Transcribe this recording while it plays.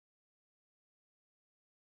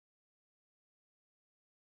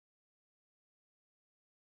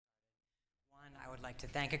would like to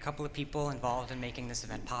thank a couple of people involved in making this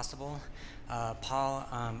event possible. Paul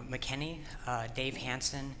McKinney, Dave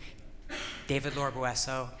Hansen, David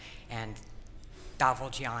Lorbueso, and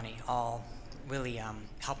Davol Gianni all really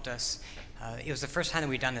helped us. It was the first time that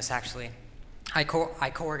we'd done this, actually. I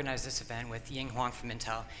co-organized this event with Ying Huang from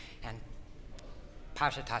Intel and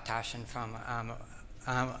Pasha Tatashin from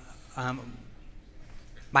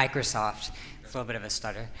Microsoft. It's a little bit of a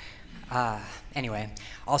stutter. Anyway,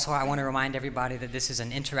 also I want to remind everybody that this is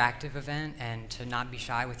an interactive event and to not be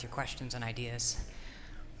shy with your questions and ideas.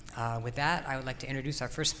 With that, I would like to introduce our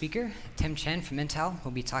first speaker, Tim Chen from Intel, who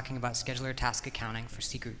will be talking about scheduler task accounting for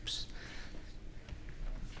C groups.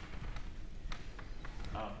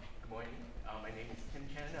 Good morning. My name is Tim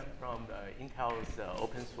Chen. I'm from Intel's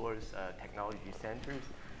open source technology centers.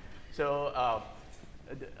 So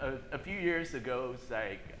a few years ago,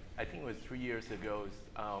 I think it was 3 years ago,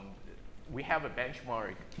 we have a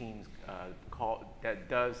benchmark team that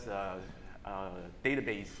does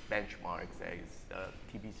database benchmarks,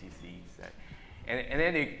 TBCCs. And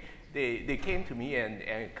then they came to me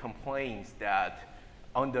and complained that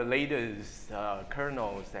on the latest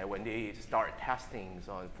kernels, that when they start testing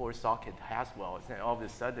on 4-socket Haswells, and all of a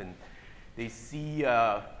sudden they see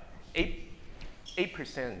 8%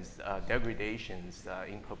 degradations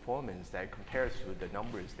in performance that compares to the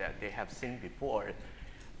numbers that they have seen before.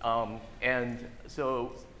 And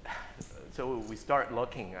so we start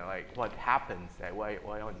looking at what happens, why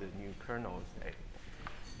on the new kernels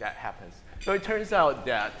that happens. So it turns out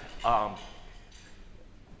that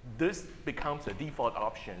this becomes a default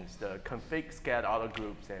option, the config scad auto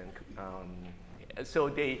groups, and so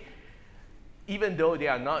they, even though they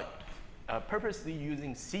are not purposely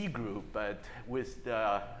using C group, but with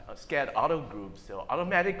the scad auto groups, so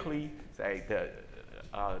automatically the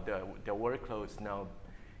workloads now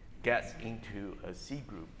gets into C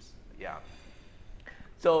groups. Yeah.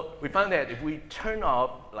 So we found that if we turn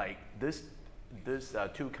off this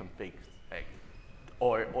two configs,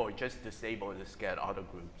 or just disable the scad auto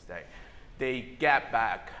groups, they get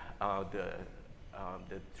back the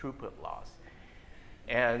throughput loss.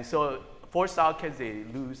 And so 4 sockets, they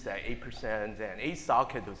lose 8%, and 8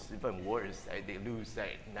 sockets is even worse. They lose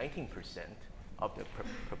 19% of the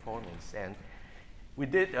performance. And we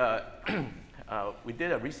did we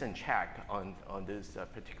did a recent check on this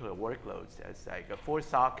particular workloads. It's a 4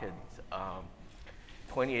 sockets,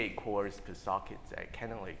 28 cores per socket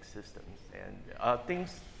kernel systems, and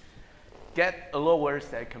things get a little worse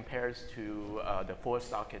that compares to the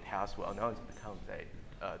 4-socket Haswell. Now it's becomes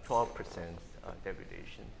 12%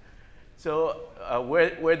 degradation. So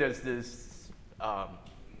where does this,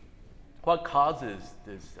 what causes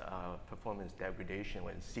this performance degradation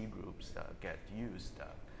when C groups get used?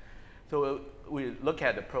 So we look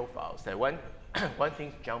at the profiles. One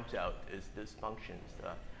thing jumps out is this function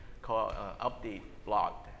called update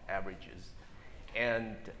blocked averages.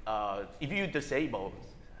 And if you disable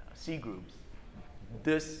C groups,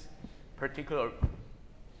 this particular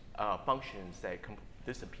function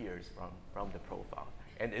disappears from the profile,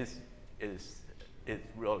 and is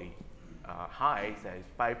really high. It's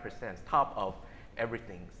 5%, top of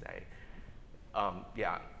everything.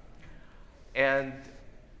 Yeah. And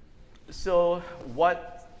so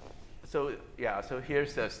so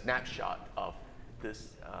here's a snapshot of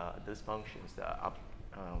this functions.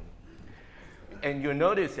 And you'll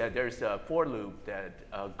notice that there's a for loop that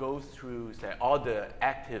goes through all the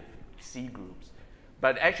active C groups.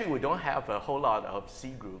 But actually, we don't have a whole lot of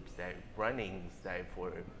C groups running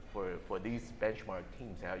for these benchmark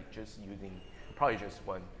teams. They are just using probably just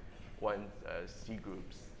one C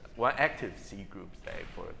groups, one active C groups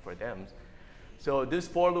for them. So this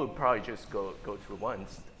for loop probably just go through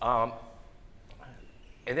once. And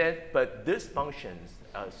then, but this functions,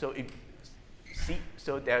 so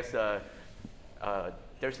there's a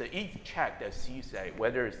if check that sees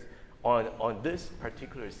whether it's on this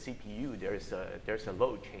particular CPU there's a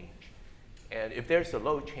load change, and if there's a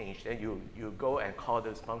load change, then you go and call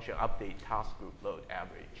this function update task group load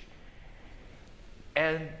average.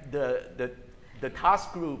 And the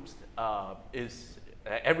task groups is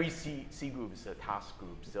every C group is a task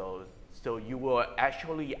group, so you will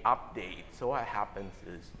actually update. So what happens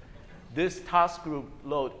is this task group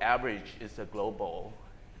load average is a global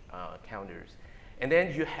counters, and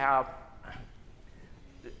then you have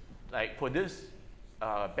for this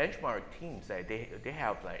benchmark teams, they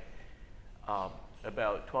have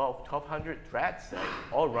about 1,200 threads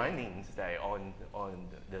all running on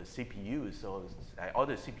the CPU. So all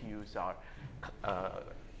the CPUs are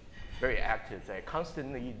very active. They're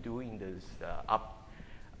constantly doing this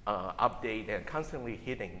update and constantly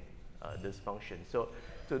hitting this function. So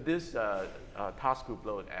So this task group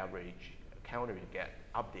load average counter get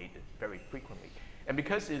updated very frequently. And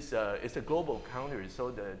because it's a global counter,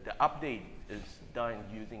 so the update is done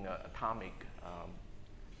using an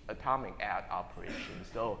atomic add operation.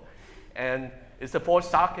 So, and it's a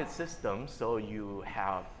 4-socket system, so you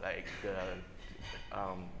have like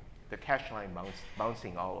the cache line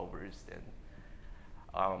bouncing all over.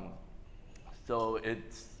 And so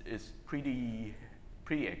it's pretty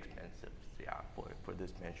expensive, yeah, for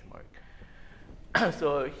this benchmark.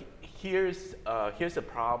 So here's a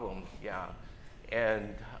problem, yeah.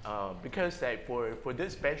 And because for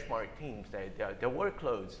this benchmark teams, their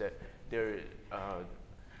workloads, the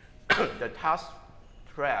task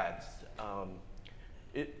threads,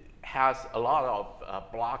 it has a lot of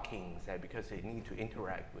blockings because they need to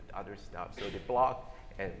interact with other stuff. So they block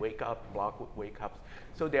and wake up, block, wake up.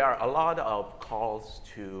 So there are a lot of calls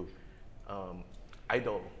to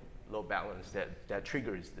idle load balance that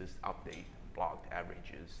triggers this update blocked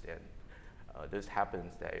averages. And this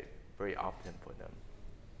happens very often for them.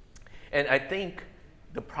 And I think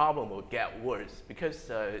the problem will get worse because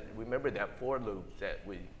remember that for loop that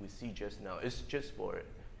we see just now is just for,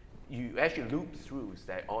 you actually loop through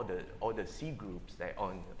all the C groups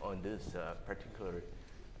on this particular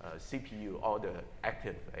CPU, all the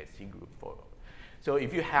active C group for. So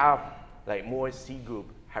if you have like more C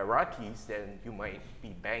group hierarchies, then you might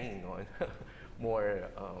be banging on more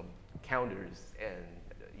counters, and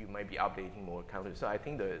you might be updating more counters. So I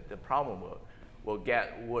think the problem will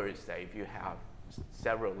get worse if you have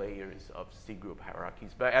several layers of C group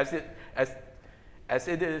hierarchies. But as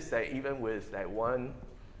it is, even with one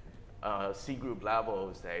C group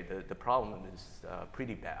level, the problem is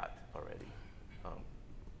pretty bad already.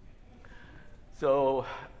 So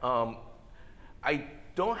I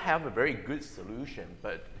don't have a very good solution,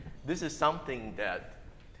 but this is something that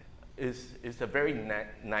is a very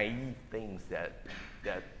naive thing that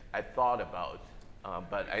I thought about.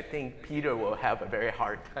 But I think Peter will have a very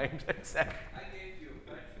hard time to accept. I gave you a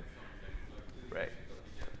patch or something like 2 Right.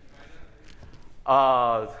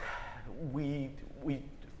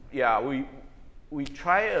 years ago. We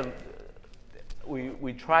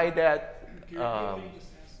try that. Can you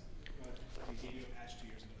just ask what we gave you a patch 2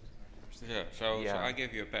 years ago? Yeah, so I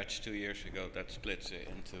gave you a patch 2 years ago that splits it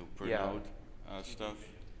into per node stuff.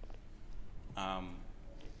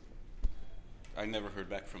 I never heard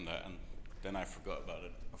back from that, and then I forgot about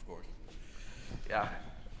it, of course. Yeah,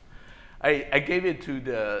 I gave it to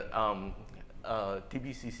the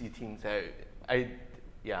TBCC teams.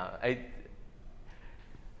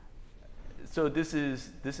 So this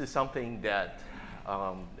is something that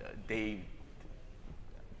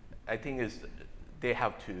I think they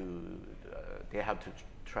have to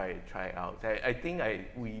try out. I think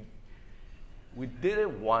we did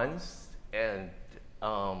it once, and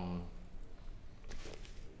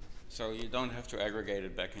so you don't have to aggregate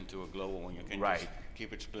it back into a global one. You can just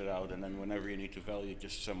keep it split out, and then whenever you need to value,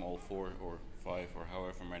 just sum all 4 or 5 or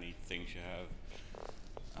however many things you have.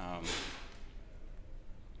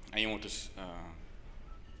 And you want to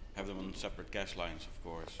have them on separate cache lines, of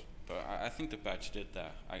course. But I think the patch did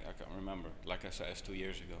that. I can't remember. Like I said, it's 2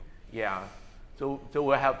 years ago. Yeah. So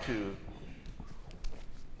we'll have to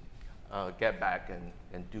get back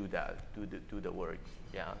and do that, do the work.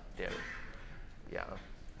 Yeah, there. Yeah.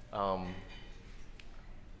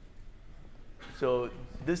 So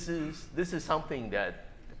this is something that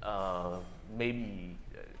maybe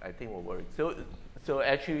I think will work. So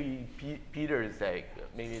actually, Peter is like,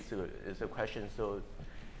 maybe it's a question. So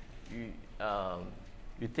you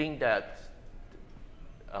think that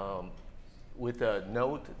with a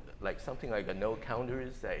node, like something like a node counter,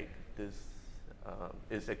 is like this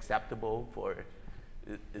is acceptable for?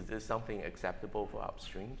 Is this something acceptable for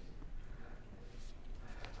upstream?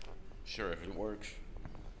 Sure, if it works.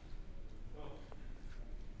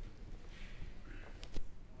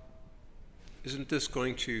 Isn't this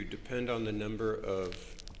going to depend on the number of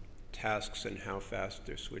tasks and how fast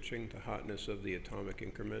they're switching, the hotness of the atomic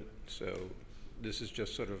increment? So this is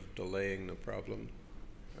just sort of delaying the problem,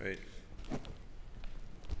 right?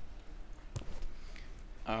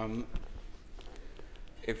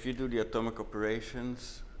 If you do the atomic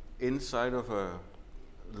operations inside of a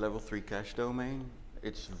level 3 cache domain,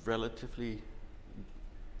 it's relatively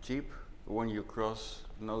cheap. When you cross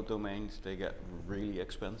node domains, they get really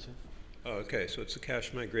expensive. Oh, okay, so it's the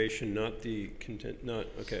cache migration, not the content,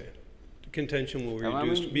 okay. The contention will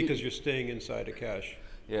reduce because you're staying inside a cache.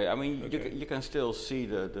 Yeah, I mean, you can still see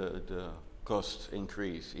the cost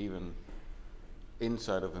increase even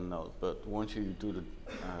inside of a node, but once you do the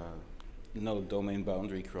node domain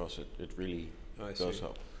boundary cross, it really goes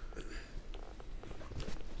up.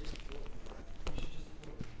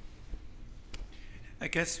 I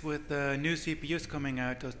guess with the new CPUs coming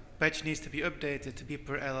out, the patch needs to be updated to be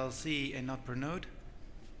per LLC and not per node.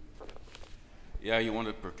 Yeah, you want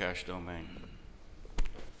it per cache domain.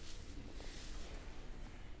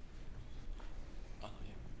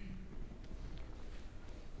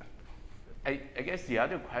 I guess the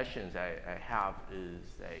other questions I have is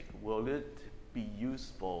like, will it be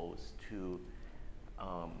useful to,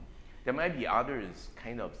 there might be others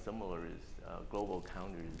kind of similar global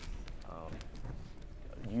counters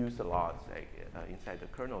used a lot like inside the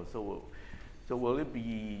kernel. So will it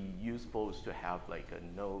be useful to have like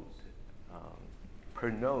a node, per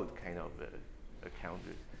node kind of a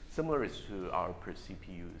counter, similar to our per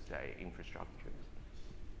CPU's infrastructure?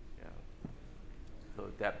 Yeah. So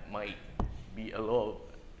that might be a little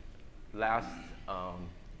less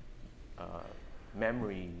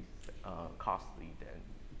memory costly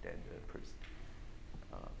than the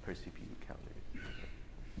per CPU counter.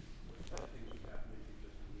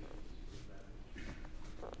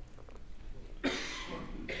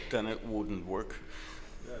 Then it wouldn't work.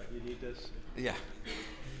 You need this? Yeah.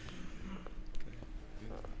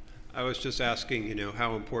 I was just asking, you know,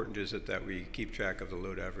 how important is it that we keep track of the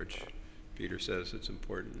load average? Peter says it's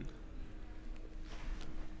important.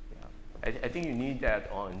 Yeah, I think you need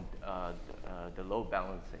that on the load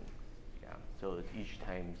balancing. Yeah, so each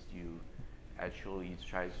time you actually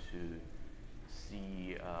try to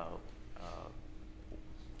see,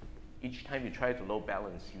 each time you try to load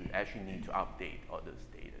balance, you actually need to update all this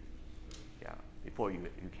data. Yeah, before you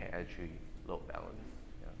can actually load balance.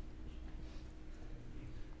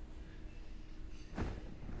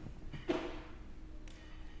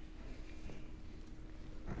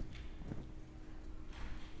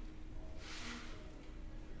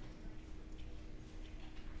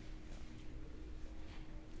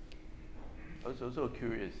 I was also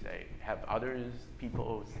curious, have others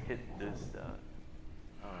people hit this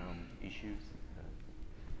issues?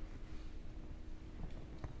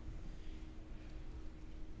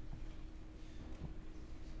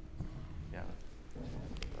 Yeah.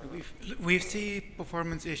 We've seen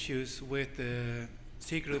performance issues with the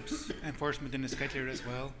cgroups enforcement in the scheduler as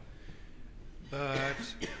well. But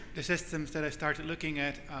the systems that I started looking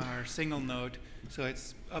at are single node, so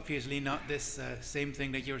it's obviously not this same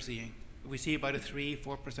thing that you're seeing. We see about a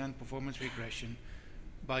 3–4% performance regression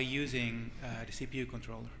by using the CPU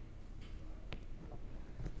controller.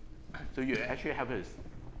 So you actually have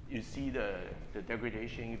you see the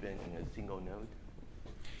degradation even in a single node?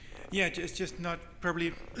 Yeah, it's just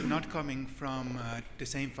probably not coming from the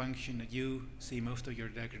same function that you see most of your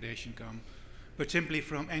degradation come, but simply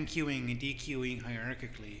from enqueuing and dequeuing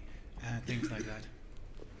hierarchically and things like that.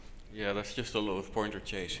 Yeah, that's just a lot of pointer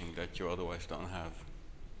chasing that you otherwise don't have.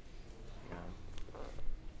 Yeah.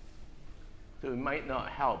 So it might not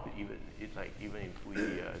help even if we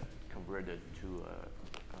converted to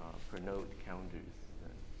per node counters,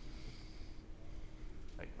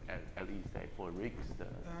 at least for rigs.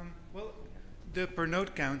 Well, the per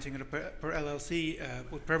node counting or the per LLC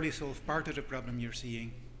would probably solve part of the problem you're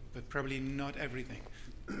seeing, but probably not everything.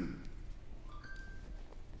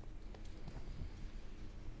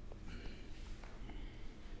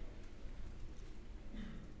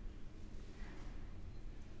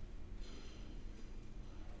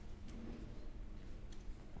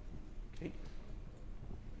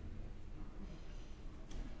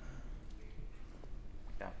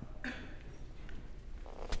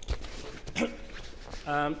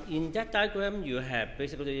 In that diagram, you have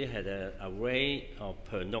basically had an array of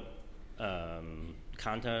per node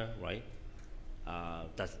counter, right?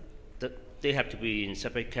 They have to be in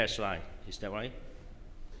separate cache line. Is that right?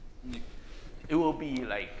 It will be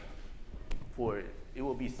it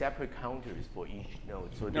will be separate counters for each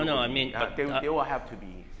node. So I mean, they will have to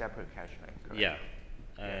be separate cache line. Correct? Yeah,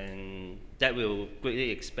 and that will greatly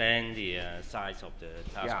expand the size of the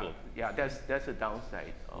task group. Yeah, that's a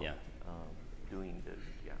downside of yeah. Doing this.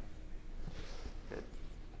 Yeah. Good.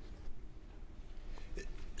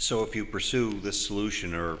 So if you pursue this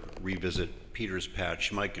solution or revisit Peter's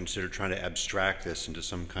patch, you might consider trying to abstract this into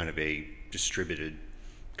some kind of a distributed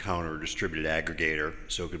counter, distributed aggregator,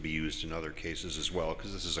 so it could be used in other cases as well,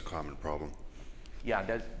 because this is a common problem. Yeah,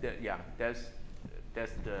 that's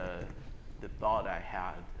the thought I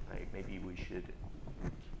had. Like maybe we should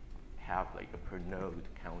have like a per node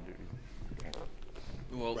counter.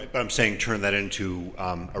 Well, right, but I'm saying turn that into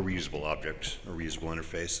a reusable object, a reusable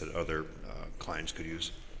interface that other clients could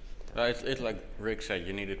use. It's like Rick said,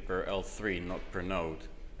 you need it per L3, not per node.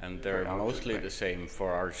 And they're mostly the same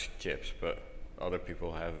for our chips, but other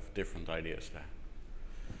people have different ideas there.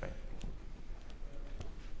 Okay.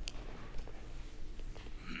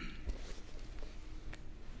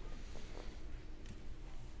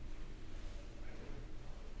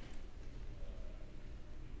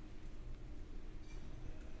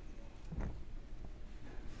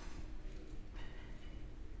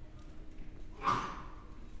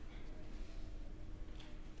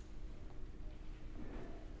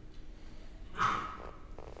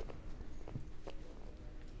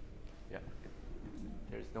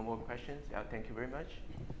 no more questions, thank you very much.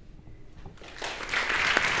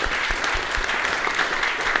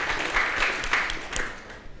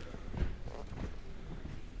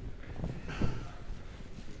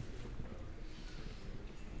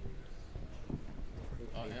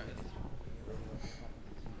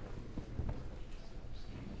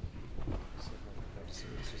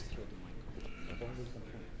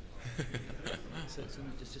 So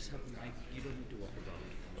just have the mic. You don't need to walk about.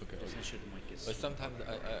 Okay. Just ensure the mic is. But sometimes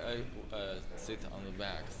I sit on the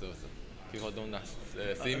back, so people don't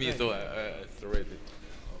see me, so I throw it.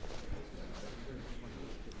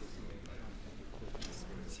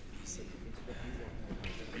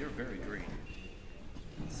 You're very green.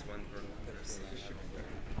 It's one for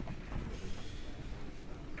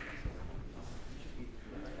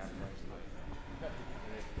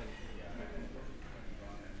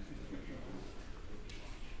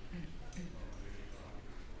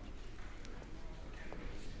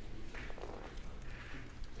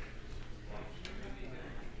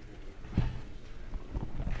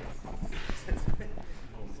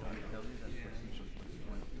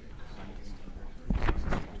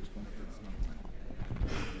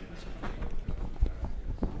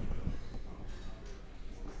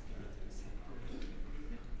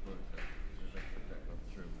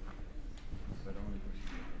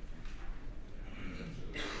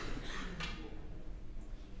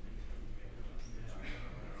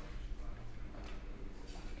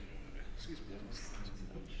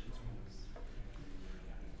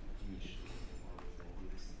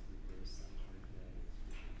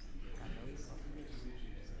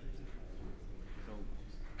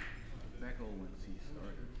once he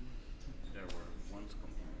started, there were once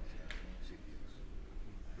components CPUs.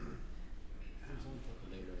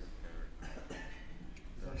 Later,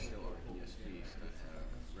 there still are DSPs that have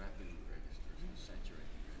rapid registers and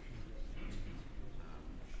saturating registers.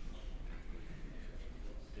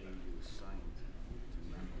 They use signed to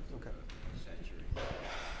map to saturating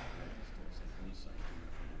registers and unsigned to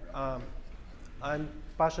map. I'm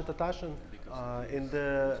Pasha Tatashin. In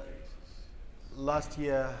the last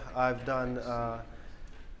year, I've done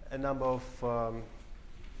a number of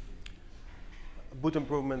boot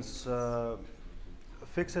improvements,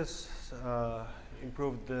 fixes,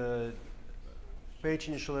 improved the page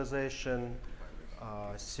initialization,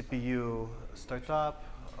 CPU startup,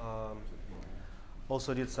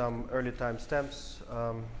 also did some early timestamps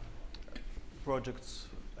projects,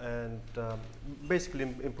 and basically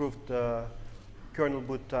improved kernel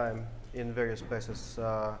boot time in various places.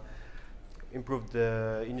 Improved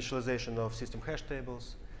the initialization of system hash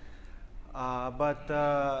tables. But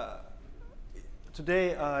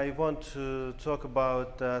today I want to talk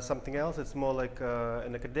about something else. It's more like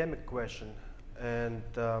an academic question. And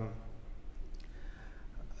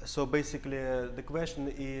so basically the question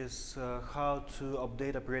is how to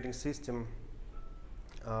update operating system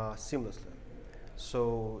seamlessly.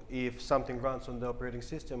 So if something runs on the operating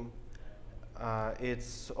system,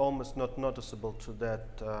 it's almost not noticeable to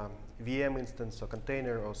that VM instance or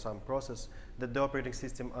container or some process that the operating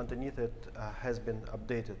system underneath it has been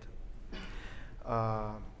updated.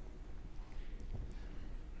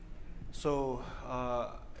 So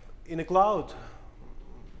in a cloud,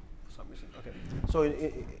 so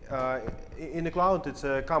in the cloud, it's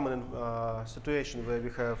a common situation where we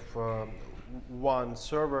have one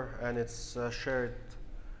server and it's shared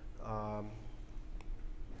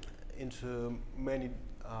into many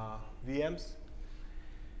VMs,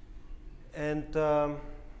 and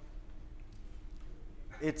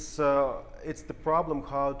it's the problem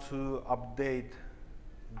how to update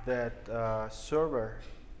that server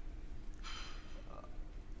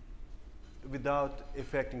without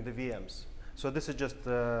affecting the VMs. So this is just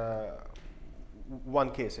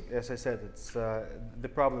one case. As I said, it's the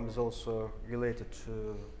problem is also related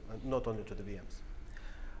to not only to the VMs.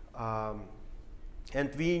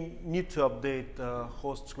 And we need to update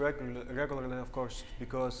hosts regularly, of course,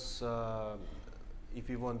 because if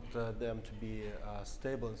we want them to be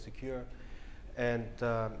stable and secure, and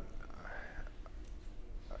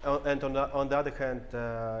on the other hand,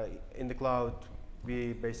 in the cloud,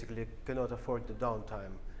 we basically cannot afford the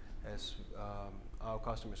downtime, as our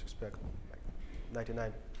customers expect, like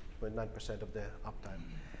 99.9% of the uptime.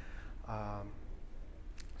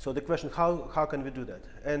 So the question, how can we do that?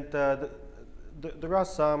 And there are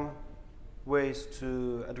some ways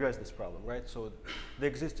to address this problem, right? So the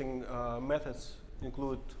existing methods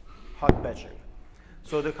include hotpatching.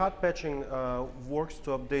 So the hotpatching works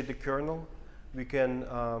to update the kernel. We can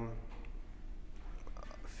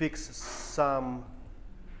fix some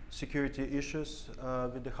security issues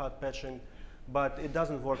with the hotpatching, but it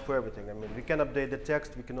doesn't work for everything. I mean, we can update the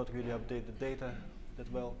text, we cannot really update the data that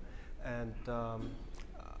well, and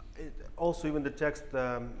also even the text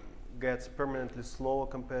gets permanently slower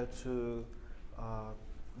compared to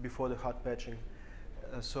before the hot patching.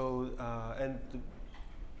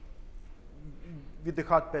 With the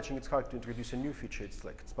hot patching, it's hard to introduce a new feature.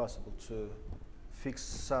 It's possible to fix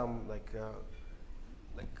some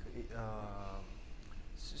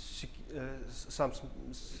some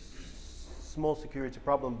small security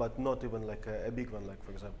problem, but not even like a big one, like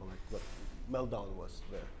for example, like what Meltdown was,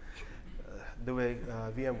 where the way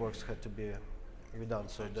VMworks had to be redone.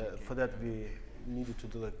 So for that, we needed to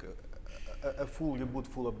do like a full reboot,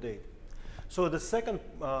 full update. So the second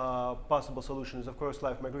possible solution is, of course,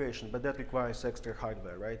 live migration, but that requires extra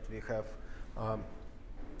hardware, right? We have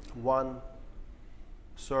one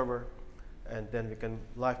server, and then we can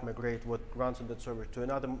live migrate what runs on that server to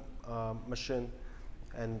another machine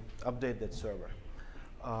and update that server.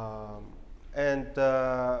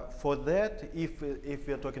 For that, if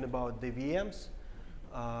we are talking about the VMs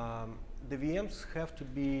have to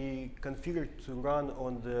be configured to run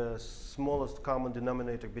on the smallest common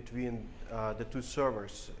denominator between the two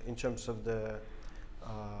servers in terms of the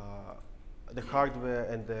hardware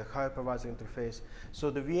and the hypervisor interface. So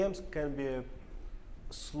the VMs can be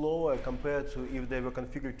slower compared to if they were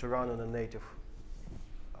configured to run on a native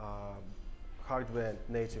hardware and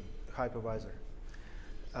native hypervisor.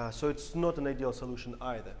 So it's not an ideal solution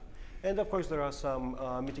either. And of course, there are some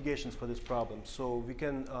mitigations for this problem. So we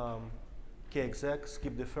can kexec,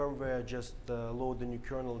 skip the firmware, just load the new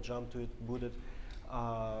kernel, jump to it, boot it.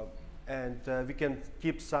 We can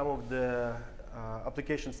keep some of the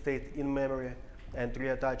application state in memory and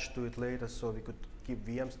reattach to it later. So we could keep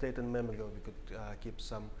VM state in memory, or we could keep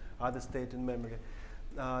some other state in memory.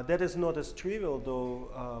 That is not as trivial,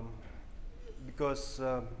 though, because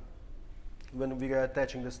when we are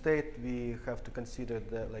attaching the state, we have to consider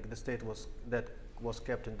that the state that was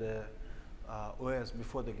kept in the OS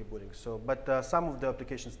before the rebooting. So, but some of the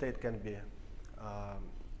application state can be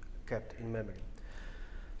kept in memory.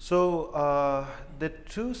 So the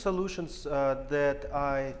two solutions that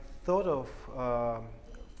I thought of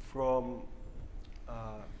for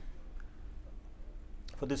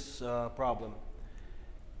this problem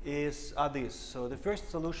are these. So the first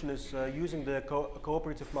solution is using the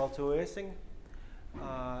cooperative multi-OSing,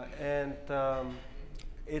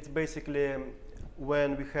 it's basically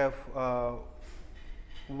when we have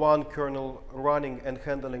one kernel running and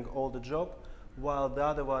handling all the job, while the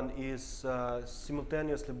other one is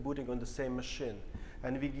simultaneously booting on the same machine.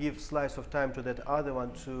 And we give slice of time to that other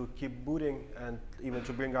one to keep booting and even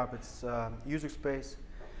to bring up its user space.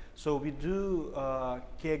 So we do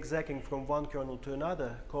kexecing from one kernel to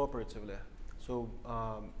another cooperatively. So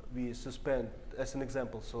we suspend, as an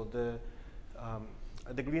example, so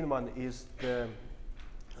the green one is the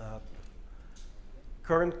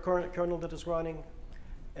current kernel that is running,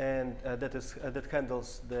 and that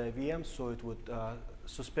handles the VMs. So it would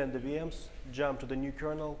suspend the VMs, jump to the new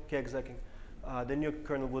kernel, kexecing. The new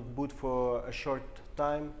kernel would boot for a short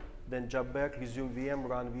time, then jump back, resume VM,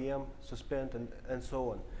 run VM, suspend, and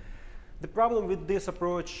so on. The problem with this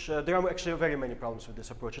approach, there are actually very many problems with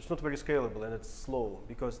this approach. It's not very scalable and it's slow,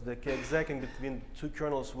 because the kexecing between two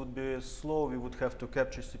kernels would be slow. We would have to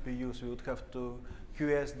capture CPUs, we would have to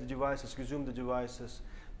QS the devices, resume the devices,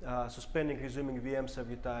 suspending, resuming VMs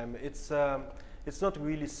every time. It's not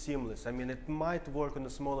really seamless. I mean, it might work on a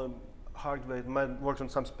smaller hardware, it might work on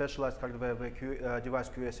some specialized hardware where device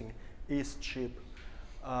QSing is cheap.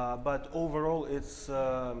 But overall, it's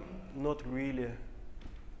not really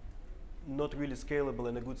scalable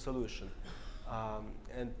and a good solution.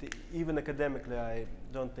 And even academically, I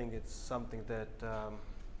don't think it's something that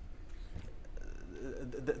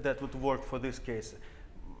that would work for this case.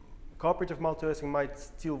 Cooperative multi-OSing might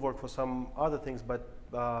still work for some other things, but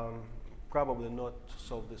probably not to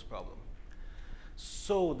solve this problem.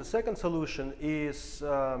 So the second solution is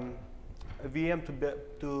a VM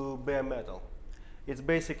to bare metal. It's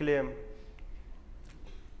basically,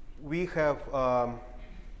 we have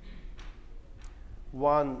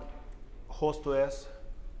one host OS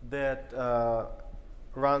that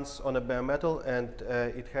runs on a bare metal, and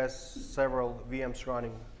it has several VMs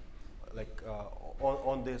running like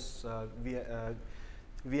on this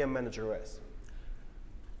VM manager OS.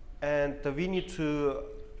 And we need to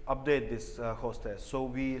update this host OS. So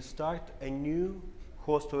we start a new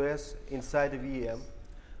host OS inside the VM,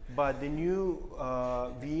 but the new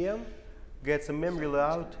VM gets a memory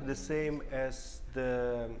layout the same as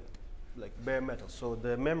the bare metal. So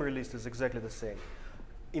the memory list is exactly the same.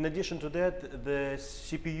 in addition to that, the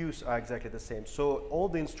CPUs are exactly the same. So all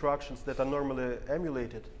the instructions that are normally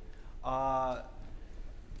emulated are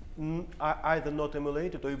either not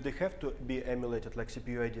emulated, or if they have to be emulated, like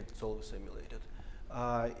CPU ID, it's always emulated.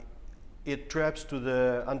 It traps to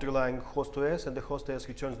the underlying host OS, and the host OS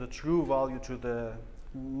returns the true value to the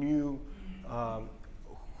new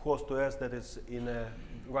host OS that is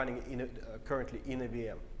running currently in a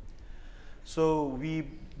VM. So we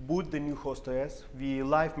boot the new host OS, we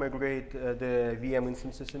live migrate the VM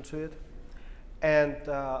instances into it, and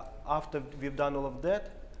after we've done all of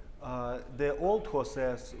that, the old host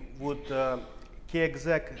OS would key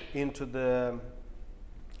exec into the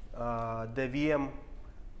VM,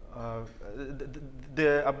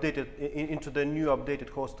 into the new updated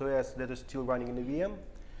host OS that is still running in the VM,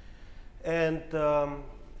 and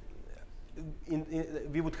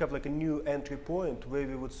we would have like a new entry point where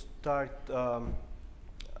we would start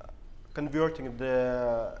converting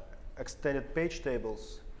the extended page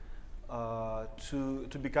tables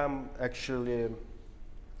to become actually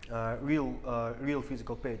real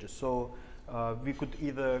physical pages. So we could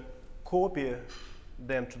either copy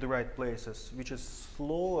them to the right places, which is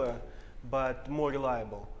slower but more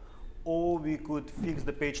reliable, or we could fix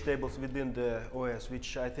the page tables within the OS,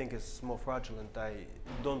 which I think is more fraudulent. I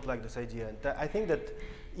don't like this idea. And I think that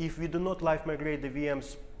if we do not live migrate the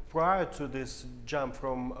VMs prior to this jump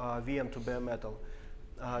from VM to bare metal,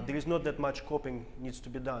 there is not that much copying needs to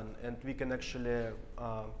be done, and we can actually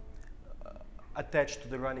attach to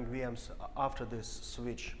the running VMs after this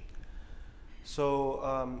switch.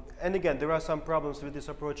 So, and again, there are some problems with this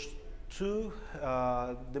approach too.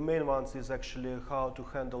 The main ones is actually how to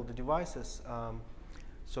handle the devices.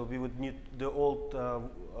 So we would need the old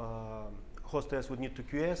host OS would need to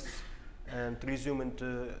QS and resume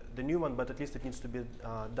into the new one, but at least it needs to be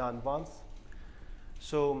done once.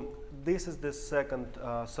 So this is the second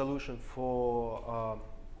solution for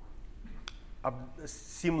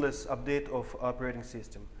seamless update of operating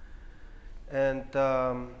system. And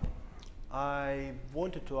I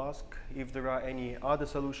wanted to ask if there are any other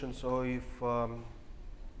solutions, or if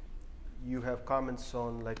you have comments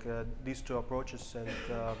on like these two approaches, and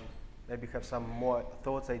maybe have some more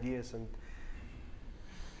thoughts, ideas, and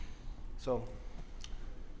so.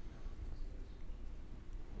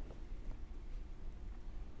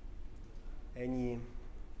 Any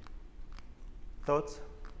thoughts?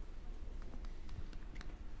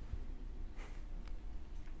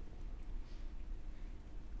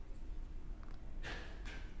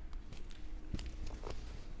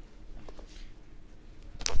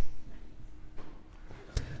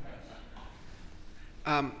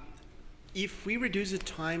 If we reduce the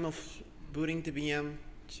time of booting the VM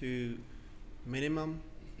to minimum,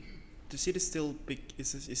 does it still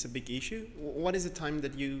is a big issue? What is the time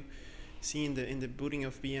that you see in the booting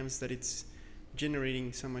of VMs that it's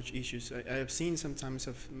generating so much issues? I have seen sometimes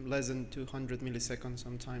of less than 200 milliseconds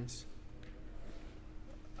sometimes.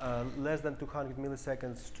 Less than 200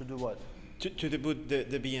 milliseconds to do what? To boot the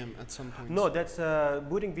VM at some point. No, that's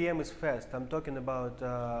booting VM is fast. I'm talking about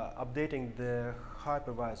updating the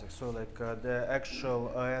hypervisor, so like the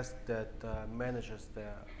actual OS that manages the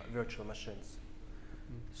virtual machines.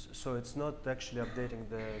 So it's not actually updating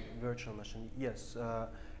the virtual machine. Yes,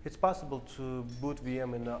 it's possible to boot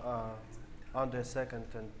VM in under a second,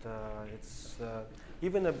 and it's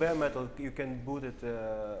even a bare metal you can boot it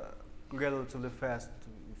relatively fast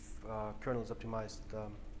if kernel is optimized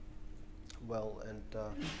well, and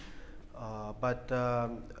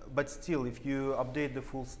but still, if you update the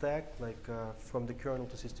full stack, like from the kernel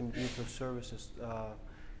to system to services,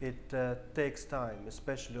 it takes time,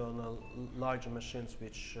 especially on larger machines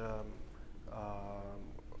which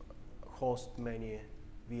host many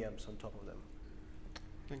VMs on top of them.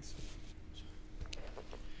 Thanks.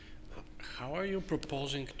 How are you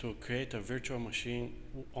proposing to create a virtual machine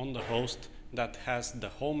on the host that has the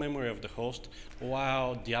whole memory of the host,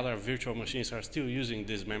 while the other virtual machines are still using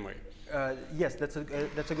this memory? Yes, that's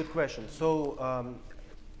a good question. So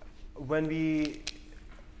when we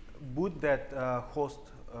boot that host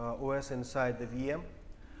OS inside the VM,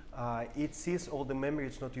 it sees all the memory,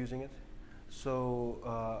 it's not using it.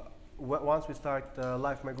 So once we start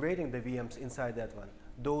live migrating the VMs inside that one,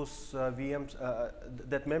 those VMs,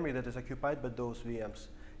 that memory that is occupied by those VMs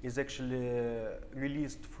is actually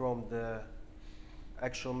released from the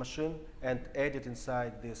actual machine and added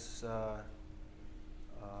inside this,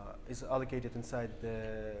 is allocated inside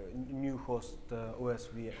the new host OS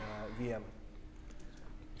VM.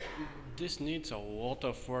 This needs a lot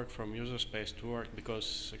of work from user space to work,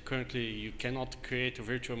 because currently you cannot create a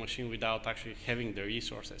virtual machine without actually having the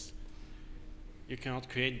resources. You cannot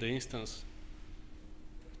create the instance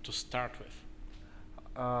to start with?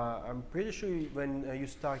 I'm pretty sure when you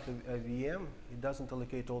start a VM, it doesn't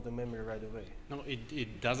allocate all the memory right away. No,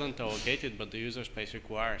 it doesn't allocate it, but the user space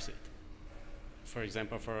requires it. For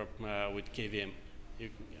example, with KVM,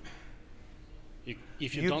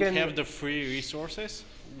 if you don't have the free resources.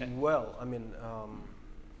 Well, I mean,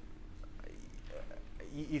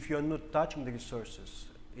 if you're not touching the resources,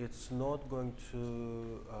 it's not going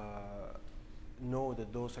to know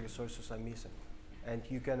that those resources are missing, and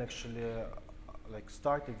you can actually like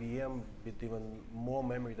start a VM with even more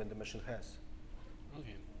memory than the machine has.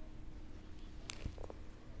 Okay.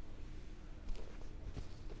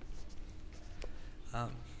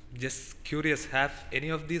 Just curious, have any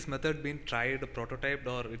of these methods been tried, prototyped,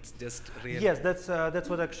 or it's just real? Yes, that's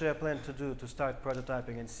what actually I plan to do, to start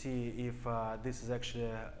prototyping and see if this is actually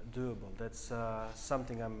doable. That's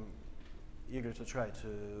something I'm eager to try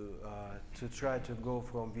to go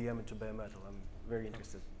from VM into bare metal. I'm very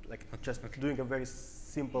interested, like just doing a very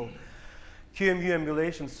simple QEMU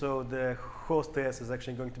emulation, so the host OS is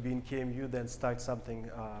actually going to be in QEMU, then start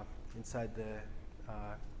something inside the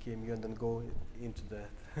QEMU and then go into the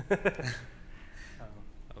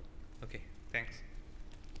okay, thanks.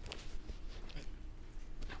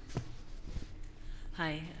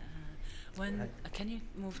 Hi. Can you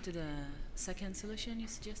move to the second solution you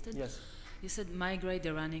suggested? Yes. You said migrate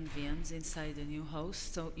the running VMs inside the new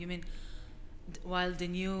host. So you mean while the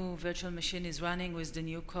new virtual machine is running with the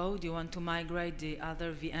new code, you want to migrate the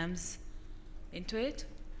other VMs into it?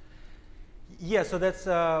 Yeah, so that's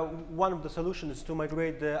one of the solutions, is to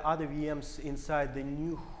migrate the other VMs inside the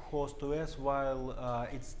new host OS while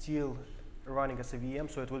it's still running as a VM,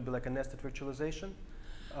 so it will be like a nested virtualization.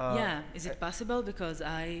 Yeah, is it possible? Because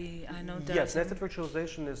I know that. Yes, nested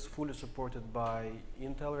virtualization is fully supported by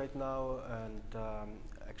Intel right now, and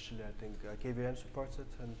actually I think KVM supports it.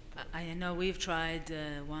 And I know we've tried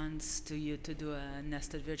once to do a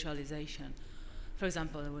nested virtualization. For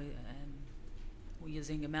example, we're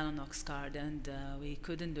using a Mellanox card, and we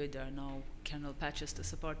couldn't do it. There are no kernel patches to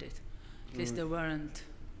support it. At least there weren't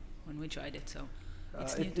when we tried it. So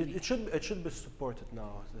it's new to me. It should be supported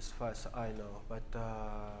now, as far as I know. But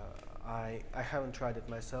I haven't tried it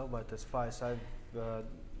myself. But as far as I've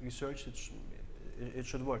researched, it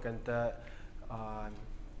should work. And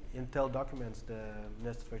Intel documents the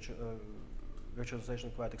nested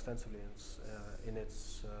virtualization quite extensively in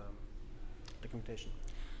its documentation.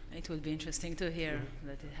 It will be interesting to hear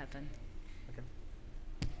that it happened. Okay.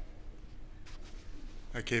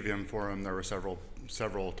 At KVM forum, there were several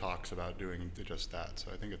talks about doing just that.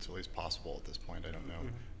 So I think it's at least possible at this point. I don't know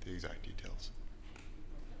the exact details.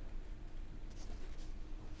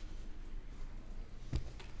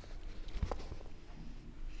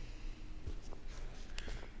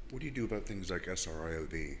 What do you do about things like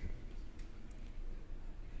SRIOV?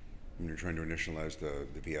 When you're trying to initialize the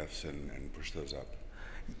VFs and push those up?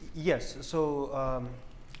 Yes, so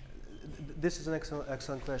this is an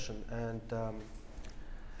excellent question, and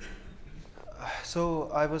so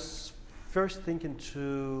I was first thinking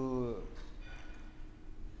to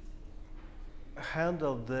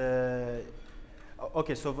handle the,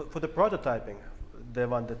 okay, so for the prototyping, the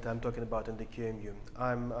one that I'm talking about in the QEMU,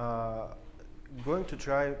 I'm going to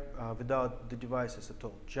try without the devices at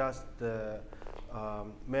all, just the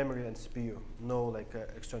memory and CPU, no like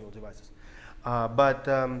external devices. But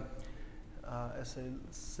as I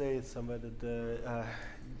say somewhere, that the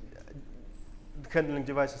handling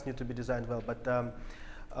devices need to be designed well. But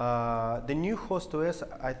the new host OS,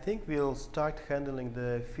 I think, will start handling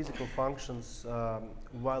the physical functions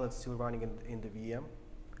while it's still running in the VM.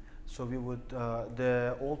 So we would,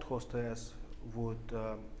 the old host OS would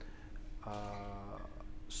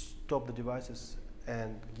stop the devices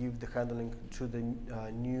and give the handling to the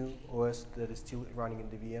new OS that is still running in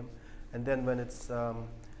the VM. And then when it's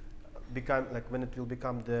when it will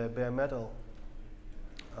become the bare metal,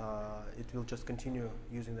 it will just continue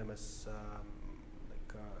using them as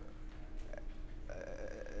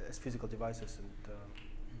as physical devices. And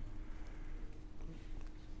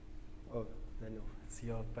oh, I know, it's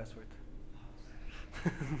your password.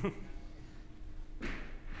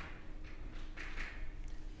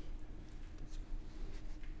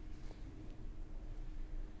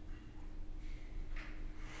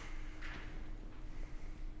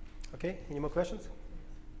 Okay, any more questions?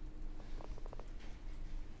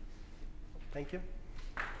 Thank you.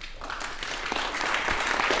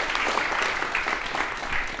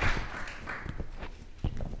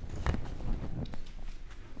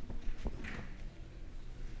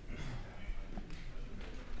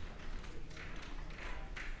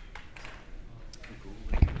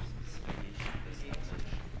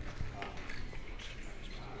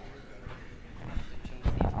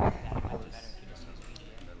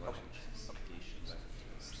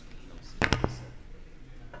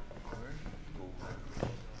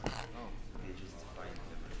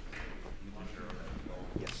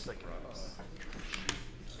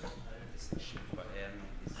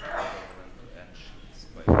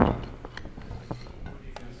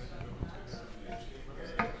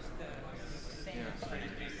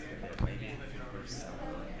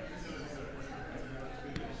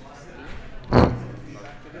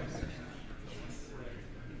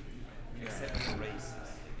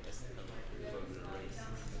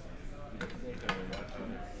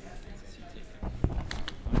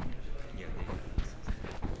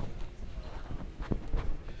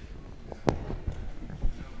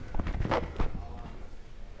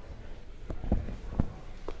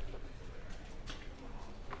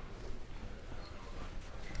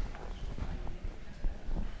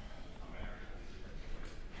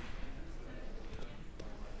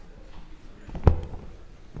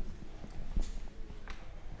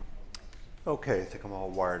 Okay, I think I'm all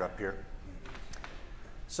wired up here.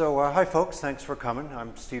 So hi folks, thanks for coming.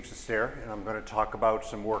 I'm Steve Sestair, and I'm going to talk about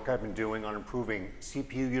some work I've been doing on improving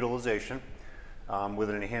CPU utilization with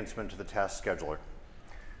an enhancement to the task scheduler.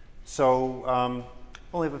 So I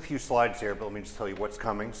only have a few slides here, but let me just tell you what's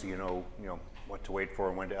coming so you know what to wait for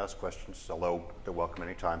and when to ask questions, although they're welcome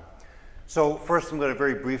anytime. So first I'm going to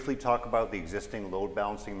very briefly talk about the existing load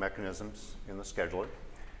balancing mechanisms in the scheduler.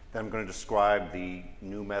 Then I'm going to describe the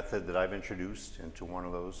new method that I've introduced into one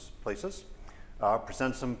of those places.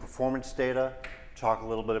 Present some performance data, talk a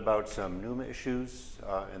little bit about some NUMA issues,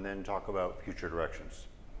 and then talk about future directions.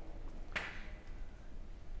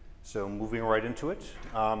 So moving right into it.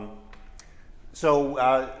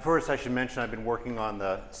 First I should mention I've been working on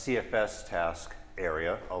the CFS task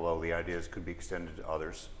area, although the ideas could be extended to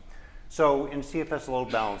others. So in CFS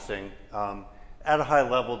load balancing, at a high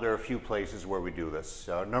level, there are a few places where we do this.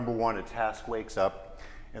 Number one, a task wakes up,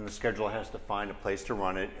 and the scheduler has to find a place to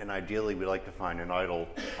run it, and ideally we'd like to find an idle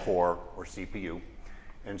core or CPU.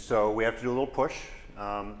 And so we have to do a little push,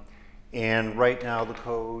 and right now the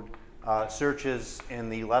code searches in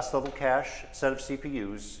the last level cache set of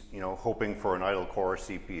CPUs, hoping for an idle core or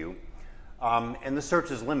CPU. And the search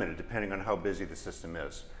is limited depending on how busy the system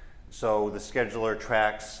is. So the scheduler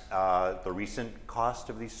tracks the recent cost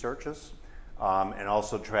of these searches, and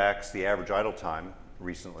also tracks the average idle time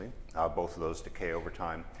recently. Both of those decay over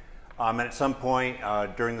time. And at some point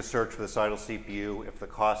during the search for this idle CPU, if the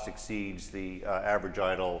cost exceeds the average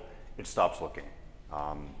idle, it stops looking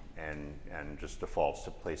and just defaults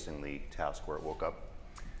to placing the task where it woke up.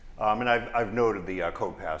 And I've noted the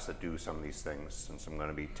code paths that do some of these things, since I'm going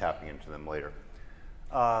to be tapping into them later.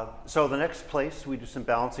 So the next place we do some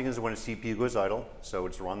balancing is when a CPU goes idle. So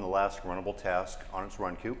it's run the last runnable task on its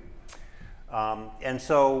run queue. And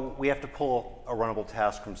so we have to pull a runnable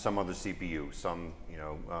task from some other CPU, some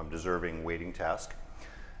deserving waiting task.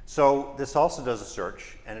 So this also does a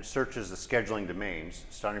search, and it searches the scheduling domains,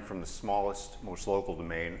 starting from the smallest, most local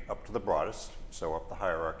domain up to the broadest, so up the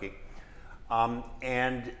hierarchy.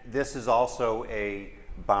 And this is also a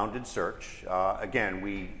bounded search. Again,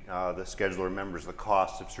 the scheduler remembers the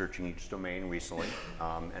cost of searching each domain recently,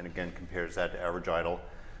 and again compares that to average idle.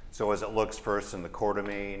 So as it looks first in the core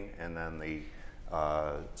domain, and then the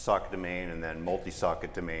socket domain, and then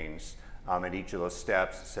multi-socket domains, at each of those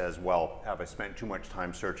steps it says, well, have I spent too much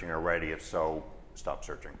time searching already? If so, stop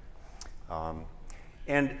searching.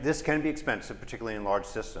 And this can be expensive, particularly in large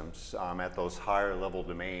systems. At those higher level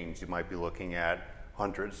domains, you might be looking at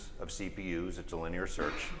hundreds of CPUs. It's a linear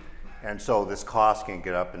search. And so this cost can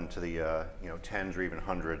get up into the tens or even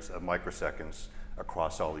hundreds of microseconds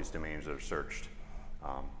across all these domains that are searched.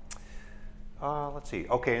 Let's see.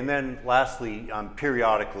 Okay, and then lastly,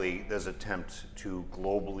 periodically, there's an attempt to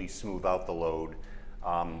globally smooth out the load,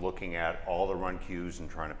 looking at all the run queues and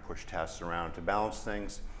trying to push tasks around to balance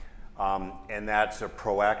things. And that's a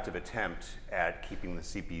proactive attempt at keeping the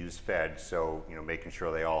CPUs fed, so making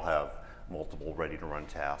sure they all have multiple ready-to-run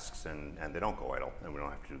tasks and they don't go idle, and we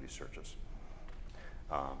don't have to do these searches.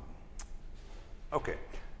 Okay,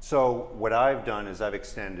 so what I've done is I've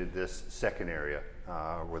extended this second area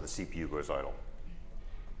where the CPU goes idle.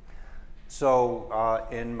 So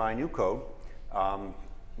in my new code,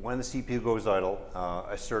 when the CPU goes idle,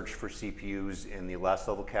 I search for CPUs in the last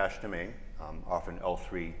level cache domain, often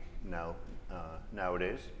L3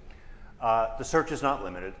 nowadays. The search is not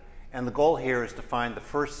limited, and the goal here is to find the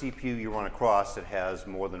first CPU you run across that has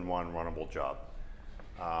more than one runnable job.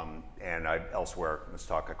 And elsewhere in this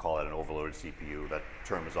talk, I call it an overloaded CPU. That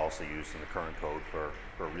term is also used in the current code for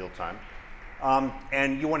real time.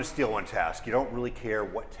 And you want to steal one task. You don't really care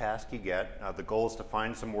what task you get. The goal is to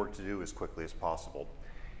find some work to do as quickly as possible.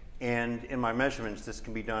 And in my measurements, this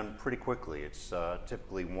can be done pretty quickly. It's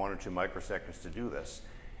typically 1 or 2 microseconds to do this.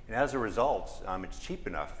 And as a result, it's cheap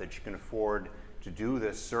enough that you can afford to do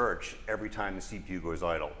this search every time the CPU goes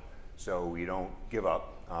idle. So you don't give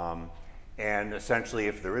up. And essentially,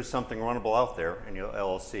 if there is something runnable out there in your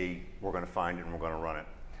LLC, we're going to find it and we're going to run it.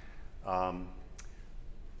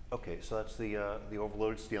 Okay, so that's the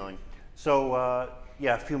overloaded stealing. So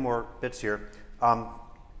yeah, a few more bits here.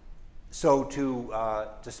 So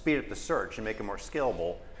to speed up the search and make it more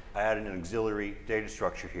scalable, I added an auxiliary data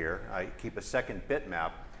structure here. I keep a second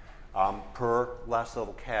bitmap per last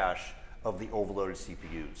level cache of the overloaded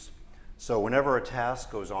CPUs. So whenever a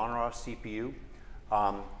task goes on or off CPU,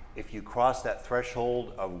 if you cross that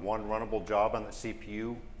threshold of one runnable job on the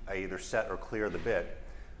CPU, I either set or clear the bit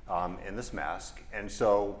in this mask. And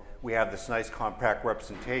so we have this nice compact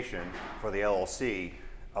representation for the LLC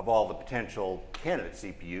of all the potential candidate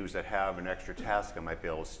CPUs that have an extra task I might be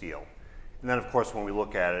able to steal. And then, of course, when we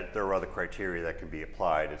look at it, there are other criteria that can be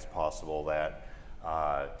applied. It's possible that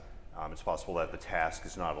the task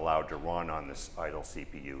is not allowed to run on this idle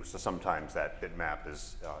CPU. So sometimes that bitmap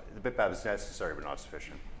is, the bitmap is necessary but not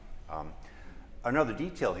sufficient. Another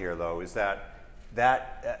detail here, though, is that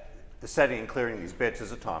the setting and clearing these bits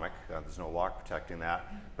is atomic. There's no lock protecting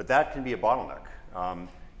that, but that can be a bottleneck.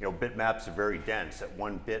 Bitmaps are very dense at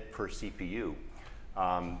 1 bit per CPU.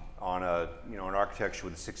 On an architecture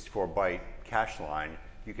with a 64-byte cache line,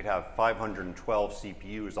 you could have 512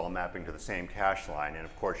 CPUs all mapping to the same cache line, and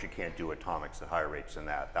of course you can't do atomics at higher rates than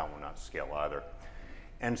that. That will not scale either.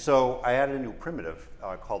 And so I added a new primitive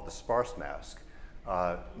called the sparse mask,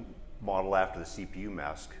 modeled after the CPU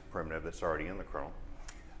mask primitive that's already in the kernel.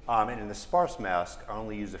 And in the sparse mask, I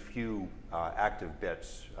only use a few active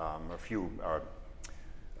bits, a few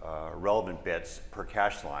relevant bits per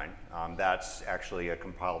cache line. That's actually a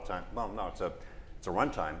compile time, well, no, it's a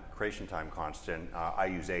runtime, creation time constant. I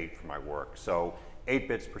use 8 for my work. So 8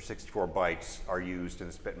 bits per 64 bytes are used in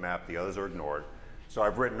this bitmap. The others are ignored. So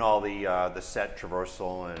I've written all the set,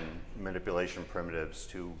 traversal, and manipulation primitives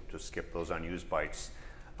to skip those unused bytes.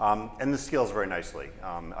 And this scales very nicely.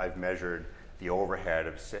 I've measured the overhead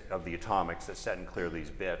of the atomics that set and clear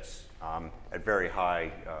these bits at very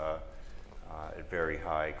high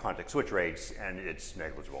context switch rates, and it's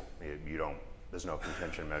negligible. There's no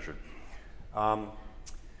contention measured.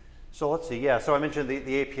 So let's see, yeah, so I mentioned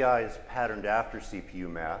the API is patterned after CPU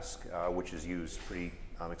mask, which is used pretty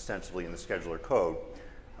extensively in the scheduler code.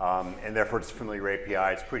 And therefore it's a familiar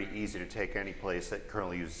API. It's pretty easy to take any place that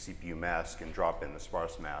currently uses CPU mask and drop in the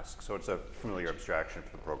sparse mask. So it's a familiar abstraction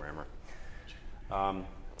for the programmer.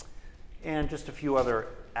 And just a few other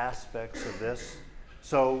aspects of this.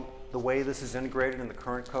 So the way this is integrated in the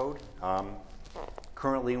current code,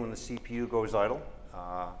 currently when the CPU goes idle,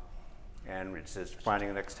 and it says finding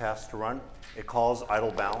the next task to run, it calls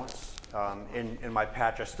idle balance. In my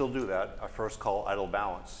patch, I still do that. I first call idle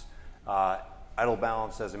balance. Idle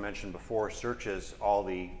balance, as I mentioned before, searches all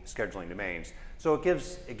the scheduling domains. So it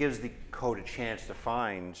gives the code a chance to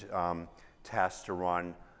find tasks to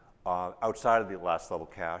run outside of the last level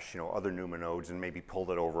cache, other NUMA nodes, and maybe pull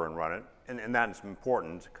that over and run it. And that's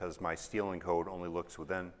important because my stealing code only looks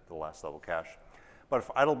within the last level cache. But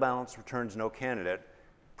if idle balance returns no candidate,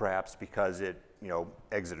 perhaps because it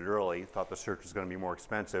exited early, thought the search was going to be more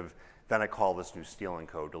expensive, then I call this new stealing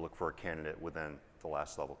code to look for a candidate within the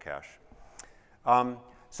last level cache.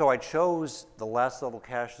 So I chose the last level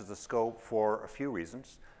cache as the scope for a few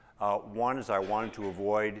reasons. One is I wanted to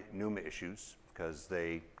avoid NUMA issues because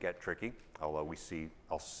they get tricky, although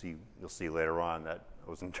you'll see later on that it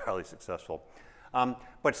was entirely successful.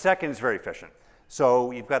 But second, it's very efficient.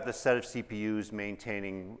 So you've got this set of CPUs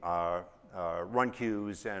maintaining run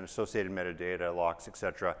queues and associated metadata, locks, et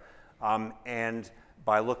cetera. And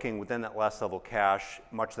by looking within that last level cache,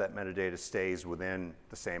 much of that metadata stays within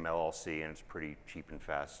the same LLC, and it's pretty cheap and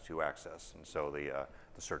fast to access. And so the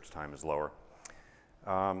search time is lower.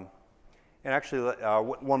 And actually,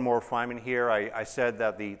 one more refinement here. I said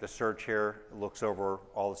that the search here looks over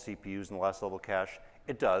all the CPUs in the last level cache.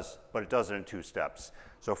 It does, but it does it in 2 steps.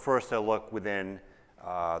 So first I look within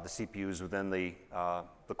the CPUs within the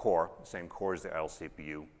core, the same core as the idle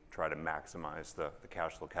CPU, try to maximize the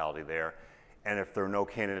cache locality there. And if there are no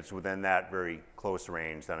candidates within that very close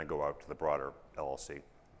range, then I go out to the broader LLC.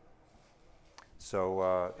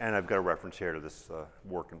 So, and I've got a reference here to this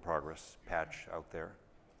work in progress patch out there.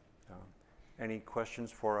 Any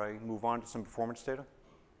questions before I move on to some performance data?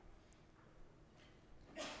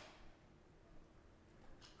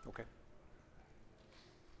 Okay.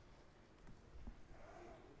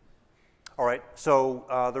 All right,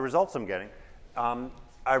 so the results I'm getting.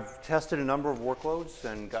 I've tested a number of workloads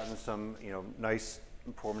and gotten some nice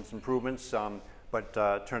performance improvements, but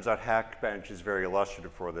turns out Hackbench is very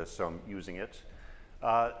illustrative for this, so I'm using it.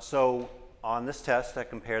 So on this test, I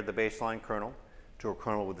compared the baseline kernel to a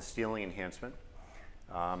kernel with a stealing enhancement,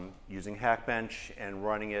 using Hackbench and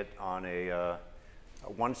running it on a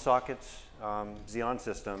 1-socket Xeon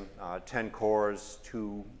system, 10 cores,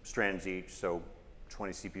 2 strands each, so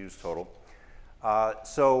 20 CPUs total.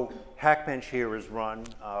 So Hackbench here is run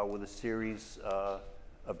with a series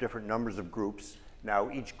of different numbers of groups.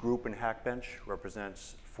 Now each group in Hackbench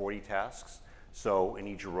represents 40 tasks. So in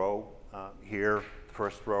each row here, the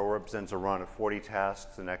first row represents a run of 40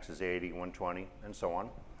 tasks, the next is 80, 120, and so on.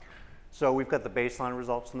 So we've got the baseline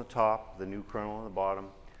results on the top, the new kernel on the bottom.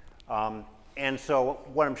 And so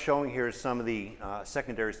what I'm showing here is some of the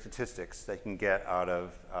secondary statistics that you can get out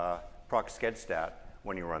of proc schedstat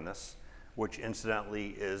when you run this, which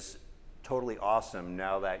incidentally is totally awesome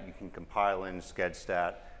now that you can compile in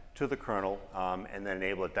schedstat to the kernel and then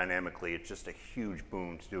enable it dynamically. It's just a huge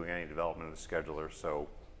boon to doing any development of the scheduler, so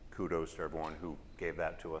kudos to everyone who gave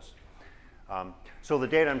that to us. So the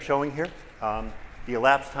data I'm showing here, the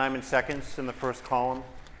elapsed time in seconds in the first column,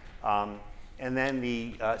 and then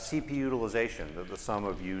the CPU utilization, the sum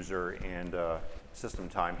of user and system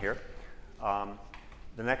time here.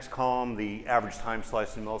 The next column, the average time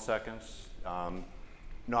slice in milliseconds.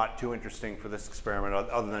 Not too interesting for this experiment,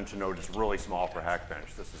 other than to note it's really small for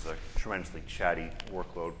Hackbench. This is a tremendously chatty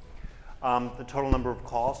workload. The total number of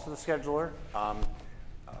calls to the scheduler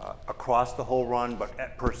across the whole run,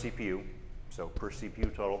 but per CPU, so per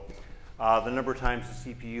CPU total. The number of times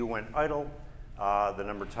the CPU went idle, the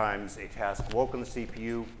number of times a task woke on the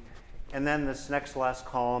CPU, and then this next last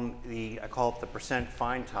column, I call it the percent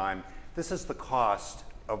find time. This is the cost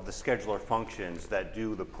of the scheduler functions that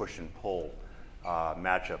do the push and pull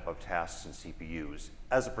matchup of tasks and CPUs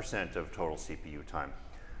as a percent of total CPU time.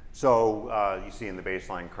 So you see in the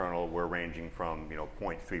baseline kernel, we're ranging from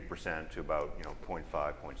 0.3% to about 0.5,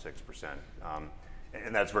 0.6%.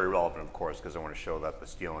 And that's very relevant, of course, because I want to show that the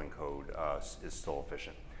stealing code is still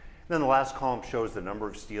efficient. And then the last column shows the number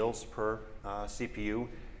of steals per CPU.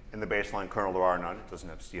 In the baseline kernel, there are none. It doesn't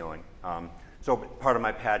have stealing. So part of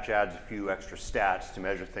my patch adds a few extra stats to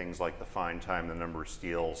measure things like the find time, the number of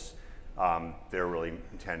steals. They're really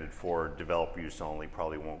intended for developer use only,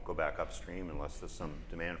 probably won't go back upstream unless there's some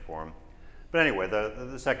demand for them. But anyway,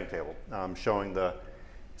 the second table showing the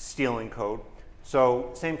stealing code.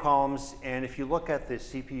 So same columns, and if you look at the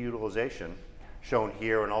CPU utilization shown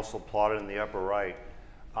here and also plotted in the upper right,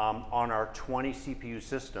 on our 20 CPU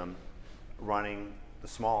system running the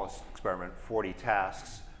smallest experiment, 40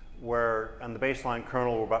 tasks, where on the baseline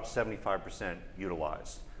kernel we're about 75%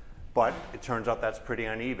 utilized. But it turns out that's pretty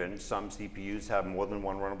uneven. Some CPUs have more than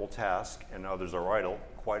one runnable task and others are idle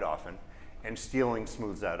quite often, and stealing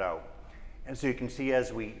smooths that out. And so you can see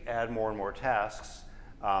as we add more and more tasks,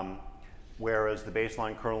 whereas the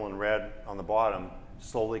baseline kernel in red on the bottom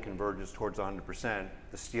slowly converges towards 100%,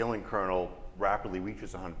 the stealing kernel rapidly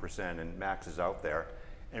reaches 100% and maxes out there.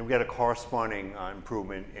 And we get a corresponding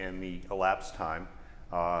improvement in the elapsed time,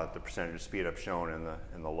 the percentage of speed up shown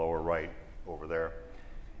in the lower right over there.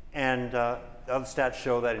 And the other stats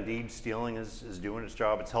show that indeed stealing is doing its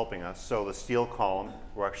job, it's helping us. So the steal column,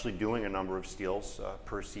 we're actually doing a number of steals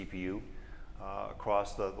per CPU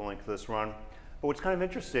across the length of this run. But what's kind of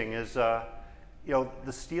interesting is the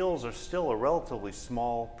steals are still a relatively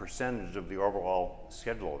small percentage of the overall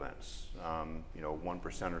schedule events,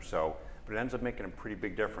 1% or so, but it ends up making a pretty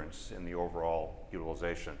big difference in the overall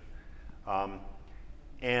utilization.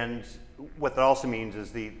 And what that also means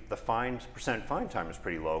is the percent find time is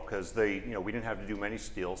pretty low because we didn't have to do many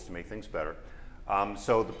steals to make things better.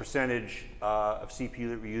 So the percentage of CPU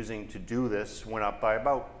that we're using to do this went up by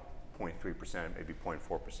about 0.3%, maybe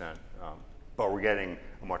 0.4%. But we're getting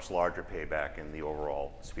a much larger payback in the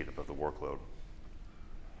overall speed up of the workload.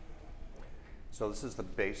 So this is the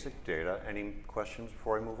basic data. Any questions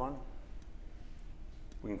before I move on?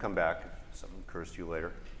 We can come back if something occurs to you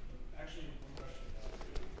later. Actually, one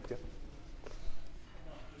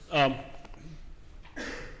question. Yeah.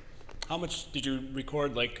 How much did you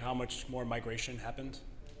record? Like, how much more migration happened?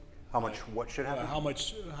 How much what should happen? How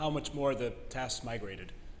much more the tasks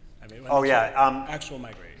migrated? I mean, actual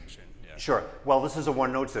migration. Yeah. Sure. Well, this is a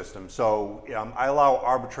one-node system, so I allow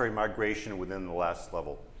arbitrary migration within the last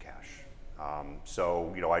level cache.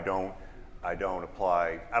 So I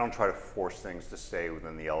don't try to force things to stay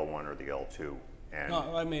within the L1 or the L2. And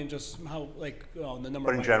no, I mean just how the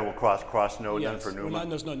number. But in general, cross node then for NUMA.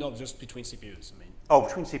 Well, no, just between CPUs. I mean. Oh,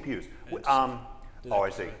 between CPUs. I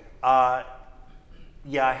see.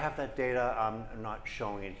 Yeah, I have that data. I'm not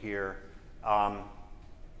showing it here.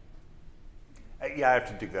 Yeah, I have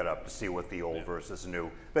to dig that up to see what the old versus new.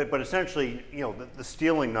 But essentially, the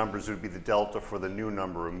stealing numbers would be the delta for the new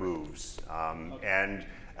number of moves. Okay. And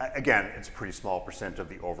again, it's a pretty small percent of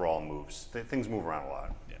the overall moves. Things move around a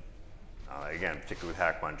lot. Yeah. Again, particularly with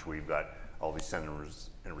Hackbench, we've got all these senders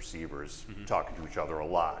and receivers talking to each other a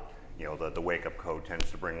lot. The wake-up code tends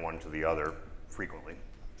to bring one to the other frequently.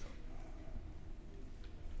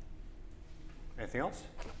 Anything else?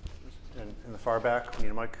 In the far back, we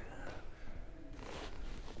need a mic.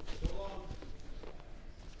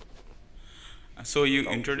 So you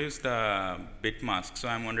introduced the bit mask. So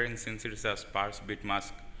I'm wondering, since it is a sparse bit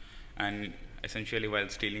mask, and essentially while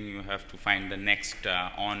stealing, you have to find the next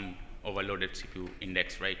on overloaded CPU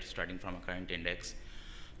index, right? Starting from a current index.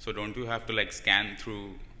 So don't you have to scan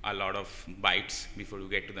through a lot of bytes before you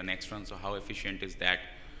get to the next one? So how efficient is that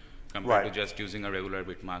compared to just using a regular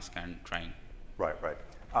bit mask and trying? Right.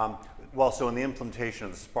 Well, so in the implementation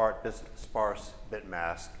of the sparse bit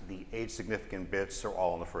mask, the 8 significant bits are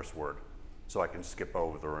all in the first word. So I can skip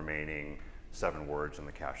over the remaining 7 words in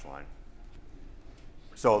the cache line.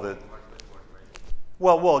 So the,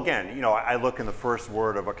 well, again, you know, I look in the first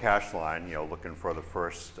word of a cache line, you know, looking for the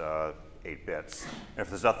first 8 bits. And if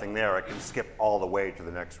there's nothing there, I can skip all the way to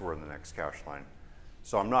the next word in the next cache line.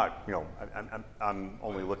 So I'm not, you know, I'm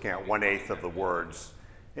only looking at 1/8 of the words.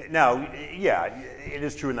 Now, yeah, it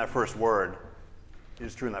is true in that first word. It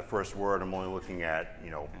is true in that first word. I'm only looking at, you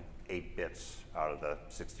know, 8 bits out of the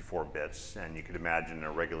 64 bits. And you could imagine in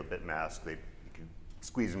a regular bit mask, you could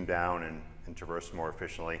squeeze them down and traverse more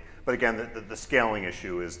efficiently. But again, the scaling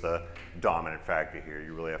issue is the dominant factor here.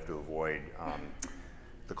 You really have to avoid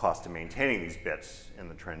the cost of maintaining these bits in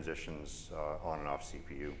the transitions on and off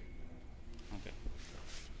CPU. Okay.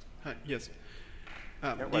 Hi, yes.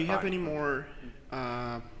 Do you have any more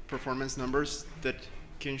performance numbers that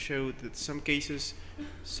can show that some cases,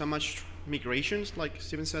 so much migrations, like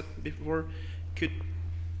Steven said before, could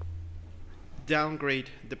downgrade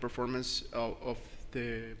the performance of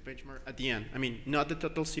the benchmark at the end? I mean, not the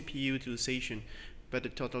total CPU utilization, but the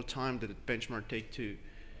total time that the benchmark take to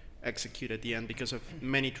execute at the end because of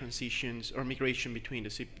many transitions or migration between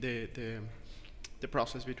the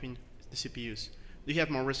process between the CPUs. Do you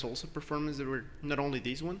have more results of performance that were not only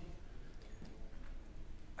this one?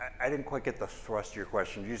 I didn't quite get the thrust of your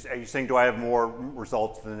question. Are you saying, do I have more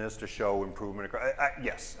results than this to show improvement?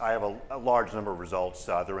 Yes, I have a large number of results.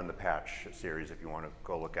 They're in the patch series if you want to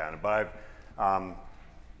go look at them. But I've,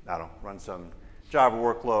 I don't know, run some Java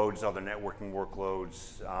workloads, other networking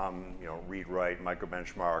workloads, you know, read, write, micro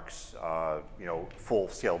benchmarks, you know, full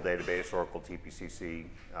scale database, Oracle TPCC.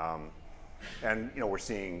 And, you know, we're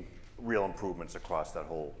seeing real improvements across that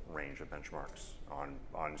whole range of benchmarks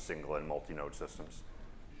on single and multi-node systems.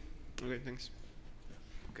 Okay, thanks.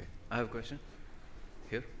 Okay, I have a question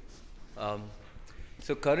here.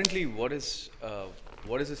 So currently, what is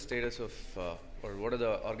the status of, or what are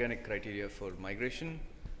the organic criteria for migration,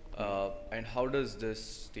 and how does this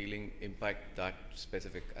stealing impact that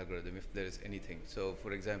specific algorithm, if there is anything? So,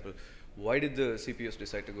 for example, why did the CPUs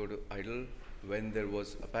decide to go to idle when there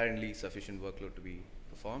was apparently sufficient workload to be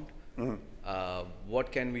performed? Mm-hmm.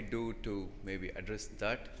 What can we do to maybe address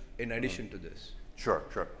that in addition to this? Sure,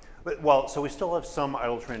 sure. Well, so we still have some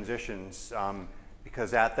idle transitions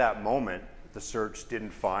because at that moment, the search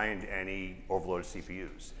didn't find any overloaded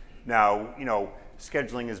CPUs. Now, you know,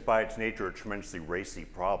 scheduling is by its nature a tremendously racy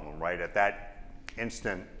problem, right? At that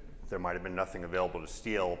instant, there might have been nothing available to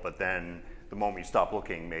steal, but then the moment you stop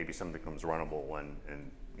looking, maybe something becomes runnable,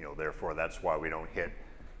 and you know, therefore, that's why we don't hit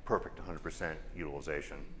perfect 100%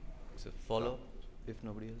 utilization. So follow, if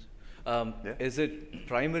nobody else. Yeah. Is it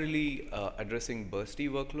primarily addressing bursty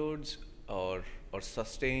workloads or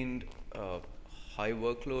sustained high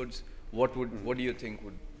workloads? What do you think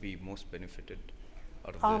would be most benefited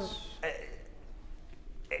out of this?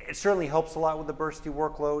 It certainly helps a lot with the bursty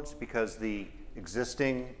workloads because the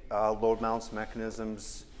existing load balance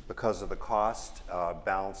mechanisms, because of the cost,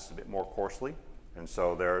 balance a bit more coarsely, and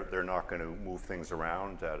so they're not going to move things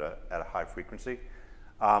around at a high frequency.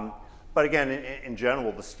 But again, in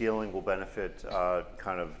general, the stealing will benefit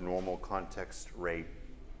kind of normal context rate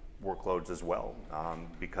workloads as well,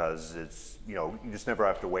 because it's, you know, you just never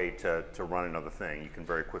have to wait to run another thing. You can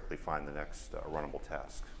very quickly find the next runnable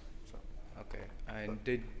task. So. Okay,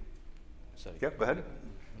 and sorry. Yeah, go ahead.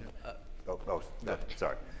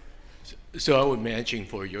 Sorry. So I would imagine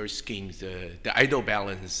for your schemes, the idle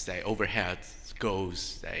balance, the overhead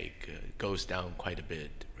goes down quite a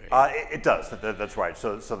bit. It does. That's right.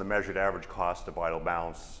 So the measured average cost of idle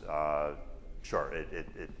balance, sure,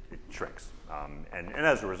 it shrinks, and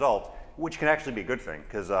as a result, which can actually be a good thing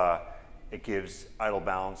because it gives idle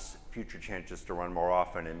balance future chances to run more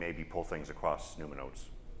often and maybe pull things across NUMA nodes.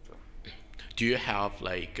 So. Do you have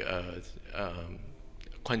like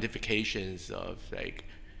quantifications of like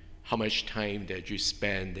how much time that you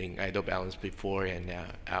spend in idle balance before and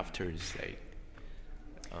after?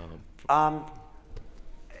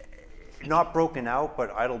 Not broken out,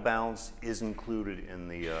 but idle balance is included in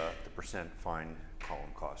the percent fine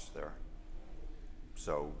column cost there.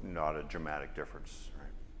 So not a dramatic difference,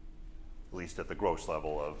 right? At least at the gross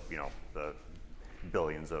level of, you know, the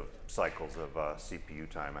billions of cycles of CPU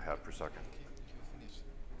time I have per second.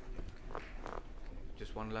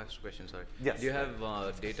 Just one last question, sorry. Yes. Do you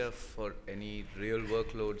have data for any real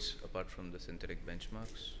workloads apart from the synthetic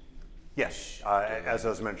benchmarks? Yes, as I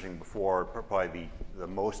was mentioning before, probably the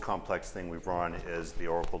most complex thing we've run is the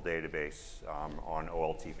Oracle database on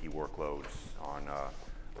OLTP workloads on a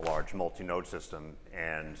large multi-node system.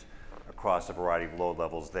 And across a variety of load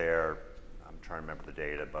levels there. I'm trying to remember the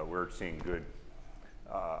data, but we're seeing good,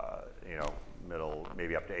 you know, middle,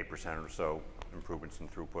 maybe up to 8% or so improvements in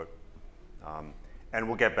throughput. And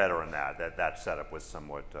we'll get better on that. That setup was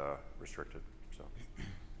somewhat restricted. So,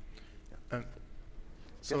 yeah.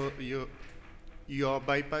 So you are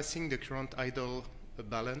bypassing the current idle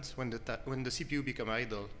balance when the CPU become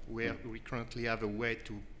idle, where we currently have a way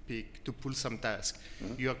to pull some task.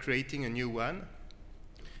 You are creating a new one.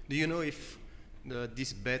 Do you know if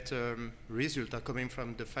these better results are coming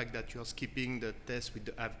from the fact that you are skipping the test with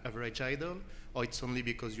the average idle, or it's only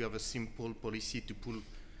because you have a simple policy to pull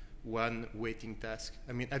one waiting task?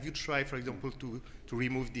 I mean, have you tried, for example, to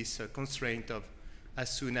remove this constraint of as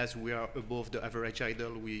soon as we are above the average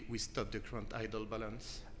idle, we stop the current idle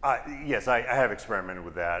balance? Yes, I have experimented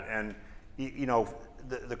with that. And, you know,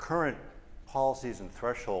 the current policies and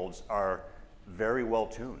thresholds are very well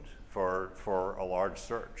tuned for a large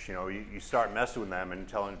search. You know, you start messing with them and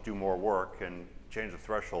tell them to do more work and change the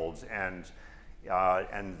thresholds, and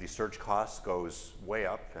the search cost goes way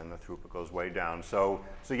up and the throughput goes way down. So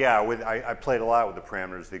yeah, I played a lot with the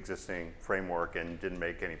parameters of the existing framework and didn't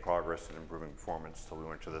make any progress in improving performance until we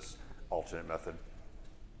went to this alternate method.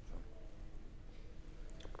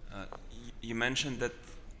 You mentioned that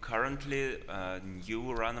currently new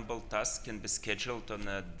runnable tasks can be scheduled on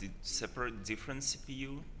a separate, different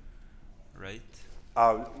CPU, right?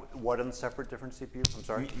 What on separate, different CPU? I'm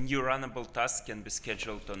sorry? New runnable tasks can be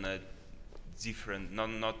scheduled on a different,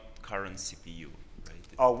 not current CPU, right?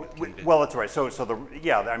 Oh, well, that's right. So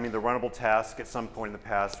yeah, I mean, the runnable task at some point in the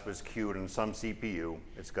past was queued in some CPU.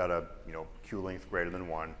 It's got a, you know, queue length greater than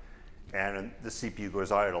 1, and the CPU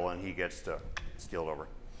goes idle and he gets to steal it over.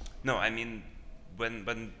 No, I mean,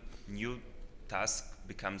 when new task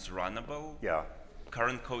becomes runnable, yeah,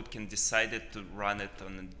 current code can decide it to run it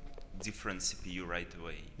on a different CPU right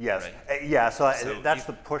away. Yes, right? Yeah. So that's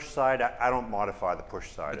the push side. I don't modify the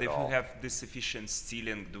push side but at all. But if we have this efficient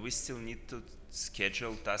stealing, do we still need to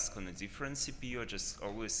schedule task on a different CPU, or just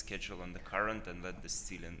always schedule on the current and let the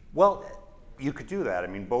stealing? Well, you could do that. I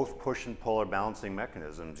mean, both push and pull are balancing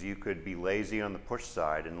mechanisms. You could be lazy on the push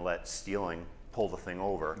side and let stealing pull the thing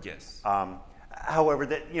over. Yes. However,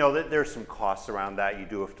 there's some costs around that. You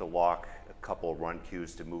do have to lock a couple of run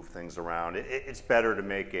queues to move things around. It's better to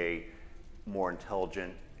make a more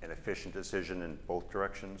intelligent and efficient decision in both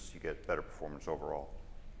directions. You get better performance overall.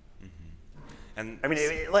 Mm-hmm. And I mean,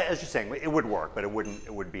 as you're saying, it would work, but it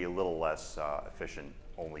would be a little less efficient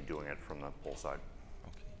only doing it from the pull side.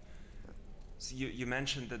 Okay. So you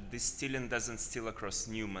mentioned that this stealing doesn't steal across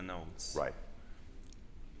NUMA nodes. Right.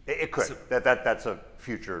 It could. So that's a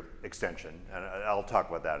future extension, and I'll talk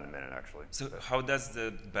about that in a minute, actually. So how does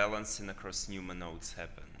the balancing across NUMA nodes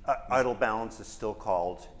happen? Idle balance is still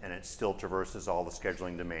called, and it still traverses all the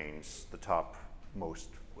scheduling domains, the top most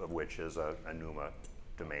of which is a NUMA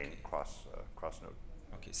domain cross node.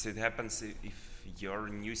 Okay, so it happens if your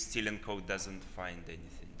new stealing code doesn't find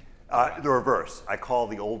anything? The reverse. I call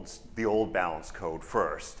the old balance code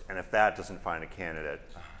first, and if that doesn't find a candidate,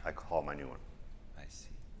 I call my new one.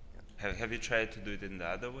 Have you tried to do it in the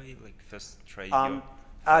other way? Like first try your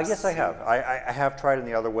yes, I have. I have tried it in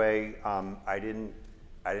the other way. I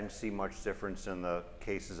didn't see much difference in the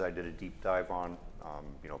cases I did a deep dive on.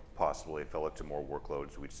 You know, possibly if I looked at more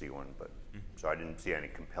workloads, we'd see one. But so I didn't see any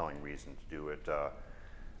compelling reason to do it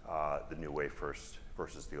the new way first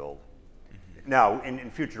versus the old. Now, in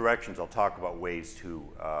future directions, I'll talk about ways to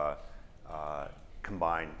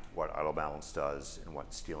combine what idle balance does and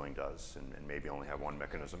what stealing does, and maybe only have one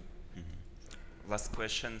mechanism. Last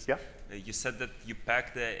questions. Yeah. You said that you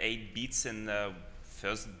pack the 8 bits in the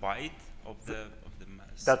first byte of the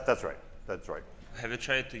mass. That's right. That's right. Have you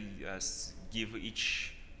tried to give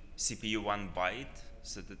each CPU 1 byte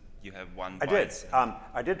so that you have 1 byte?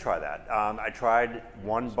 I did try that. I tried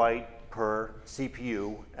 1 byte per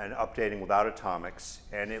CPU and updating without atomics,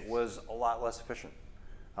 and it was a lot less efficient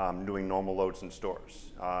doing normal loads and stores.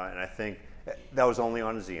 And I think that was only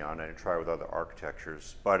on Xeon. I didn't try with other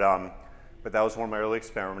architectures, but that was one of my early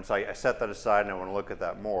experiments. I set that aside, and I want to look at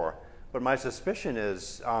that more. But my suspicion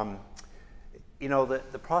is, you know,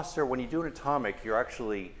 the processor, when you do an atomic, you're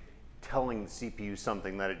actually telling the CPU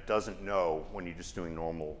something that it doesn't know when you're just doing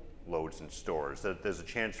normal loads and stores. That there's a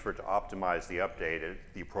chance for it to optimize the update at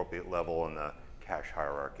the appropriate level in the cache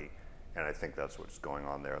hierarchy, and I think that's what's going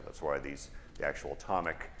on there. That's why the actual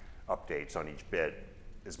atomic updates on each bit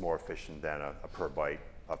is more efficient than a per byte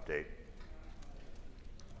update.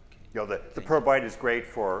 You know, the per byte is great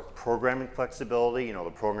for programming flexibility. You know, the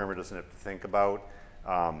programmer doesn't have to think about,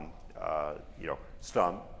 you know,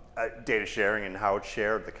 data sharing and how it's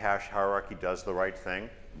shared. The cache hierarchy does the right thing.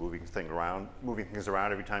 moving things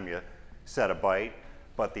around every time you set a byte,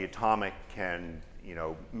 but the atomic can, you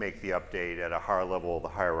know, make the update at a higher level of the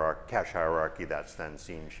cache hierarchy that's then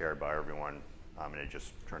seen, shared by everyone, and it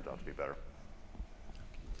just turns out to be better.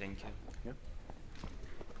 Thank you. Yeah.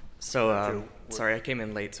 So, sorry, I came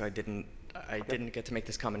in late, so I didn't get to make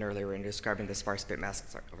this comment earlier when describing the sparse bit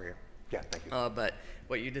masks over here. Yeah, thank you. But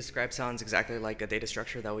what you described sounds exactly like a data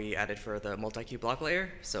structure that we added for the multi-queue block layer.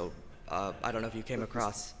 So I don't know if you came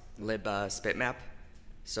across lib spitmap.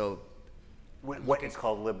 So what is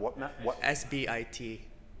called lib what map? What? SBIT-MAP,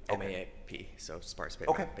 so sparse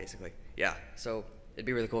bitmap, basically. Yeah, so it'd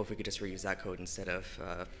be really cool if we could just reuse that code instead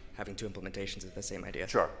of having two implementations of the same idea.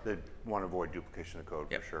 Sure, they'd want to avoid duplication of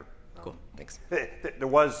code for sure. Cool, thanks. There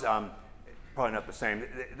was, probably not the same,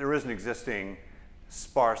 there is an existing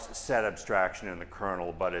sparse set abstraction in the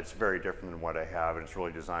kernel, but it's very different than what I have, and it's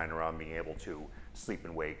really designed around being able to sleep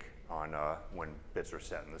and wake on when bits are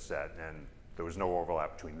set in the set, and there was no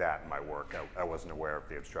overlap between that and my work. I wasn't aware of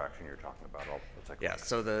the abstraction you're talking about. I'll take a look.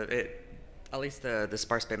 So at least the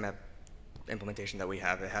sparse bitmap implementation that we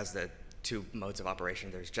have, it has the two modes of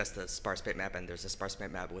operation. There's just the sparse bitmap, and there's a sparse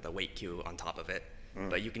bitmap with a wait queue on top of it.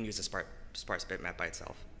 But you can use a sparse bitmap by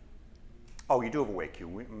itself. Oh, you do have a wait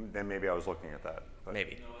queue. Then maybe I was looking at that. But.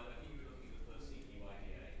 Maybe. No, I think you were looking at the first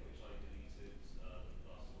CPYDA, which I deleted last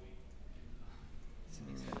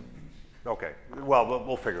week. Okay. Well,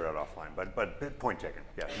 we'll figure it out offline. But point taken.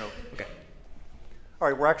 Yeah. No. Okay.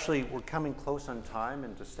 All right. We're coming close on time,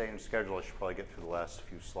 and to stay in schedule, I should probably get through the last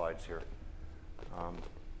few slides here.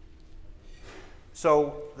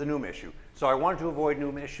 So the NUMA issue. So I wanted to avoid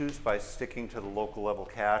NUMA issues by sticking to the local level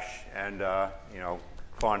cache, and you know,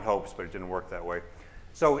 fond hopes, but it didn't work that way.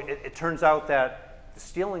 So it turns out that the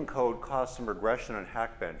stealing code caused some regression on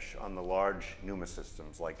Hackbench on the large NUMA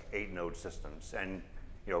systems, like 8-node systems, and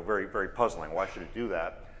you know, very, very puzzling. Why should it do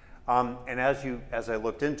that? And as I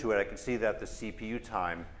looked into it, I could see that the CPU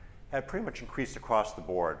time had pretty much increased across the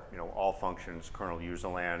board. You know, all functions, kernel user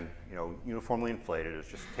land, you know, uniformly inflated. It was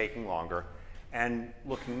just taking longer. And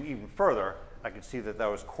looking even further, I could see that that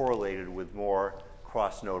was correlated with more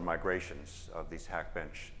cross-node migrations of these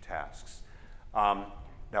Hackbench tasks.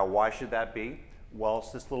 Now, why should that be? Well,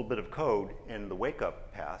 it's this little bit of code in the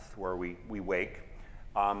wake-up path where we wake.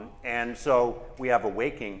 And so we have a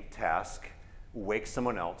waking task, wake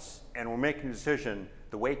someone else, and we're making a decision,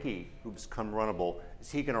 the wakey, who's become runnable, is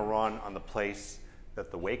he going to run on the place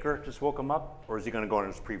that the waker just woke him up, or is he going to go on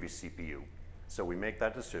his previous CPU? So we make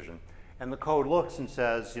that decision. And the code looks and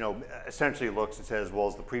says, you know, essentially looks and says, well,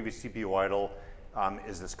 is the previous CPU idle?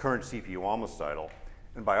 Is this current CPU almost idle?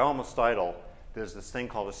 And by almost idle, there's this thing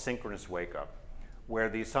called a synchronous wake up, where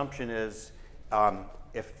the assumption is,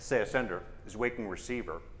 if, say, a sender is waking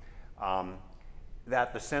receiver,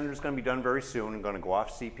 that the sender is going to be done very soon and going to go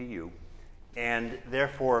off CPU. And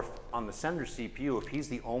therefore, on the sender CPU, if he's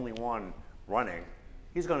the only one running,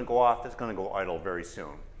 he's going to go off, that's going to go idle very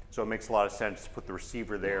soon. So it makes a lot of sense to put the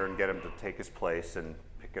receiver there and get him to take his place and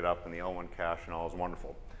pick it up in the L1 cache, and all is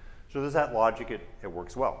wonderful. So there's that logic, it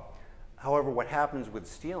works well. However, what happens with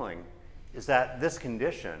stealing is that this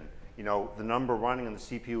condition, you know, the number running on the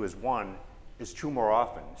CPU is 1, is true more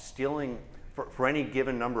often. Stealing, for any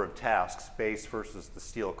given number of tasks, base versus the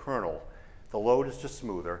steal kernel, the load is just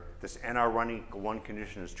smoother. This NR running 1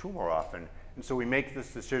 condition is true more often. And so we make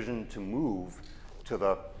this decision to move to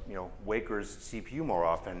the waker's CPU more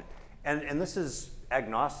often. And this is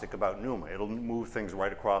agnostic about NUMA. It'll move things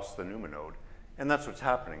right across the NUMA node. And that's what's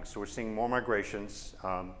happening. So we're seeing more migrations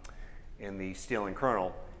in the stealing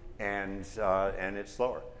kernel, and it's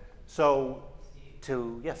slower. So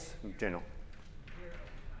yes, Daniel.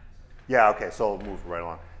 Yeah, okay, so I'll move right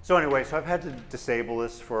along. So anyway, so I've had to disable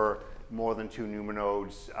this for more than 2 NUMA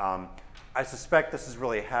nodes. I suspect this is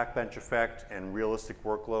really a Hackbench effect, and realistic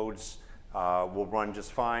workloads will run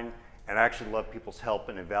just fine. And I actually love people's help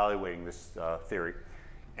in evaluating this theory.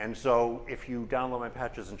 And so if you download my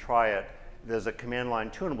patches and try it, there's a command line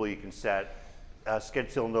tunable you can set,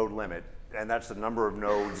 schedule node limit, and that's the number of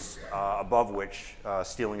nodes above which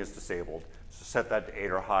stealing is disabled. So set that to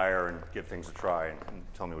 8 or higher and give things a try and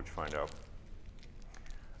tell me what you find out.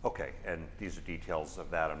 Okay, and these are details of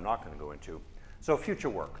that I'm not going to go into. So future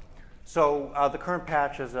work. So the current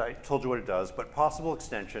patch, as I told you what it does, but possible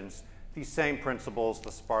extensions, these same principles,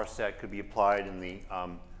 the sparse set could be applied in the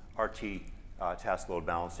RT task load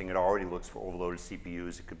balancing. It already looks for overloaded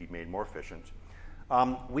CPUs. It could be made more efficient.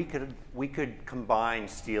 We could combine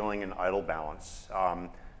stealing and idle balance.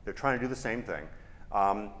 They're trying to do the same thing.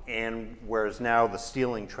 And whereas now the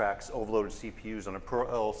stealing tracks overloaded CPUs on a per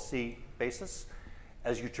LLC basis,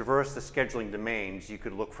 as you traverse the scheduling domains, you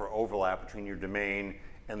could look for overlap between your domain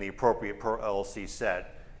and the appropriate per LLC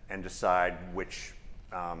set and decide which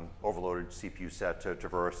overloaded CPU set to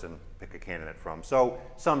traverse and pick a candidate from. So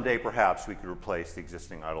someday perhaps we could replace the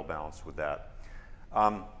existing idle balance with that.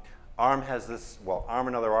 ARM has this, well, ARM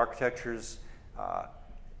and other architectures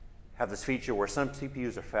have this feature where some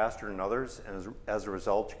CPUs are faster than others, and as a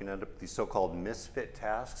result you can end up with these so-called misfit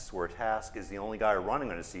tasks where a task is the only guy running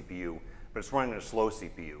on a CPU, but it's running on a slow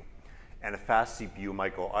CPU. And a fast CPU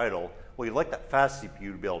might go idle. Well, you'd like that fast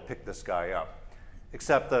CPU to be able to pick this guy up.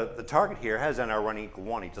 Except the target here has NR running equal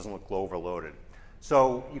 1. He doesn't look overloaded.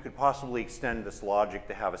 So you could possibly extend this logic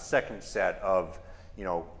to have a second set of, you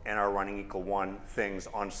know, NR running equal 1 things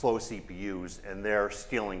on slow CPUs, and they're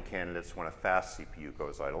stealing candidates when a fast CPU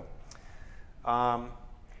goes idle. And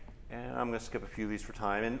I'm going to skip a few of these for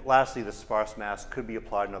time. And lastly, the sparse mask could be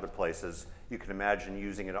applied in other places. You can imagine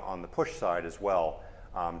using it on the push side as well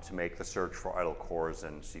to make the search for idle cores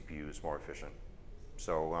and CPUs more efficient.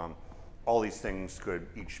 So all these things could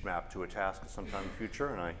each map to a task at some time in the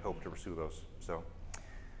future, and I hope to pursue those. So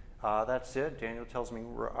that's it. Daniel tells me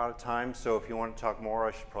we're out of time, so if you want to talk more,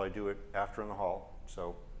 I should probably do it after in the hall.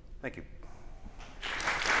 So thank you.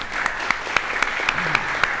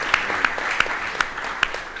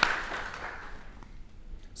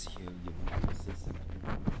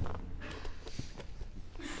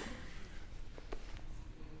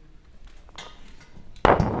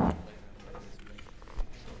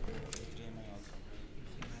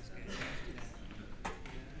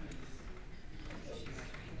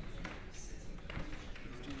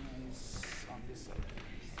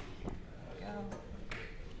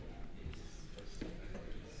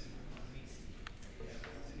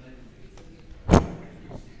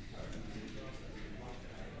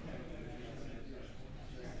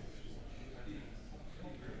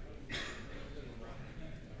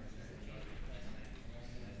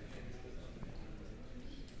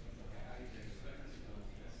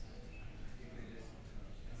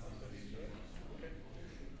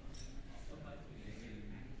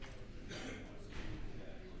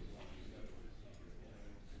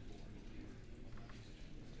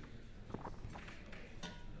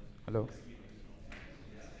 Hello. Can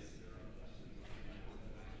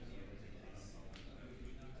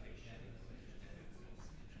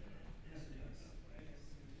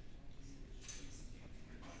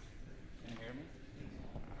you hear me?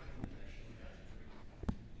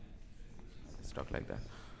 Let's talk like that.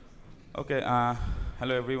 Okay.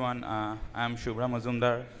 Hello everyone. I'm Shubhra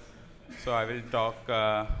Mazumdar. So I will talk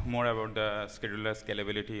more about the scheduler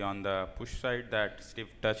scalability on the push side that Steve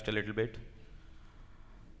touched a little bit.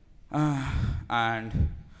 And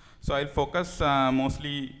so I'll focus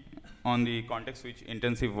mostly on the context switch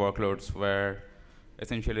intensive workloads where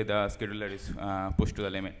essentially the scheduler is pushed to the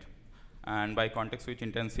limit. And by context switch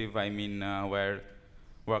intensive, I mean where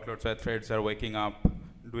workloads where threads are waking up,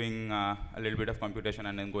 doing a little bit of computation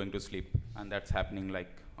and then going to sleep. And that's happening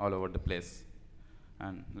like all over the place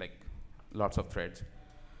and like lots of threads.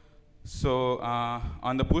 So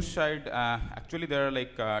on the push side, actually there are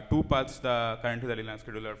like two paths the currently the Linux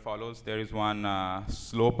scheduler follows. There is one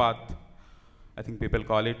slow path, I think people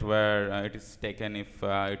call it, where it is taken if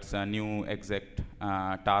it's a new exec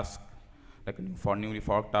task, like for newly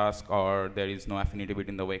forked task, or there is no affinity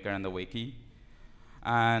between the waker and the wakey.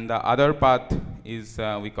 And the other path is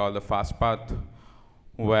we call the fast path,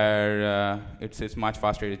 where it's much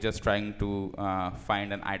faster. It's just trying to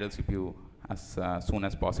find an idle CPU as soon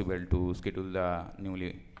as possible to schedule the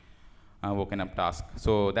newly woken up task.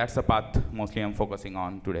 So that's the path mostly I'm focusing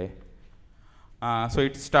on today. So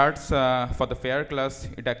it starts for the fair class.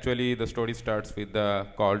 It actually the story starts with the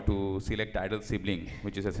call to select idle sibling,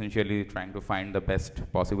 which is essentially trying to find the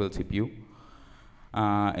best possible CPU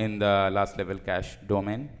in the last level cache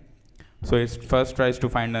domain. So it first tries to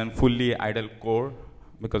find a fully idle core,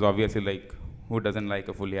 because obviously like who doesn't like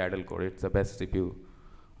a fully idle core? It's the best CPU.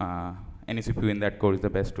 Any CPU in that core is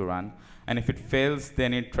the best to run. And if it fails,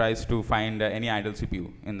 then it tries to find any idle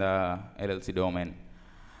CPU in the LLC domain.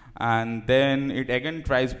 And then it again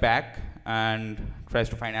tries back and tries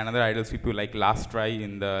to find another idle CPU like last try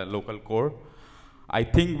in the local core. I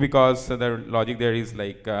think because the logic there is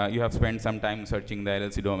like you have spent some time searching the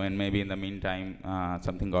LLC domain, maybe in the meantime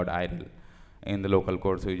something got idle in the local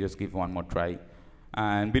core, so you just give one more try.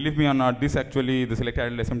 And believe me or not, this actually, the select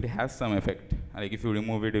idle SMT has some effect. Like if you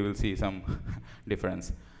remove it, you will see some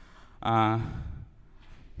difference.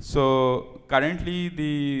 So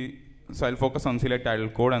currently so I'll focus on select idle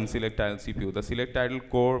core and select idle CPU. The select idle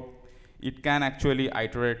core, it can actually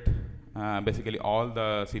iterate basically all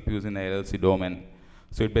the CPUs in the LLC domain.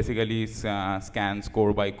 So it basically scans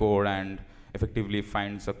core by core and effectively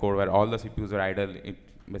finds a core where all the CPUs are idle. It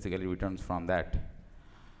basically returns from that.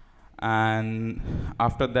 And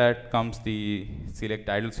after that comes the select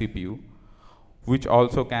idle CPU, which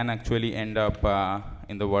also can actually end up,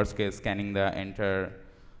 in the worst case, scanning the entire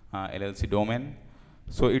LLC domain.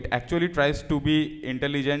 So it actually tries to be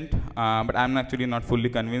intelligent, but I'm actually not fully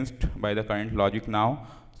convinced by the current logic now.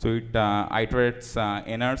 So it iterates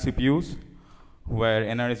NR CPUs, where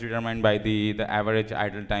NR is determined by the average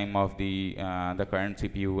idle time of the current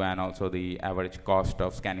CPU and also the average cost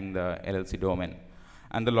of scanning the LLC domain.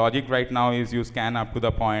 And the logic right now is you scan up to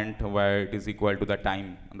the point where it is equal to the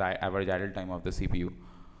time, the average idle time of the CPU.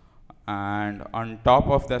 And on top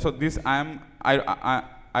of that, so this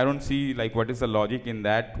I don't see like what is the logic in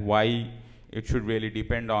that, why it should really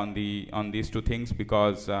depend on these two things,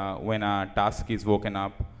 because when a task is woken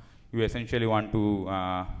up, you essentially want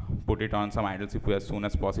to put it on some idle CPU as soon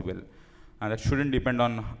as possible. And that shouldn't depend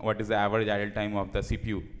on what is the average idle time of the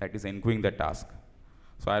CPU that is enqueuing the task.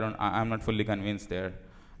 So I'm not fully convinced there.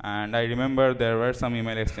 And I remember there were some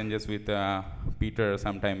email exchanges with Peter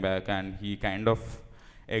some time back, and he kind of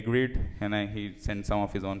agreed, and he sent some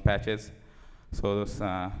of his own patches. So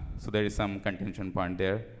there is some contention point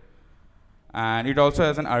there. And it also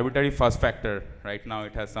has an arbitrary fuzz factor. Right now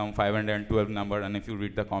it has some 512 number, and if you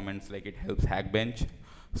read the comments, like it helps Hackbench.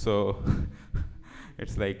 So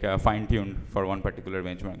it's like fine-tuned for one particular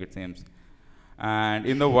benchmark, it seems. And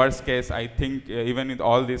in the worst case, I think even with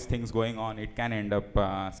all these things going on, it can end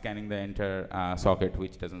up scanning the entire socket,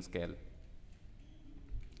 which doesn't scale.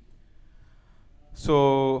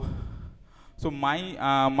 So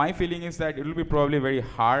my feeling is that it will be probably very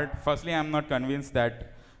hard. Firstly, I'm not convinced that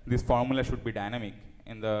this formula should be dynamic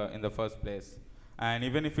in the first place. And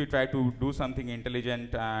even if we try to do something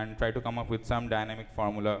intelligent and try to come up with some dynamic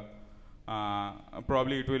formula,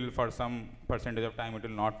 probably it will, for some percentage of time, it will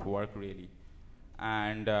not work really.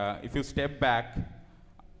 And if you step back,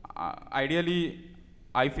 ideally,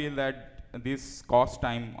 I feel that this cost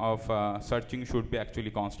time of searching should be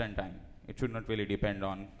actually constant time. It should not really depend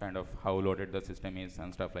on kind of how loaded the system is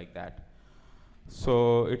and stuff like that.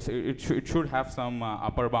 So it should have some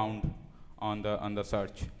upper bound on the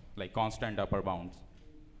search, like constant upper bounds.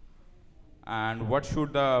 And what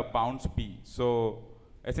should the bounds be? So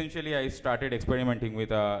essentially, I started experimenting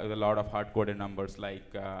with a lot of hard-coded numbers,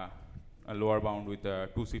 like a lower bound with 2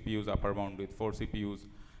 CPUs, upper bound with 4 CPUs,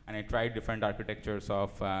 and I tried different architectures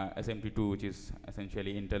of SMT2, which is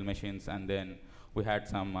essentially Intel machines, and then we had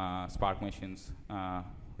some Spark machines,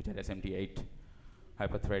 which had SMT8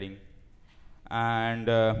 hyperthreading. And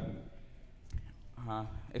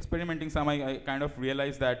experimenting some, I kind of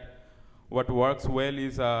realized that what works well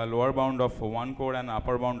is a lower bound of 1 core and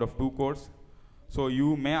upper bound of 2 cores. So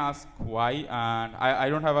you may ask why, and I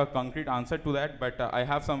don't have a concrete answer to that, but I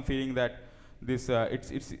have some feeling that this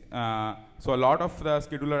so a lot of the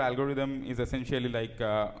scheduler algorithm is essentially like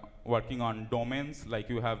working on domains, like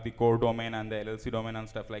you have the core domain and the LLC domain and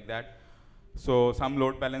stuff like that. So some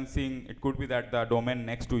load balancing, it could be that the domain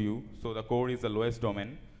next to you, so the core is the lowest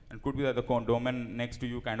domain, and it could be that the domain next to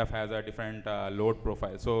you kind of has a different load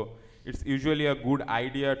profile. So it's usually a good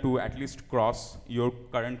idea to at least cross your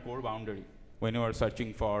current core boundary when you are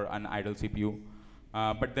searching for an idle CPU,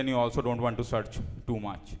 but then you also don't want to search too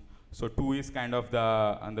much. So 2 is kind of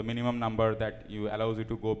the minimum number that allows you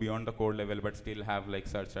to go beyond the core level, but still have like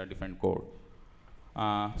search a different core.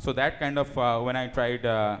 So that kind of, when I tried,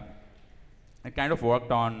 it kind of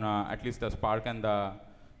worked on at least the Spark and the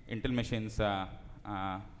Intel machines that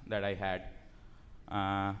I had.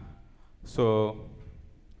 And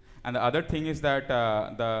the other thing is that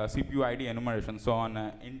the CPU ID enumeration. So on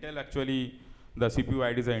Intel, actually, the CPU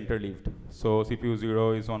IDs are interleaved. So CPU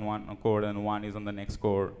 0 is on one core and 1 is on the next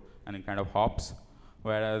core, and it kind of hops.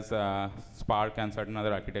 Whereas Spark and certain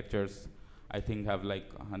other architectures, I think, have like,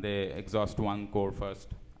 they exhaust 1 core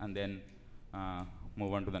first and then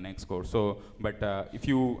move on to the next core. So, but if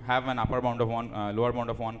you have an upper bound of lower bound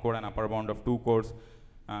of 1 core and upper bound of 2 cores,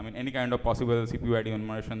 in any kind of possible CPU ID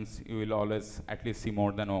enumerations, you will always at least see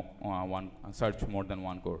more than search more than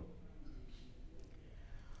 1 core.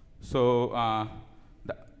 So,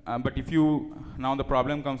 but if you, now the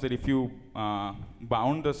problem comes that if you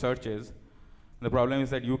bound the searches, the problem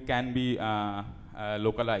is that you can be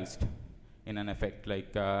localized in an effect.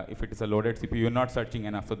 Like if it is a loaded CPU, you're not searching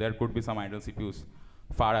enough, so there could be some idle CPUs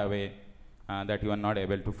far away that you are not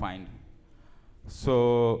able to find.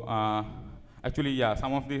 So actually, yeah,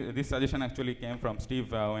 some of this suggestion actually came from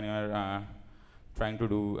Steve when you were trying to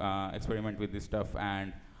do experiment with this stuff,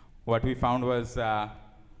 and what we found was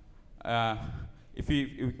if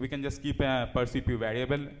we can just keep a per CPU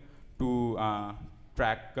variable to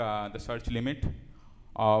track the search limit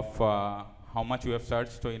of how much you have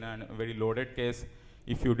searched. So in a very loaded case,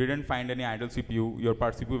 if you didn't find any idle CPU, your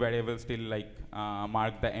part CPU variable still like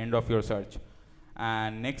mark the end of your search.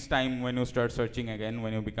 And next time when you start searching again,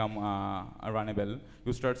 when you become runnable,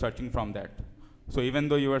 you start searching from that. So even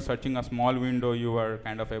though you are searching a small window, you are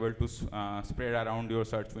kind of able to spread around your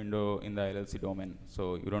search window in the LLC domain,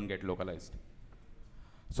 so you don't get localized.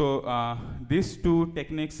 So these two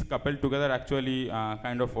techniques coupled together actually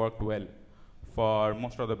kind of worked well for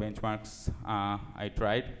most of the benchmarks I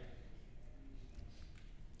tried.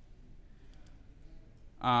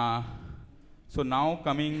 So now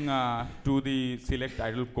coming to the select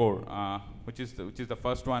idle core, which is the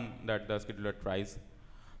first one that the scheduler tries.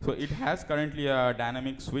 So it has currently a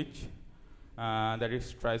dynamic switch that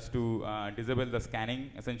it tries to disable the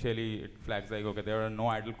scanning. Essentially, it flags like, okay, there are no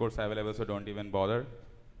idle cores available, so don't even bother.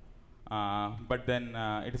 But then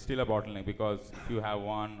it is still a bottleneck, because if you have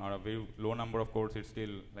one or a very low number of cores, it still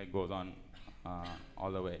like goes on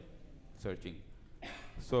all the way searching.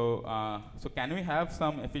 So, so can we have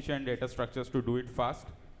some efficient data structures to do it fast?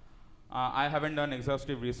 I haven't done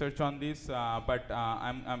exhaustive research on this, but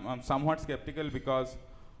I'm somewhat skeptical, because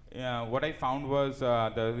what I found was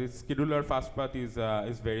the scheduler fast path is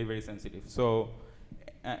very, very sensitive. So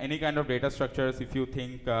any kind of data structures, if you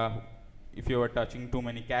think if you are touching too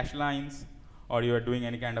many cache lines, or you are doing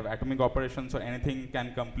any kind of atomic operations or anything,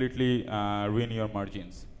 can completely ruin your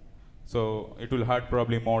margins. So it will hurt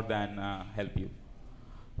probably more than help you.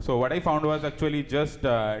 So what I found was actually just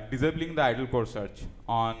disabling the idle core search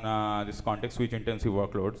on this context switch intensive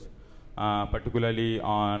workloads, particularly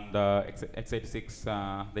on the x86,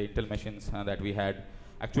 the Intel machines that we had,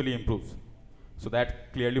 actually improves. So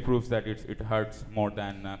that clearly proves that it hurts more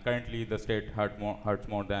than, currently the state hurts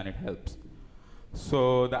more than it helps.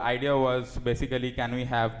 So the idea was basically, can we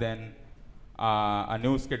have then a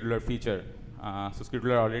new scheduler feature? So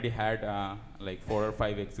scheduler already had like 4 or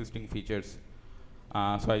 5 existing features.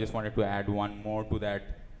 So I just wanted to add one more to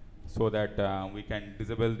that, so that we can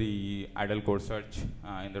disable the idle core search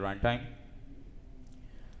in the runtime.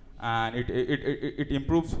 And it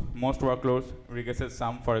improves most workloads, regresses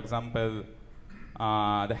some. For example,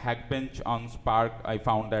 the Hackbench on Spark, I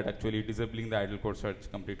found that actually disabling the idle core search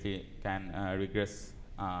completely can regress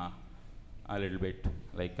a little bit,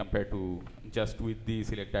 like compared to just with the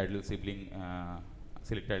select idle sibling,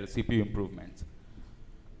 select idle CPU improvements.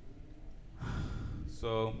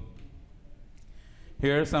 So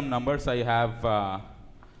here are some numbers I have.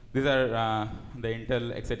 These are the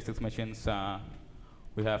Intel x86 machines.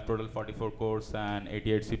 We have total 44 cores and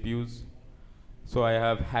 88 CPUs. So I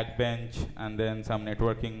have Hackbench and then some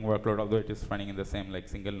networking workload, although it is running in the same like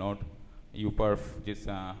single node. UPerf, which is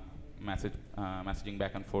messaging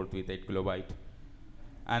back and forth with 8 kilobyte.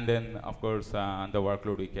 And then, of course, the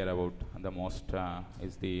workload we care about the most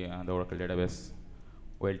is the Oracle database,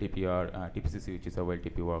 OLTP or TPCC, which is a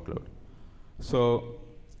OLTP workload. So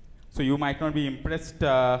you might not be impressed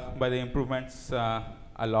by the improvements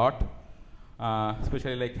a lot,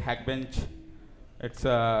 especially like Hackbench. It's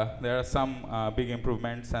there are some big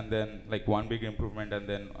improvements, and then like one big improvement, and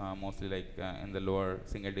then mostly like in the lower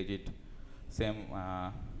single digit. Same,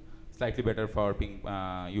 slightly better for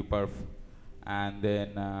UPerf, and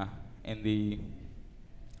then in the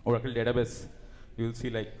Oracle database, you'll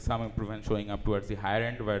see like some improvement showing up towards the higher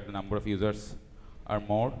end, where the number of users are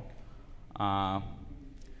more.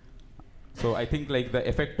 So I think like the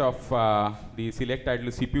effect of the select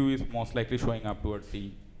idle CPU is most likely showing up towards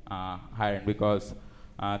the higher end, because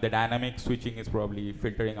the dynamic switching is probably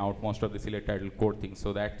filtering out most of the select idle core things.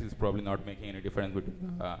 So that is probably not making any difference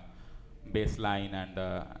between the baseline and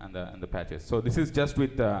the patches. So this is just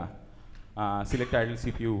with select idle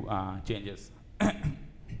CPU changes.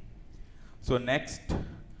 So next,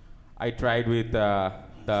 I tried with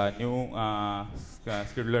the new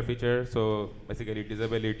scheduler feature. So basically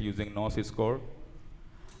disable it using no syscore.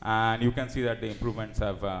 And you can see that the improvements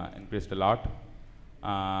have increased a lot.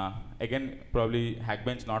 Again, probably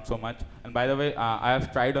Hackbench not so much. And by the way, I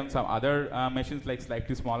have tried on some other machines, like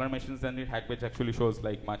slightly smaller machines than it. Hackbench actually shows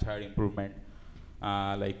like much higher improvement,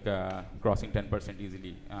 like crossing 10%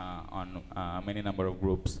 easily on many number of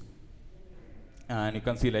groups. And you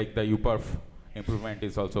can see like the UPerf improvement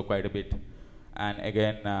is also quite a bit. And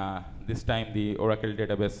again, this time the Oracle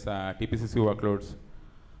database TPCC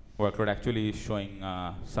workload actually is showing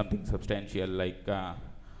something substantial, like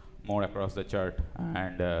more across the chart,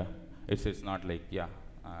 and it's not like, yeah,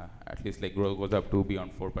 at least like growth goes up to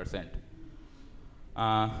beyond 4%.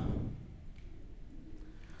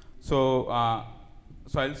 So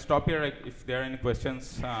I'll stop here, like, if there are any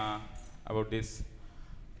questions about this,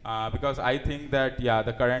 because I think that, yeah,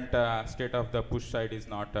 the current state of the push side is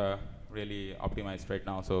not really optimized right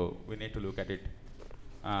now, so we need to look at it.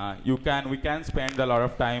 We can spend a lot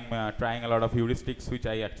of time trying a lot of heuristics, which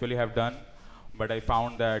I actually have done, but I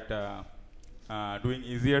found that doing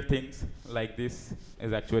easier things like this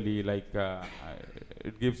is actually like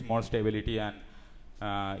it gives more stability, and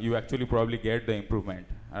you actually probably get the improvement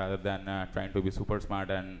rather than trying to be super smart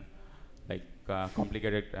and like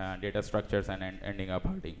complicated data structures and ending up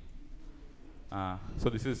hurting. So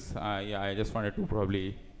this is, yeah, I just wanted to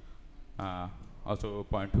probably also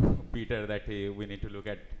point to Peter that we need to look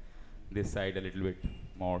at this side a little bit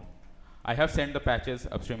more. I have sent the patches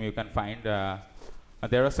upstream. You can find,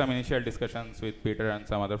 there were some initial discussions with Peter and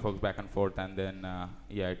some other folks back and forth, and then,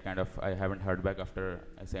 yeah, it kind of, I haven't heard back after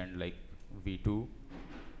I sent like V2.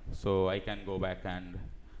 So I can go back and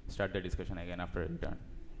start the discussion again after I return.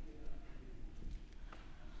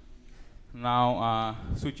 Now,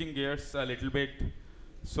 switching gears a little bit.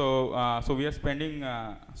 So, so we are spending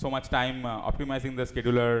so much time optimizing the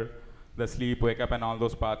scheduler, the sleep, wake up, and all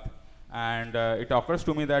those paths. And it occurs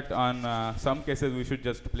to me that on some cases we should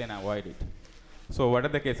just plain avoid it. So what are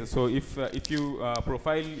the cases? So if you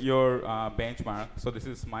profile your benchmark, so this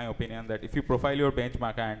is my opinion that if you profile your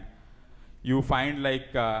benchmark and you find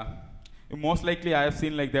like, most likely I have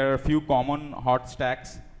seen like there are a few common hot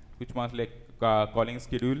stacks which must like calling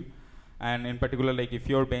schedule. And in particular, like if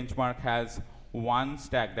your benchmark has one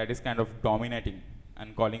stack that is kind of dominating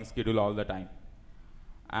and calling schedule all the time,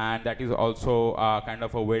 and that is also kind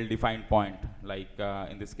of a well-defined point, like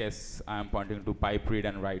in this case I'm pointing to pipe read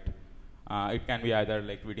and write. It can be either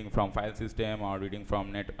like reading from file system or reading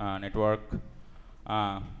from network.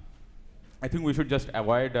 I think we should just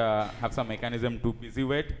avoid, have some mechanism to busy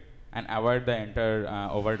wait and avoid the enter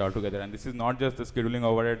overhead altogether. And this is not just the scheduling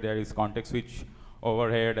overhead, there is context switch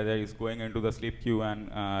overhead, there is going into the sleep queue and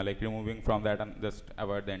like removing from that and just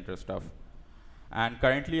avoid the enter stuff. And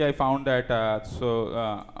currently I found that,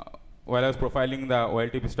 while I was profiling the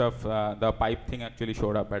OLTP stuff, the pipe thing actually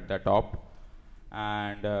showed up at the top.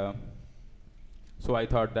 And so I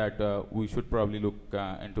thought that we should probably look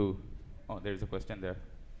into, oh, there is a question there.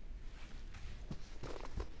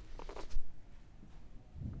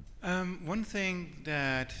 One thing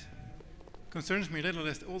that concerns me a little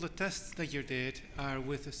is all the tests that you did are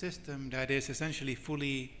with a system that is essentially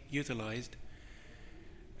fully utilized.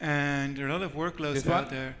 And there are a lot of workloads out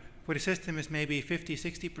there where the system is maybe 50,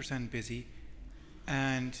 60% busy,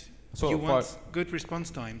 and so you want good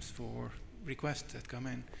response times for requests that come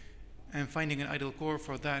in. And finding an idle core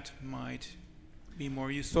for that might be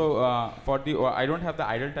more useful. So for the, I don't have the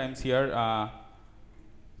idle times here.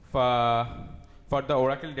 For the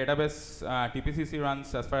Oracle database, TPCC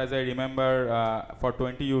runs, as far as I remember, for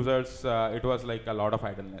 20 users, it was like a lot of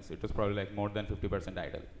idleness. It was probably like more than 50%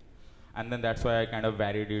 idle. And then that's why I kind of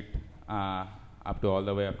varied it up to all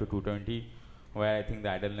the way up to 220, where I think the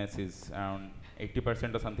idleness is around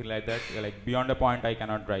 80% or something like that. Like beyond a point, I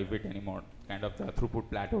cannot drive it anymore. Kind of the throughput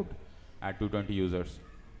plateaued at 220 users.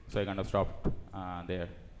 So I kind of stopped there.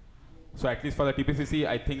 So at least for the TPCC,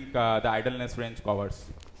 I think the idleness range covers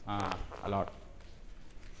a lot.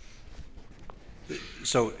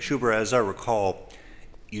 So Shubhra, as I recall,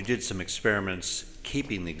 you did some experiments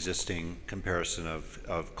keeping the existing comparison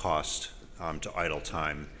of cost to idle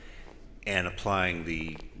time and applying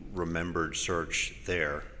the remembered search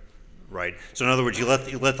there, right? So in other words, you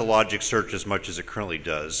let the logic search as much as it currently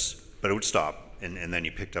does, but it would stop, and then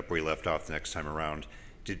you picked up where you left off the next time around.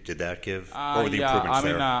 Did that give? What were the improvements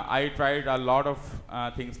there? I tried a lot of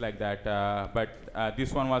things like that, but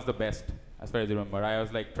this one was the best, as far as I remember. I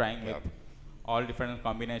was like trying with all different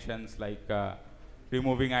combinations, like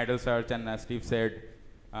removing idle search, and as Steve said,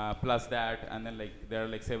 plus that, and then like there are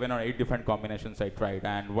like 7 or 8 different combinations I tried,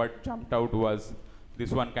 and what jumped out was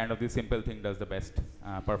this one, kind of this simple thing does the best,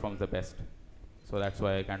 performs the best. So that's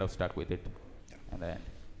why I kind of stuck with it in the end.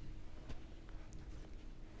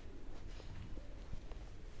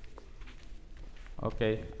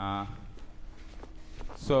 Okay,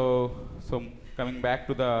 so coming back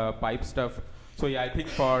to the pipe stuff. So yeah, I think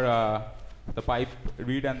for the pipe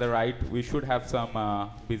read and the write, we should have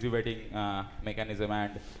some busy waiting mechanism,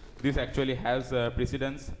 and this actually has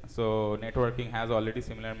precedence. So networking has already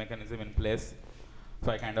similar mechanism in place.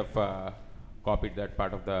 So I kind of copied that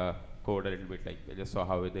part of the code a little bit, like I just saw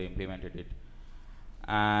how they implemented it.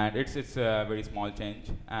 And it's a very small change.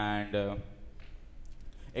 And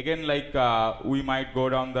again, like we might go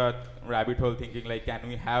down the rabbit hole thinking like, can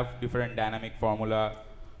we have different dynamic formula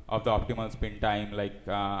of the optimal spin time, like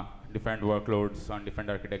different workloads on different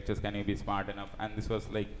architectures, can you be smart enough? And this was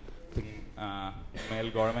like, I think Mel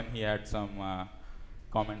Gorman, he had some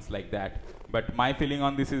comments like that. But my feeling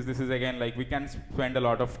on this is again, like, we can spend a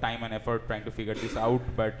lot of time and effort trying to figure this out,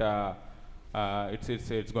 but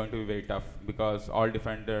it's going to be very tough because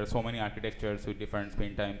there are so many architectures with different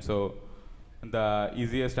spin times. So the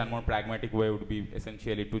easiest and more pragmatic way would be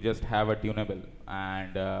essentially to just have a tunable,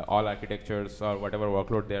 and all architectures or whatever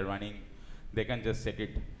workload they're running, they can just set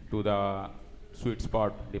it to the sweet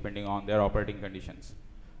spot depending on their operating conditions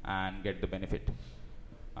and get the benefit.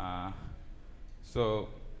 So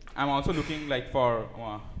I'm also looking like for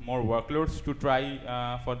more workloads to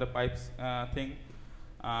try for the pipes thing.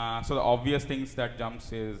 So the obvious things that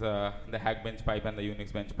jumps is the Hackbench pipe and the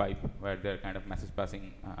Unix bench pipe, where they're kind of message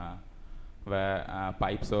passing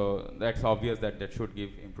pipe. So that's obvious that should give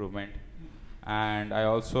improvement. And I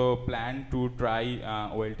also plan to try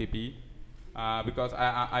OLTP because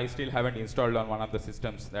I still haven't installed on one of the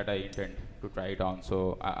systems that I intend to try it on.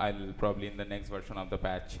 So I'll probably in the next version of the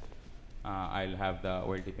patch I'll have the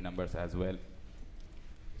OLTP numbers as well.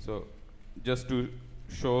 So just to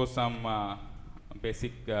show some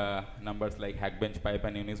basic numbers like Hackbench pipe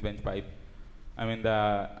and Unix bench pipe, I mean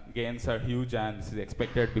the gains are huge, and this is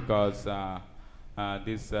expected because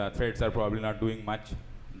these threads are probably not doing much.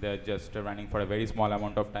 They're just running for a very small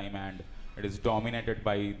amount of time, and it is dominated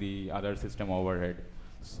by the other system overhead.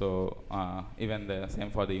 So even the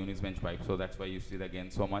same for the Unix bench pipe. So that's why you see the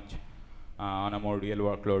gain so much. On a more real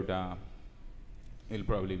workload, it'll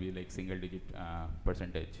probably be like single-digit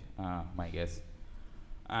percentage, my guess.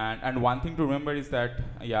 And one thing to remember is that,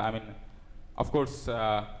 yeah, I mean, of course,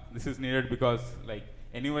 this is needed because, like,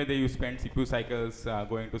 anyway, you spend CPU cycles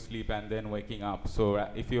going to sleep and then waking up. So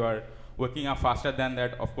if you are waking up faster than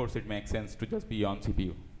that, of course, it makes sense to just be on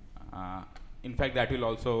CPU. In fact, that will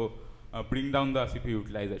also bring down the CPU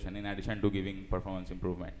utilization in addition to giving performance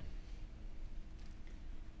improvement.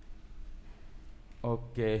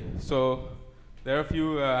 Okay, so there are a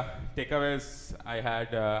few takeaways I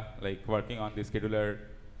had like working on the scheduler,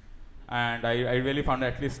 and I really found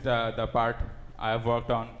at least the part I have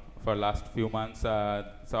worked on for last few months. So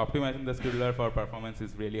optimizing the scheduler for performance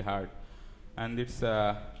is really hard, and it's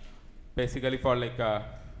basically for like a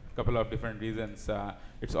couple of different reasons.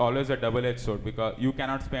 It's always a double-edged sword because you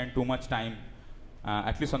cannot spend too much time,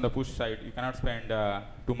 at least on the push side, you cannot spend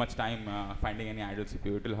too much time finding any idle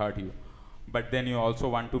CPU. It will hurt you. But then you also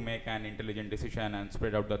want to make an intelligent decision and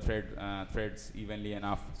spread out the threads evenly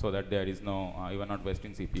enough so that there is no, you are not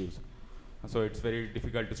wasting CPUs. So it's very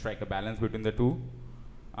difficult to strike a balance between the two.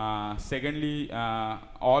 Secondly,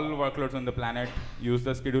 all workloads on the planet use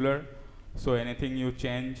the scheduler. So anything you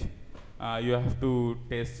change, you have to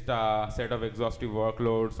test a set of exhaustive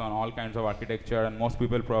workloads on all kinds of architecture, and most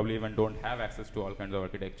people probably even don't have access to all kinds of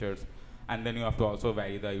architectures. And then you have to also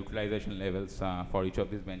vary the utilization levels for each of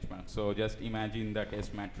these benchmarks. So just imagine the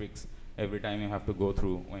test matrix every time you have to go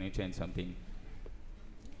through when you change something.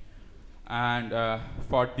 And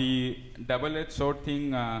for the double-edged sword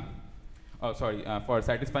thing, for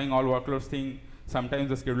satisfying all workloads thing, sometimes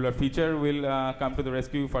the scheduler feature will come to the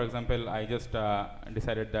rescue. For example, I just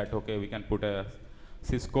decided that, okay, we can put a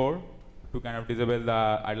syscore to kind of disable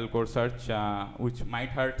the idle core search, which might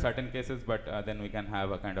hurt certain cases, but then we can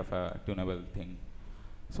have a kind of a tunable thing.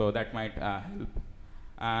 So that might help.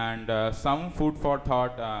 And some food for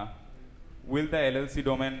thought, will the LLC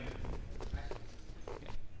domain...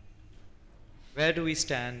 Where do we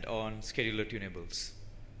stand on scheduler tunables?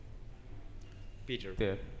 Peter.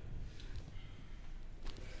 There.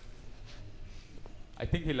 I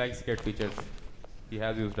think he likes scat features. He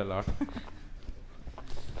has used a lot.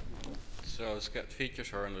 So scat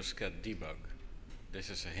features are under scat debug. This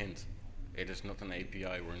is a hint. It is not an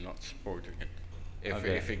API, we're not supporting it.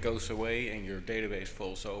 If it goes away and your database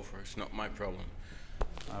falls over, it's not my problem.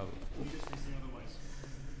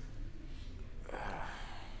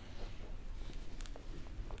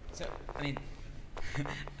 So, I mean,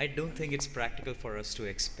 I don't think it's practical for us to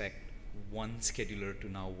expect one scheduler to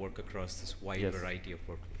now work across this wide variety of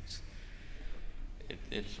workloads.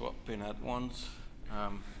 It's what Pinhead wants.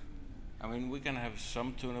 I mean, we can have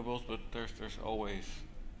some tunables, but there's always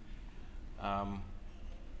how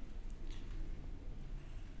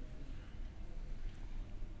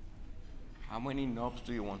many knobs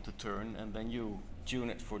do you want to turn, and then you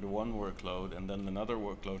tune it for the one workload, and then another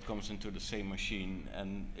workload comes into the same machine,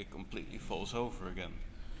 and it completely falls over again.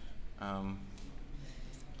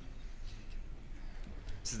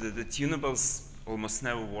 So the tunables almost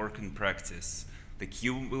never work in practice. The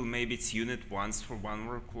queue will maybe tune it once for one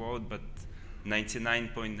workload, but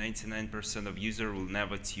 99.99% of users will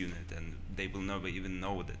never tune it, and they will never even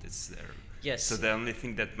know that it's there. Yes. So the only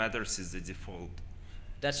thing that matters is the default.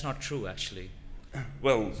 That's not true, actually.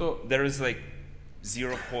 Well, so there is like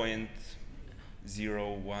 0.01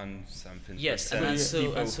 something yes, percent and so,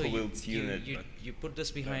 people and so who you, will tune it. you put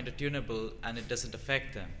this behind a tunable and it doesn't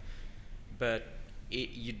affect them. But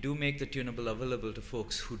you do make the tunable available to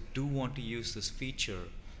folks who do want to use this feature,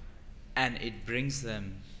 and it brings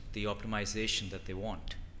them the optimization that they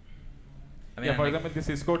want. I mean, yeah, for example, this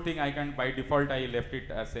Cisco thing, I can by default I left it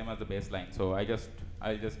as same as the baseline. So I'll just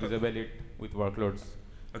disable it with workloads.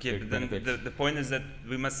 Okay, but then the point is that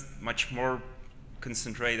we must much more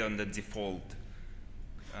concentrate on the default.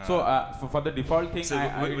 So for the default thing, so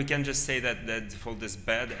we can just say that the default is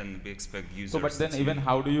bad and we expect users. So, but then even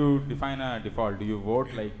how do you define a default? Do you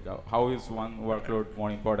vote like how is one workload more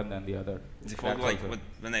important than the other? Default, like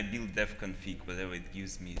when I build dev config, whatever it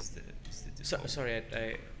gives me is the default. Sorry,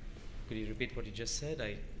 could you repeat what you just said?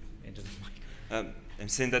 I entered the mic. I'm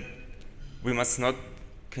saying that we must not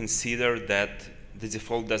consider that the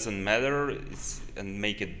default doesn't matter and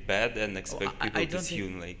make it bad and expect people to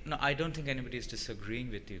tune like. No, I don't think anybody is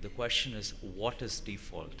disagreeing with you. The question is, what is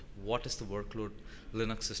default? What is the workload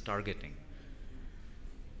Linux is targeting?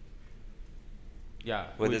 Yeah.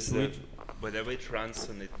 Whatever it runs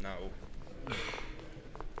on it now.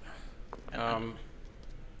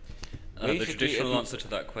 The traditional answer to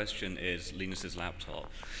that question is Linus's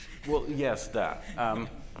laptop. Well, yes, that.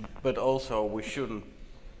 But also, we shouldn't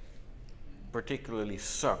particularly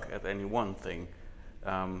suck at any one thing.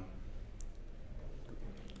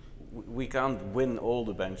 We can't win all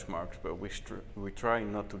the benchmarks, but we try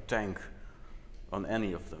not to tank on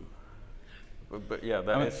any of them. But yeah,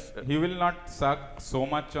 that is. He will not suck so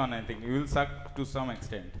much on anything. He will suck to some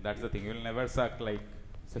extent. That's the thing. He will never suck like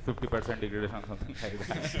say 50% degradation or something like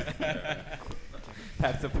that.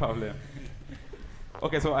 That's the problem.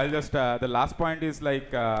 Okay, so I'll just the last point is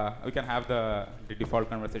like we can have the default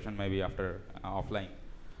conversation maybe after offline.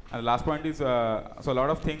 And the last point is so a lot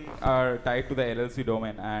of things are tied to the LLC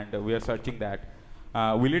domain, and we are searching that.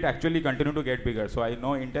 Will it actually continue to get bigger? So I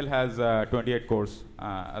know Intel has 28 cores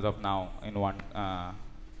as of now in one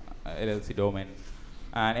LLC domain,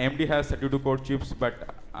 and AMD has 32 core chips,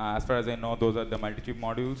 but as far as I know, those are the multi-chip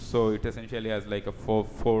modules. So it essentially has like a four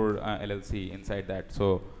LLC inside that.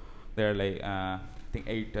 So there are like I think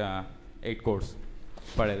eight cores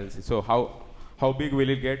per LLC. So how big will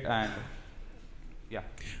it get? And yeah,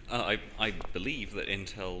 I believe that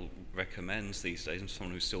Intel recommends these days, and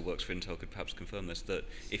someone who still works for Intel could perhaps confirm this, that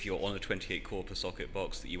if you're on a 28 core per socket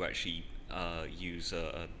box, that you actually use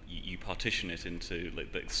you partition it into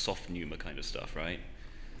like the soft NUMA kind of stuff, right?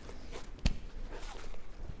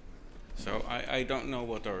 So I don't know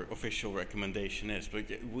what our official recommendation is, but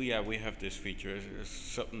we have this feature,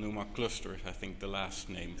 sub-NUMA cluster, I think the last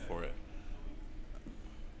name for it.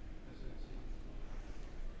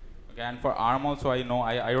 Okay, and for ARM also, I know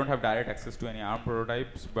I don't have direct access to any ARM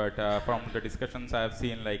prototypes, but from the discussions I have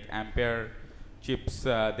seen, like Ampere chips,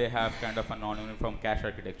 they have kind of a non-uniform cache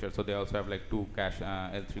architecture, so they also have like 2 cache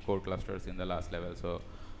L3 core clusters in the last level.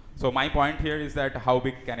 So my point here is that how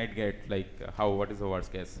big can it get? Like what is the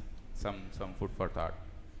worst case? Some food for thought,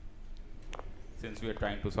 since we are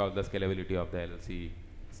trying to solve the scalability of the LLC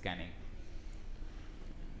scanning.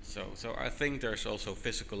 So I think there's also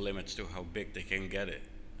physical limits to how big they can get it,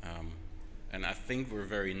 and I think we're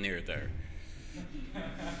very near there.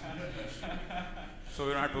 So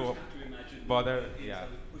we don't have to bother. Yeah.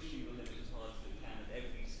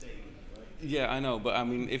 Yeah, I know, but I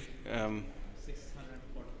mean, if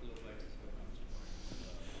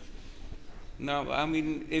no, I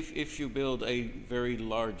mean, if you build a very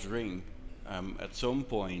large ring, at some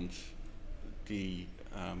point, the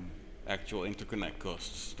actual interconnect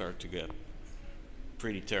costs start to get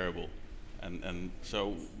pretty terrible, and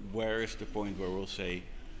so where is the point where we'll say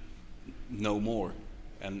no more,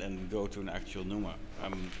 and go to an actual NUMA?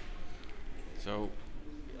 So.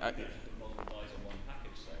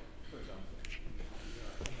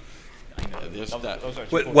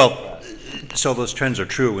 So those trends are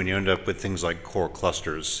true when you end up with things like core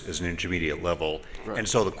clusters as an intermediate level. Right. And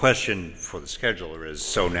so the question for the scheduler is,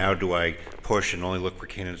 so now do I push and only look for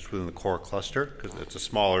candidates within the core cluster, because it's a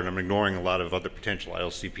smaller and I'm ignoring a lot of other potential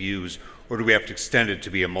idle CPUs, or do we have to extend it to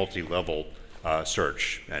be a multi-level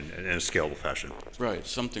search and in a scalable fashion? Right,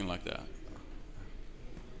 something like that.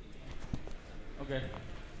 Okay.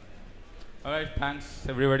 All right, thanks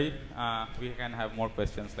everybody. We can have more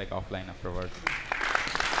questions like offline afterwards.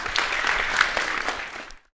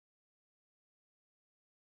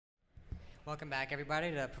 Welcome back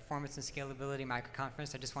everybody to Performance and Scalability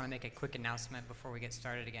Microconference. I just want to make a quick announcement before we get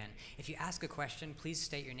started again. If you ask a question, please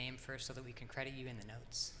state your name first so that we can credit you in the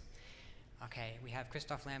notes. Okay, we have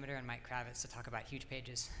Christoph Lammeter and Mike Kravitz to talk about huge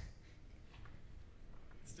pages.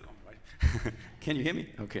 Still on, right? Can you hear me?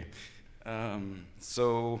 Okay.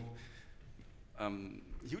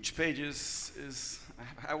 Huge pages is,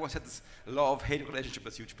 I always had this love-hate relationship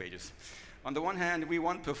with huge pages. On the one hand, we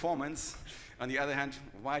want performance. On the other hand,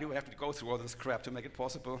 why do we have to go through all this crap to make it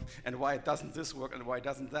possible? And why doesn't this work and why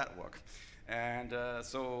doesn't that work? And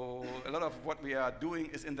so a lot of what we are doing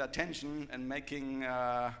is in that tension and making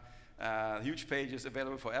huge pages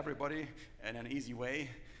available for everybody in an easy way.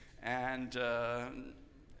 And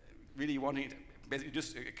really wanting basically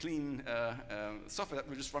just a clean software that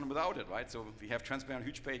will just run without it, right? So we have transparent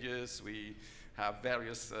huge pages, we have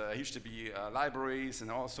various HTTP libraries and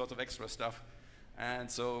all sorts of extra stuff. And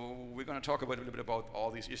so we're going to talk a little bit about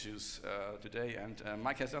all these issues today. And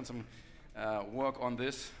Mike has done some work on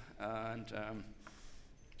this. And do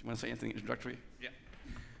you want to say anything introductory? Yeah.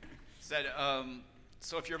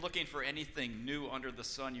 So if you're looking for anything new under the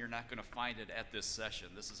sun, you're not going to find it at this session.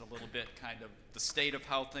 This is a little bit kind of the state of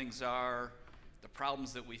how things are, the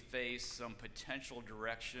problems that we face, some potential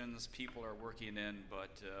directions people are working in, but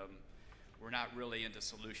we're not really into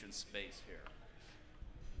solution space here.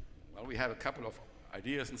 Well, we have a couple of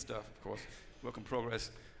ideas and stuff, of course, work in progress.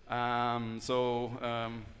 Now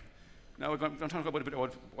we're going to talk a little bit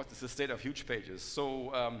about what is the state of huge pages.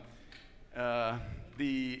 So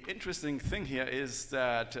the interesting thing here is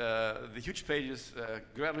that the huge pages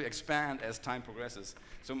gradually expand as time progresses.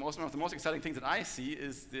 So one of the most exciting things that I see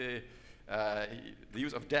is the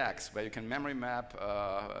use of DAGs, where you can memory map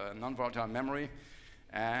non-volatile memory.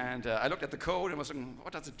 And I looked at the code and was thinking,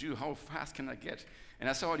 what does it do? How fast can I get? And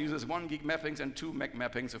I saw it uses 1 gig mappings and 2 meg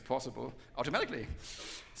mappings, if possible, automatically.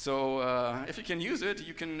 So if you can use it,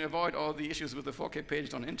 you can avoid all the issues with the 4K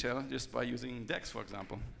pages on Intel just by using DAGs, for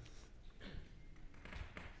example.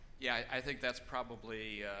 Yeah, I think that's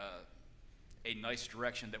probably a nice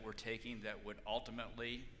direction that we're taking that would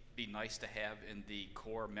ultimately be nice to have in the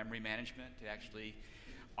core memory management, to actually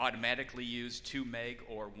automatically use 2 meg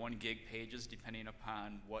or 1 gig pages depending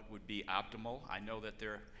upon what would be optimal. I know that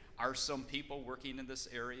there are some people working in this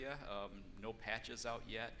area, no patches out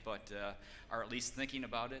yet, but are at least thinking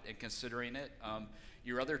about it and considering it.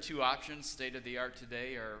 Your other 2 options, state of the art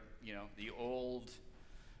today, are the old,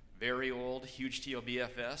 very old huge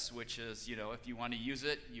TLBFS, which is, if you want to use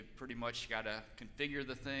it, you've pretty much got to configure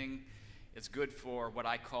the thing. It's good for what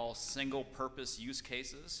I call single-purpose use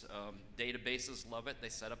cases. Databases love it. They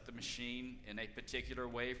set up the machine in a particular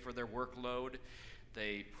way for their workload.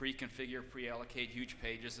 They pre-configure, pre-allocate huge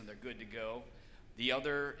pages, and they're good to go. The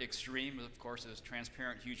other extreme, of course, is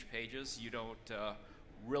transparent huge pages. You don't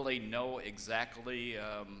really know exactly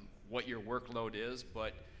what your workload is,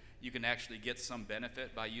 but you can actually get some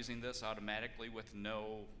benefit by using this automatically with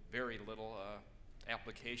very little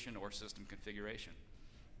application or system configuration.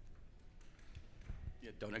 Yeah,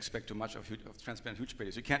 don't expect too much of transparent huge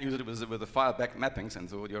pages. You can't use it with the file back mappings, and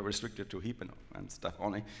so you're restricted to heap and stuff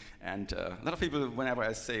only. And a lot of people, whenever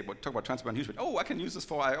I talk about transparent huge pages, oh, I can use this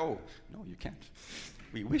for I/O. No, you can't.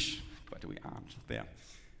 We wish, but we aren't there.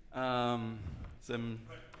 Yeah. Is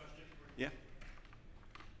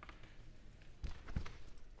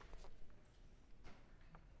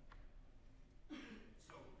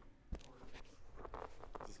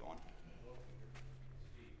this on?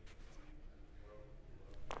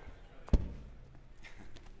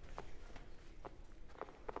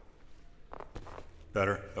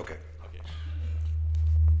 Better? Okay.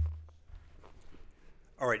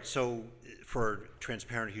 All right, so for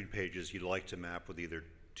transparent huge pages, you'd like to map with either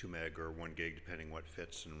 2 meg or 1 gig, depending what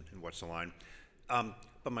fits and what's aligned.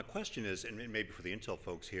 But my question is, and maybe for the Intel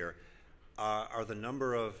folks here, are the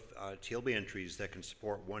number of TLB entries that can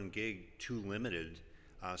support 1 gig too limited,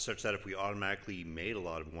 such that if we automatically made a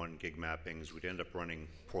lot of 1 gig mappings, we'd end up running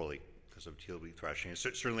poorly because of TLB thrashing?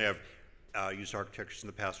 Certainly I've used architectures in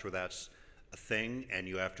the past where that's a thing, and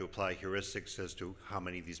you have to apply heuristics as to how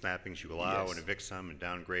many of these mappings you allow, and evict some and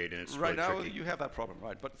downgrade, and it's right really now tricky. you have that problem,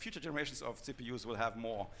 right? But future generations of CPUs will have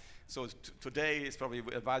more. So today it's probably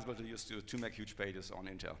advisable to use 2 meg huge pages on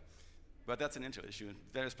Intel. But that's an Intel issue.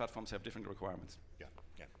 Various platforms have different requirements. Yeah.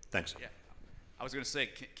 Thanks. Yeah. I was going to say,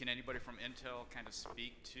 can anybody from Intel kind of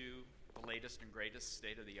speak to the latest and greatest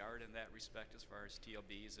state of the art in that respect as far as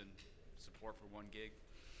TLBs and support for 1 gig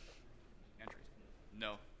entries?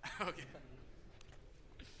 No. Okay.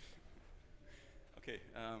 Okay.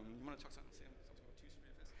 You want to say something about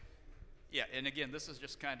 2-3FS? Yeah, and again, this is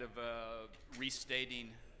just kind of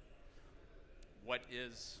restating what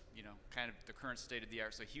is, kind of the current state of the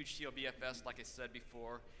art. So huge TLBFS, like I said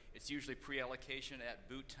before, it's usually pre-allocation at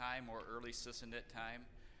boot time or early sysinit time.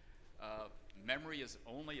 Memory is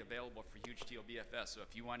only available for huge TLBFS. So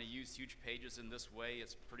if you want to use huge pages in this way,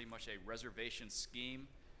 it's pretty much a reservation scheme.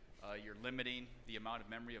 You're limiting the amount of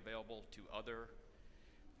memory available to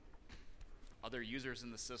other users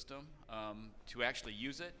in the system. To actually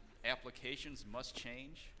use it, applications must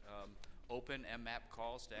change. Open mmap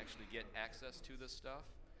calls to actually get access to this stuff.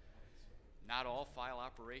 Not all file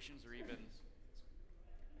operations are even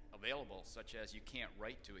available, such as you can't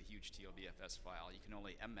write to a huge TLBFS file. You can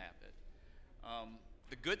only mmap it.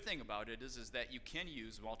 The good thing about it is that you can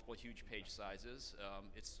use multiple huge page sizes.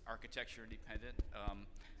 It's architecture independent.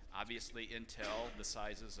 Obviously, Intel, the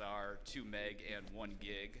sizes are 2 meg and 1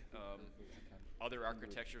 gig. Other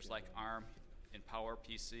architectures like ARM and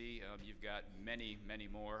PowerPC, you've got many, many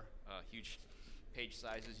more huge page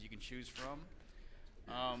sizes you can choose from.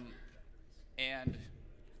 And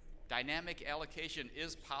dynamic allocation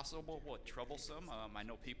is possible, but troublesome. I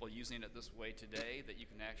know people using it this way today, that you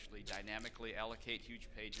can actually dynamically allocate huge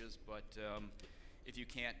pages, but if you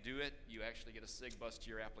can't do it, you actually get a SIG bus to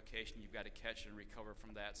your application. You've got to catch and recover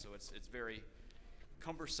from that, so it's very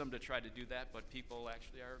cumbersome to try to do that, but people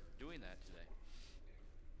actually are doing that today.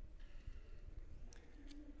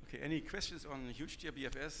 Okay, any questions on huge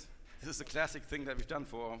TLBFS? This is a classic thing that we've done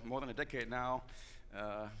for more than a decade now.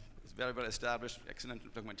 It's very well established,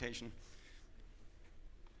 excellent documentation.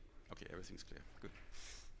 Okay, everything's clear, good.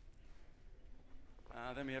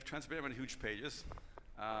 Then we have transparent huge pages.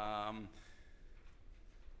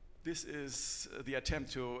 This is the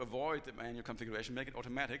attempt to avoid the manual configuration, make it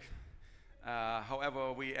automatic.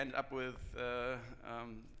 However, we end up with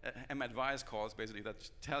m-advise calls, basically, that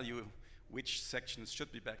tell you which sections should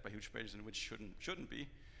be backed by huge pages and which shouldn't be.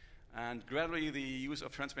 And gradually, the use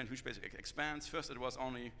of transparent huge pages expands. First, it was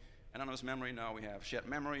only anonymous memory. Now we have shared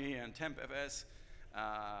memory and tempfs.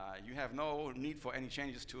 You have no need for any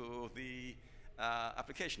changes to the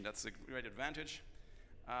application. That's a great advantage.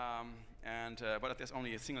 But there's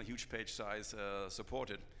only a single huge page size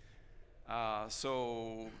supported.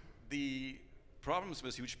 So the problems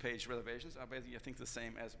with huge page reservations are basically, I think, the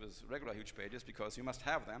same as with regular huge pages, because you must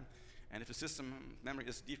have them. And if the system memory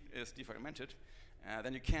is defragmented,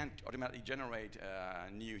 then you can't automatically generate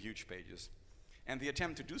new huge pages. And the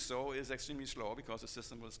attempt to do so is extremely slow, because the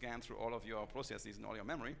system will scan through all of your processes and all your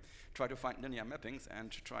memory, try to find linear mappings,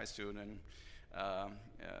 and tries to then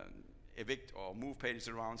evict or move pages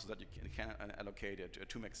around so that you can allocate it to a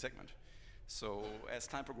 2 meg segment. So as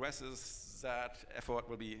time progresses, that effort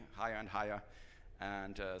will be higher and higher.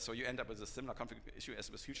 And so you end up with a similar config issue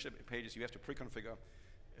as with huge pages. You have to pre-configure,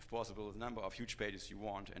 if possible, the number of huge pages you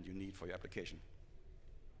want and you need for your application.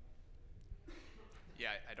 Yeah,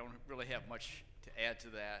 I don't really have much to add to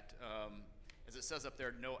that. As it says up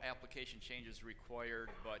there, no application changes required,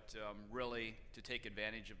 but really, to take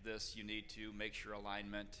advantage of this, you need to make sure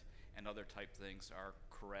alignment and other type things are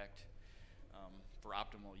correct for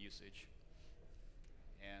optimal usage.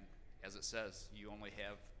 And as it says, you only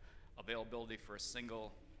have availability for a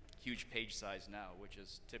single huge page size now, which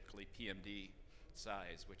is typically PMD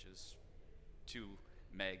size, which is 2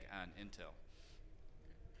 meg on Intel.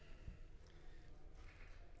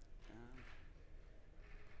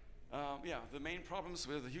 Yeah, the main problems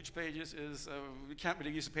with the huge pages is we can't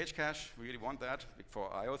really use the page cache. We really want that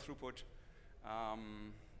for I/O throughput.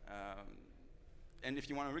 And if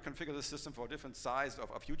you want to reconfigure the system for a different size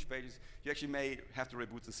of huge pages, you actually may have to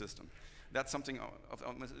reboot the system. That's something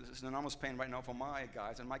it's an enormous pain right now for my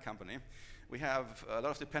guys and my company. We have a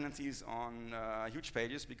lot of dependencies on huge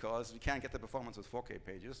pages because we can't get the performance with 4K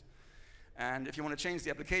pages. And if you want to change the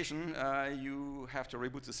application, you have to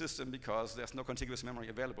reboot the system because there's no contiguous memory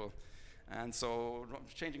available. And so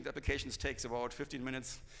changing the applications takes about 15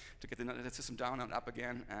 minutes to get the system down and up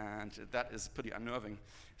again, and that is pretty unnerving,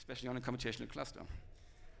 especially on a computational cluster.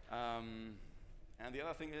 And the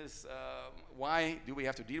other thing is, why do we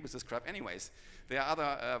have to deal with this crap anyways? There are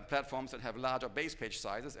other platforms that have larger base page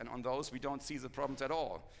sizes, and on those we don't see the problems at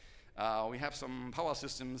all. We have some power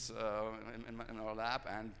systems in our lab,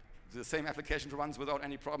 and the same application runs without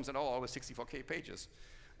any problems at all with 64K pages.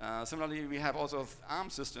 Similarly, we have also ARM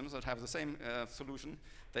systems that have the same solution.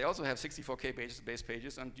 They also have 64K base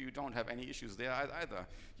pages, and you don't have any issues there either.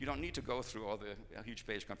 You don't need to go through all the huge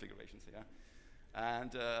page configurations here.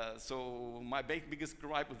 And so my biggest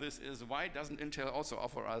gripe with this is, why doesn't Intel also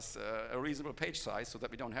offer us a reasonable page size so that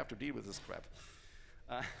we don't have to deal with this crap?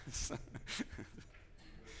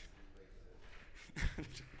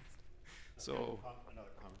 So another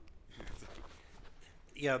comment.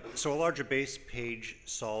 Yeah, so a larger base page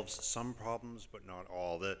solves some problems, but not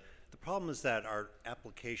all. The The problem is that our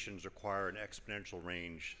applications require an exponential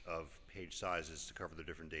range of page sizes to cover the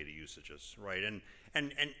different data usages, right?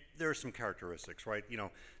 And there are some characteristics, right? You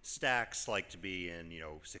know, stacks like to be in,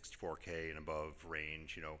 64K and above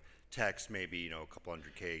range. Text maybe, a couple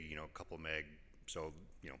hundred K, a couple meg. So,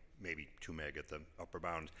 maybe 2 meg at the upper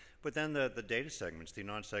bound. But then the data segments, the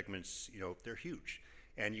non-segments, they're huge.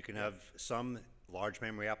 And you can have some large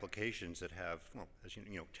memory applications that have, well, as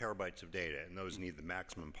terabytes of data, and those need the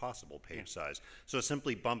maximum possible page size. So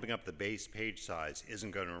simply bumping up the base page size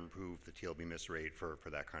isn't going to improve the TLB miss rate for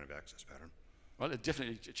that kind of access pattern. Well, it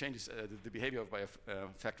definitely changes the behavior by a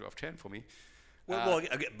factor of 10 for me.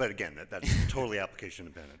 But again, that's totally application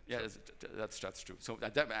dependent. Yeah, so. That's true. So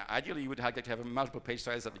ideally, you would like to have a multiple page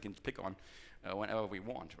size that we can pick on whenever we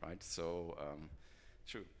want, right? So,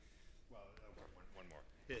 true. Well, one more.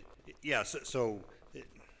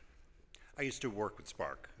 I used to work with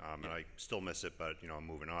Spark, and I still miss it, but I'm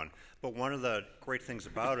moving on. But one of the great things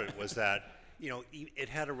about it was that it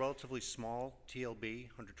had a relatively small TLB,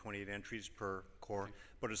 128 entries per core,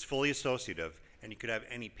 but it was fully associative, and you could have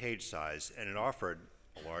any page size, and it offered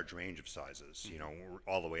a large range of sizes,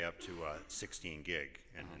 all the way up to 16 gig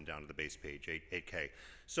and down to the base page, 8K.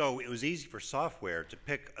 So it was easy for software to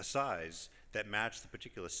pick a size that matched the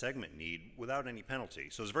particular segment need without any penalty.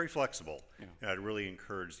 So it was very flexible, and I'd really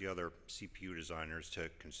encourage the other CPU designers to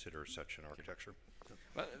consider such an architecture.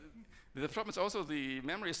 Well, the problem is also the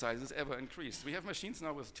memory size has ever increased. We have machines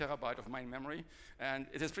now with terabyte of main memory, and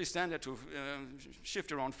it is pretty standard to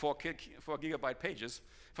shift around 4 gigabyte pages,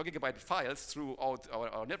 4 gigabyte files throughout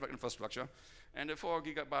our network infrastructure. And a 4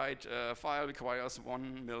 gigabyte file requires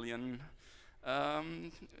 1 million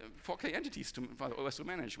 4K entities for the OS to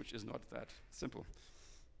manage, which is not that simple.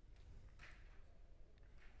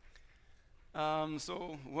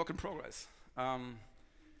 So, work in progress.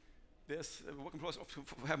 There's a work in progress to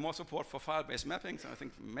have more support for file-based mapping. So I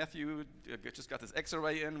think Matthew just got this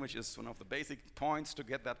X-array in, which is one of the basic points to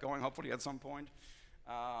get that going, hopefully at some point.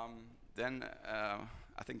 Then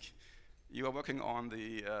I think you are working on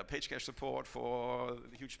the page cache support for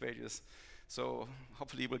the huge pages. So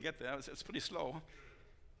hopefully we'll get there. It's pretty slow.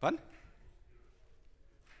 Pardon?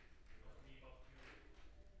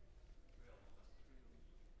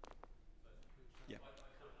 Yeah.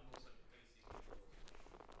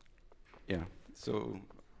 Yeah. So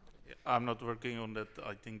I'm not working on that.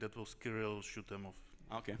 I think that will Kirill shoot them off.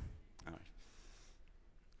 Okay. All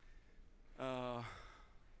right.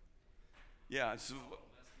 Yeah. So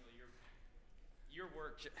your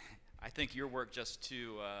work, I think your work just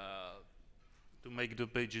to make the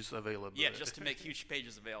pages available. Yeah, just to make huge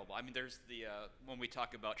pages available. I mean, there's the when we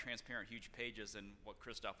talk about transparent huge pages, and what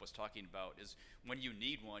Christoph was talking about is when you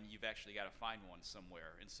need one, you've actually got to find one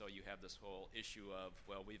somewhere, and so you have this whole issue of,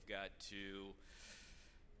 well, we've got to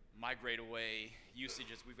migrate away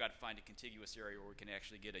usages. We've got to find a contiguous area where we can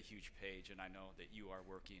actually get a huge page, and I know that you are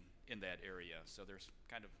working in that area. So there's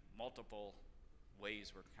kind of multiple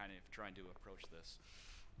ways we're kind of trying to approach this.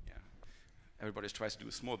 Yeah. Everybody tries to do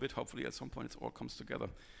a small bit. Hopefully, at some point, it all comes together.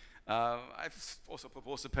 I've also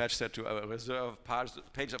proposed a patch set to reserve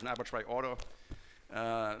pages of an arbitrary order.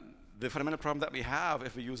 The fundamental problem that we have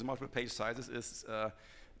if we use multiple page sizes is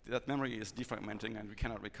that memory is defragmenting, and we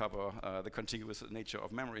cannot recover the contiguous nature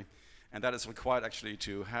of memory. And that is required, actually,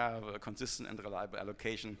 to have a consistent and reliable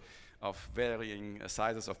allocation of varying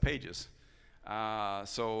sizes of pages.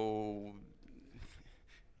 So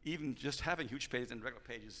even just having huge pages and regular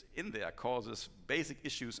pages in there causes basic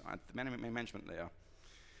issues at the memory management layer.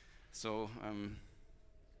 So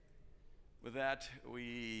with that,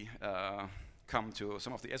 we come to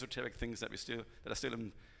some of the esoteric things that are still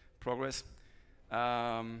in progress.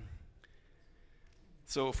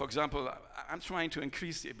 So, for example, I'm trying to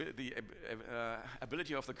increase the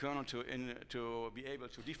ability of the kernel to be able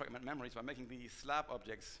to defragment memories by making the slab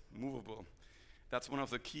objects movable. That's one of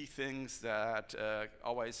the key things that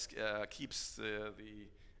always keeps the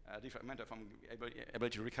defragmenter from able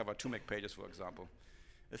to recover 2 meg pages, for example.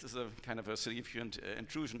 This is a kind of a significant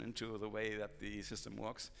intrusion into the way that the system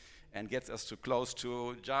works, and gets us too close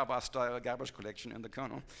to Java-style garbage collection in the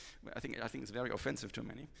kernel. I think it's very offensive to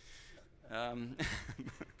many.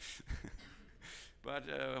 But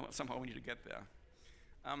somehow we need to get there.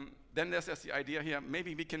 Then there's the idea here,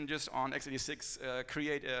 maybe we can just on x86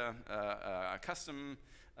 create a custom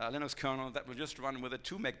Linux kernel that will just run with a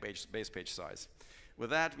 2 meg base page size.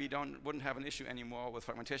 With that, we wouldn't have an issue anymore with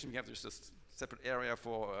fragmentation. We have just a separate area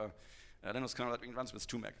for a Linux kernel that runs with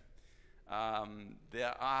 2 meg.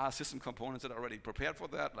 There are system components that are already prepared for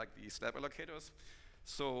that, like the slab allocators.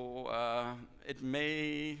 So it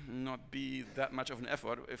may not be that much of an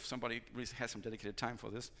effort if somebody really has some dedicated time for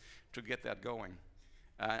this to get that going.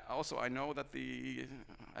 Also, I know that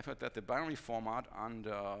I've heard that the binary format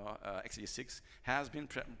under x86 has been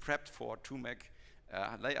prepped for 2 meg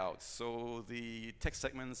layouts. So the text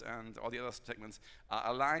segments and all the other segments are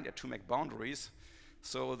aligned at 2 meg boundaries,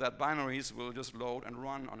 so that binaries will just load and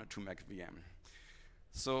run on a 2 meg VM.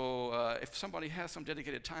 So if somebody has some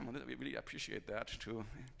dedicated time on it, we really appreciate that to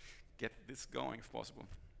get this going if possible.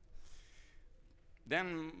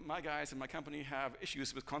 Then my guys in my company have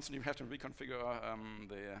issues with constantly having to reconfigure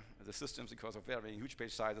the systems because of varying huge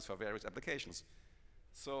page sizes for various applications.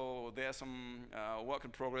 So there's some work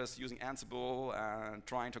in progress using Ansible and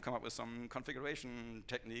trying to come up with some configuration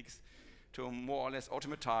techniques to more or less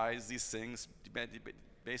automatize these things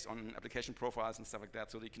based on application profiles and stuff like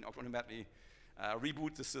that, so they can automatically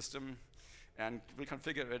reboot the system and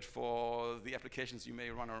reconfigure it for the applications you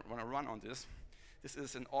may want to run on this. This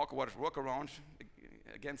is an awkward workaround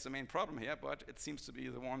against the main problem here, but it seems to be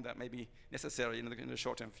the one that may be necessary in the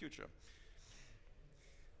short-term future.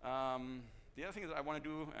 The other thing that I want to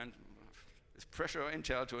do is pressure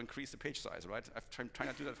Intel to increase the page size, right? I've tried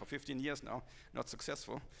to do that for 15 years now, not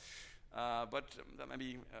successful. But that may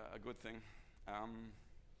be a good thing.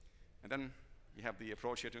 And then you have the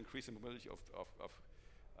approach here to increase the mobility of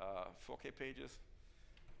 4K pages.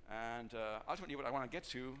 And ultimately what I want to get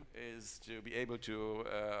to is to be able to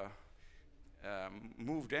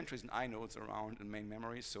move the entries and inodes around in main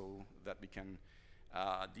memory so that we can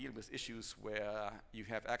deal with issues where you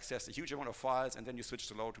have access to a huge amount of files and then you switch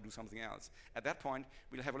to load to do something else. At that point,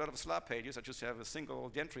 we'll have a lot of slab pages that just have a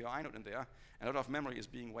single entry or inode in there, and a lot of memory is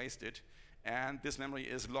being wasted. And this memory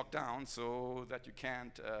is locked down so that you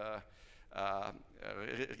can't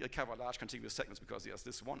recover large contiguous segments because there's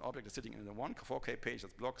this one object that's sitting in the one 4K page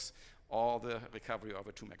that blocks all the recovery of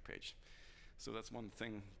a 2 meg page. So that's one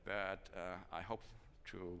thing that I hope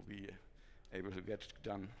to be able to get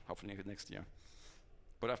done hopefully next year.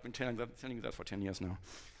 But I've been telling you that for 10 years now.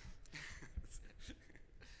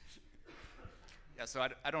 Yeah, so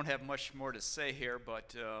I don't have much more to say here,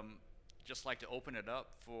 but just like to open it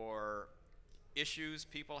up for issues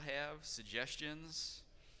people have, suggestions,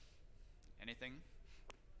 anything?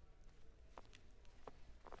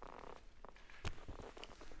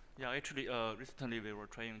 Yeah, actually, recently we were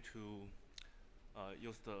trying to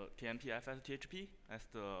use the TMPFS THP as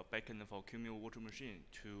the backend for QEMU virtual machine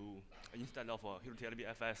instead of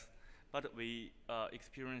HTLBFS. But we are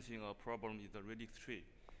experiencing a problem with the radix tree.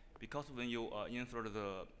 Because when you insert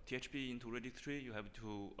the THP into radix tree, you have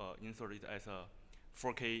to insert it as a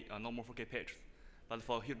 4K, normal 4K page. But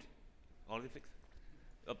for here, already fixed?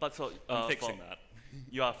 I'm fixing that.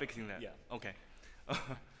 You are fixing that? Yeah. Okay.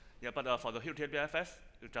 Yeah, but for the HTLBFS,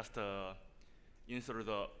 you just insert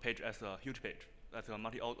the page as a huge page. That's a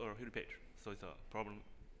multi-out or huge page. So it's a problem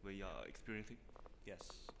we are experiencing. Yes.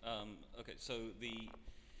 Okay. So the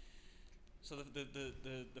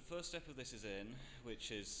first step of this is in,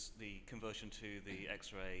 which is the conversion to the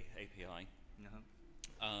X-ray API.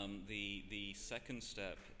 The second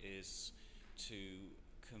step is to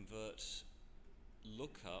convert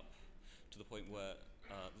lookup to the point where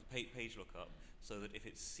page lookup, so that if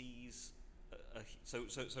it sees so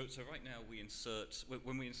right now we insert,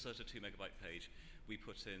 when we insert a 2 megabyte page, we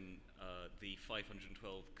put in the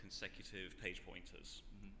 512 consecutive page pointers.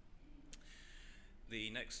 The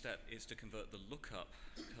next step is to convert the lookup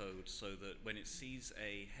code so that when it sees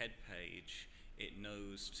a head page, it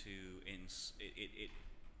knows to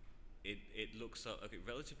it looks up, okay,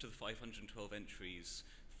 relative to the 512 entries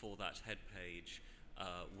for that head page,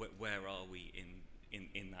 where are we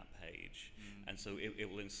in that page? And so it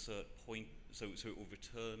will insert so it will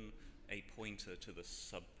return a pointer to the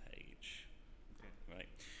sub page. Okay. Right.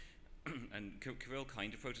 And Kirill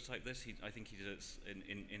kind of prototyped this. I think he did it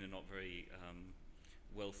in a not very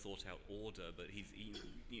well thought out order, but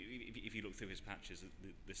if you look through his patches,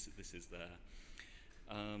 this is there.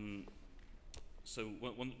 So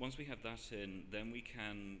once we have that in, then we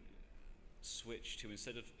can switch to,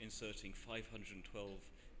 instead of inserting 512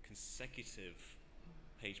 consecutive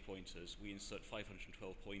page pointers, we insert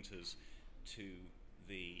 512 pointers to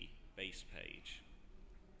the base page.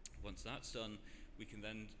 Once that's done, we can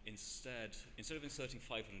then instead of inserting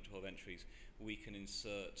 512 entries, we can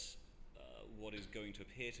insert what is going to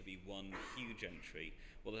appear to be one huge entry.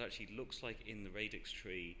 What it actually looks like in the radix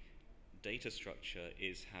tree data structure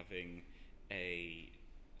is having a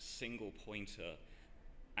single pointer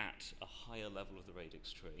at a higher level of the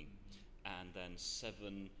radix tree, and then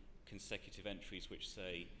 7 consecutive entries which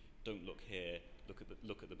say, don't look here,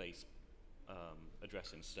 look at the base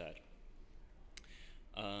address instead.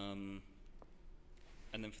 And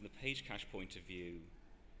then from the page cache point of view,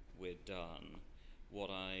 we're done. What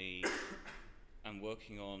I am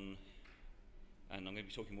working on, and I'm going to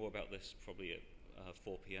be talking more about this probably at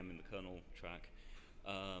 4 p.m. in the kernel track.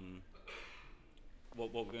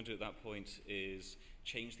 What we're going to do at that point is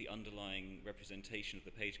change the underlying representation of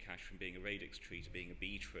the page cache from being a radix tree to being a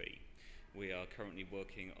B tree. We are currently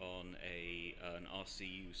working on an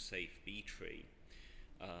RCU safe B tree.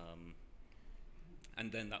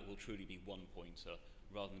 And then that will truly be one pointer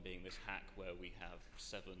rather than being this hack where we have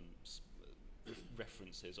 7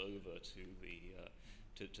 references over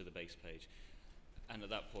to the base page. And at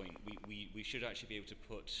that point, we should actually be able to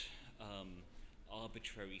put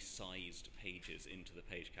arbitrary sized pages into the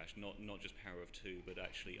page cache, not just power of 2, but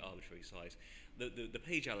actually arbitrary size. The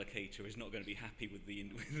page allocator is not going to be happy with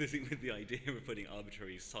the idea of putting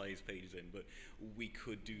arbitrary size pages in, but we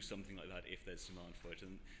could do something like that if there's demand for it.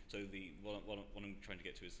 And so what I'm trying to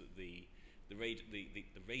get to is that the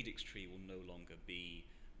radix tree will no longer be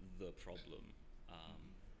the problem.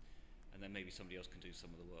 And then maybe somebody else can do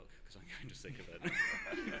some of the work, because I'm kind of sick of it.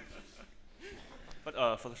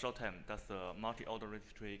 But for the short term, does the multi-order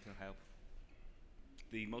radix tree can help?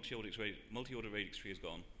 The multi-order radix tree is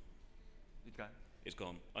gone. It's gone? It's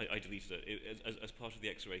gone. I deleted it. As part of the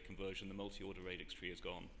X-array conversion, the multi-order radix tree is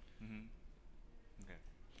gone. Mm-hmm. Okay.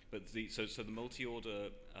 But so the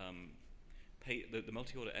multi-order the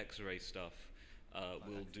multi-order X-array stuff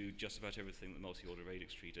will do just about everything that multi-order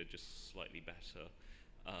radix tree did, just slightly better.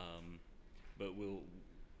 But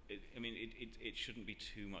it shouldn't be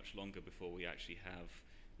too much longer before we actually have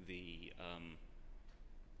the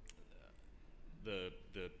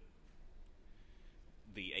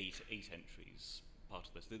 8 entries part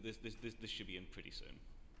of this. This should be in pretty soon.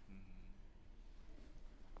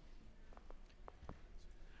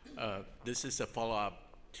 This is a follow-up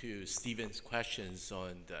to Stephen's questions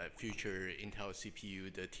on the future Intel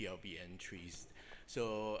CPU, the TLB entries.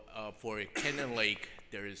 So for Cannon Lake,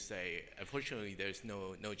 unfortunately, there's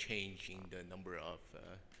no change in the number of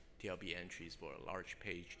TLB entries for a large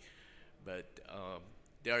page, but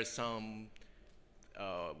there are some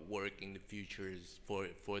work in the futures for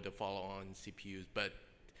the follow-on CPUs, but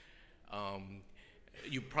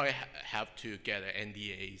you probably have to get an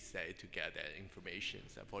NDA to get that information,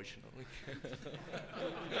 unfortunately.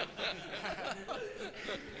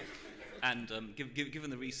 And given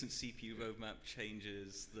the recent CPU roadmap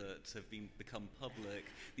changes that have become public,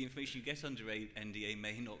 the information you get under NDA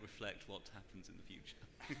may not reflect what happens in the future.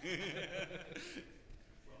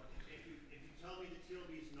 Well, if you tell me the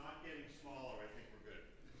TLB is not getting smaller, I think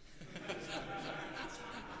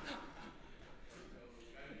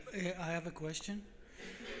we're good. I have a question.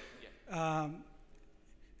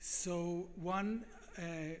 So one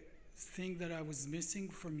thing that I was missing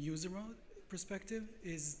from user mode perspective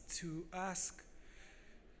is to ask,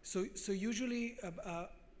 so usually a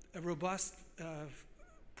robust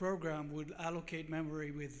program would allocate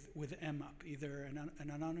memory with mmap, either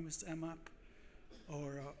an anonymous mmap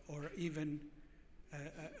or even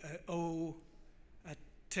a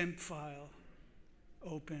temp file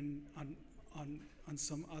open on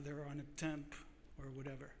some other, on a temp or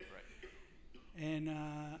whatever. Right. And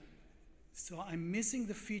so I'm missing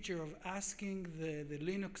the feature of asking the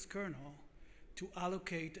Linux kernel to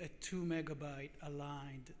allocate a 2 megabyte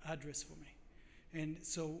aligned address for me. And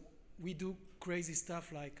so we do crazy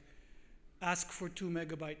stuff like ask for 2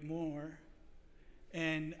 megabyte more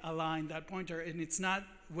and align that pointer, and it's not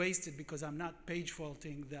wasted because I'm not page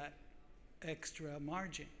faulting that extra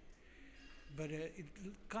margin. But it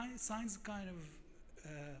sounds kind of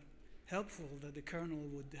helpful that the kernel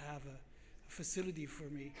would have a facility for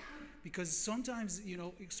me, because sometimes,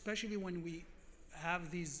 especially when we have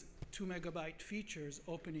these 2 megabyte features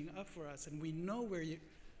opening up for us, and we know we're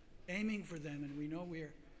aiming for them, and we know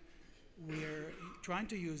we're trying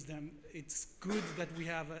to use them, it's good that we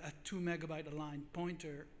have a 2 megabyte aligned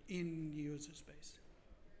pointer in user space.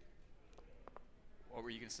 What were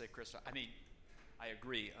you going to say, Chris? I mean, I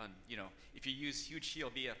agree on, if you use huge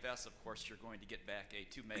shield BFS, of course, you're going to get back a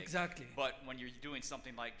 2 meg. Exactly. But when you're doing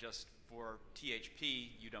something like just for THP,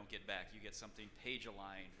 you don't get back. You get something page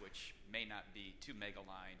aligned, which may not be 2 meg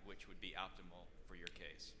aligned, which would be optimal for your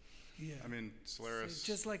case. Yeah. I mean, Solaris. So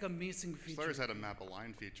just like a missing feature. Solaris had a map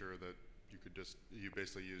align feature that you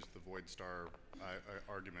basically used the void star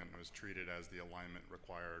argument and was treated as the alignment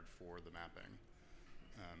required for the mapping.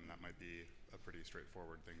 That might be a pretty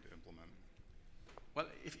straightforward thing to implement. Well,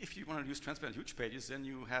 if you want to use transparent huge pages, then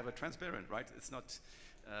you have a transparent, right? It's not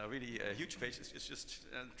really a huge page. It's just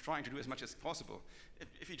trying to do as much as possible.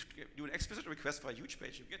 If you do an explicit request for a huge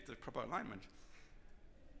page, you get the proper alignment.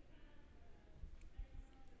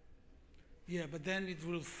 Yeah, but then it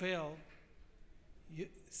will fail.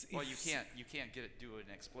 Well, you can't get it do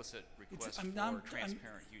an explicit request for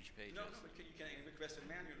transparent huge pages. No, but you can request a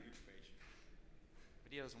manual huge page.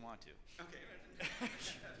 But he doesn't want to. Okay.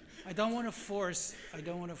 I don't want to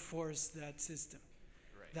force that system.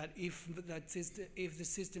 Right. That if the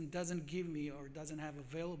system doesn't give me or doesn't have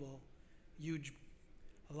available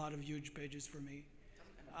a lot of huge pages for me,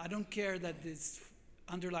 I don't care that this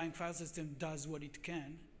underlying file system does what it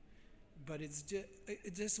can, but it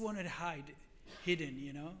just want to hide hidden,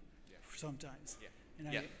 you know, sometimes.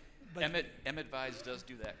 Yeah. And but Madvise does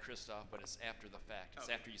do that, Christoph, but it's after the fact. It's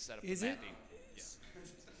after you set up the mapping. Is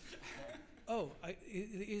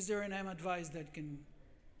is there an Madvise that can?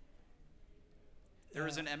 There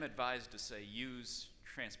is an Madvise to say use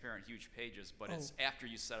transparent huge pages, but it's after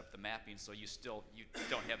you set up the mapping, so you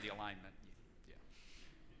don't have the alignment. Yeah.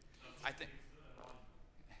 I think.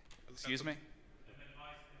 Excuse me?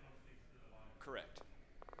 Correct.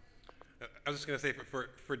 I was just going to say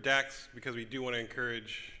for DAX, because we do want to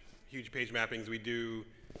encourage huge page mappings, we do,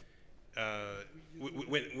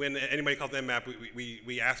 when anybody calls mmap,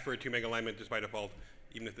 we ask for a 2 meg alignment just by default,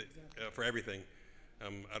 even if for everything.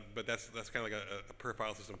 But that's kind of like a per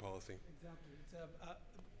file system policy. Exactly.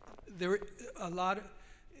 There a lot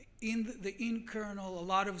in kernel, a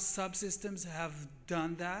lot of subsystems have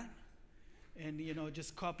done that, and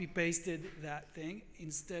just copy pasted that thing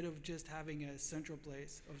instead of just having a central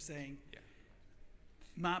place of saying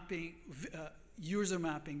mapping, user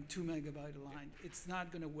mapping 2 megabyte aligned. It's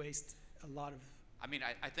not going to waste a lot of. I mean,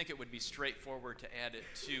 I think it would be straightforward to add it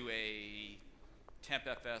to a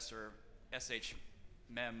tempfs or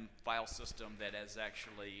shmem file system that has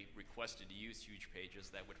actually requested to use huge pages.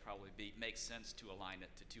 That would probably make sense to align it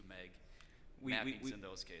to 2 meg. Mappings in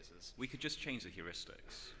those cases. We could just change the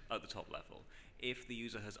heuristics at the top level. If the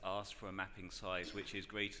user has asked for a mapping size which is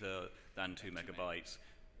greater than 2 megabytes,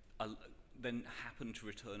 then happen to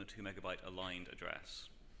return a 2 megabyte aligned address.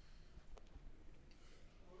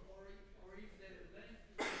 Or if the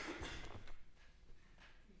length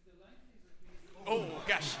is oh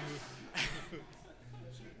gosh.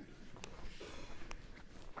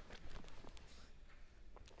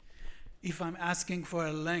 If I'm asking for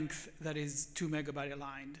a length that is 2 megabyte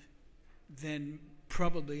aligned, then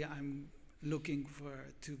probably I'm looking for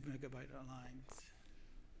a 2 megabyte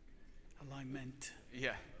alignment.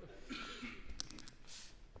 Yeah.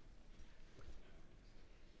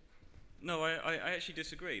 No, I actually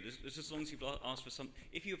disagree. Just as long as you've asked for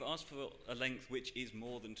if you've asked for a length which is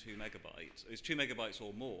more than 2 megabytes, it's 2 megabytes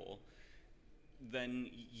or more, then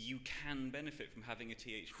you can benefit from having a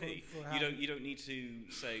THP. You don't need to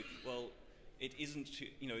say, well, it isn't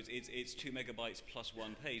it's 2 megabytes plus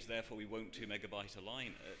 1 page, therefore we won't 2 megabyte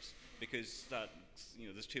align it, because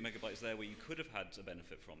there's 2 megabytes there where you could have had a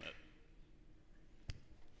benefit from it.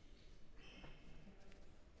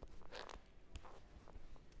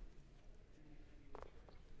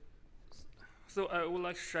 So I would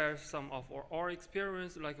like to share some of our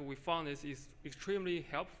experience. Like we found this is extremely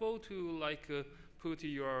helpful to put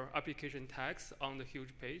your application tags on the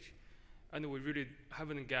huge page, and we really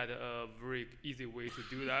haven't got a very easy way to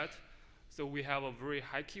do that. So we have a very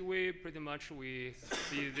high-key way. Pretty much we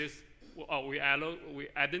see this. We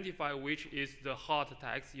identify which is the hot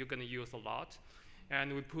tags you're going to use a lot,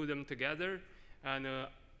 and we put them together and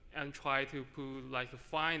try to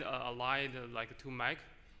find a line 2 meg.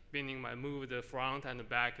 Meaning I move the front and the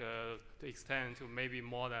back to extend to maybe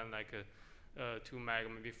more than 2 meg,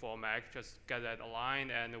 maybe 4 meg, just get that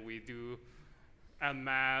aligned, and we do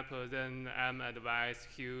mmap, then madvise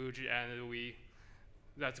huge, and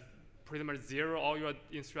that's pretty much zero all your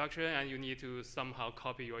instruction, and you need to somehow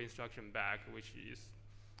copy your instruction back,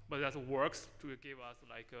 but that works to give us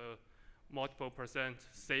a multiple %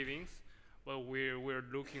 savings. But we're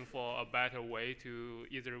looking for a better way to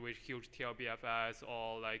either with huge TLBFS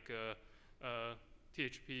or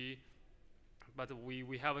THP, but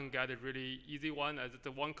we haven't got a really easy one.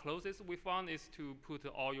 The one closest we found is to put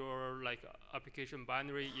all your application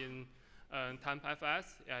binary in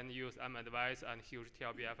tempfs and use madvise and huge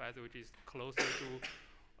TLBFS, which is closer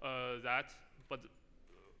to that. But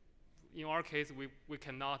in our case, we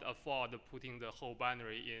cannot afford putting the whole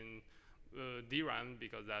binary in DRAM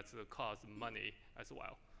because that's cost money as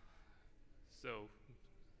well. So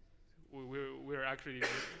we're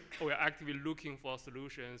actively looking for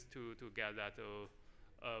solutions to get that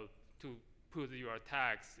to put your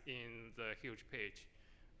tags in the huge page,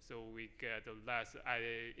 so we get less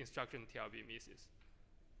instruction TLB misses.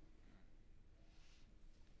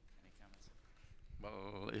 Any comments?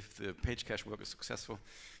 Well, if the page cache work is successful,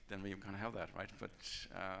 then we can have that, right? But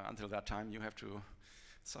until that time, you have to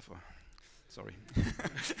suffer. Sorry.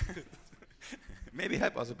 Maybe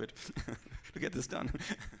help us a bit to get this done.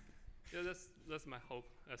 Yeah, that's my hope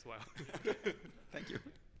as well. Thank you.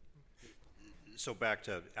 So back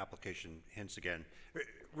to application hints again.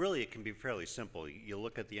 Really, it can be fairly simple. You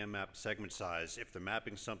look at the mmap segment size. If they're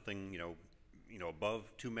mapping something,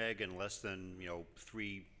 above 2 meg and less than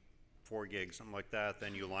 3, 4 gigs, something like that,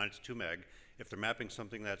 then you align it to 2 meg. If they're mapping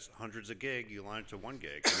something that's hundreds of gig, you align it to 1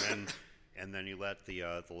 gig, and then you let the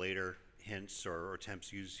later hints or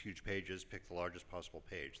attempts use huge pages pick the largest possible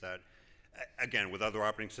page. That, again, with other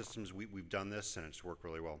operating systems, we've done this and it's worked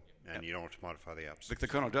really well, and you don't have to modify the apps. The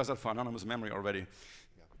kernel does that for anonymous memory already.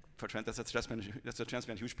 For that's a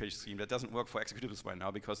transparent huge page scheme that doesn't work for executables right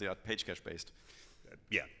now because they are page cache based.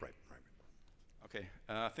 Yeah, right. Okay,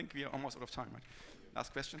 I think we are almost out of time, right?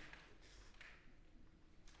 Last question?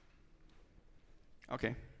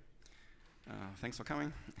 Okay. Thanks for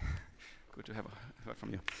coming. Good to have heard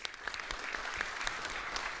from you.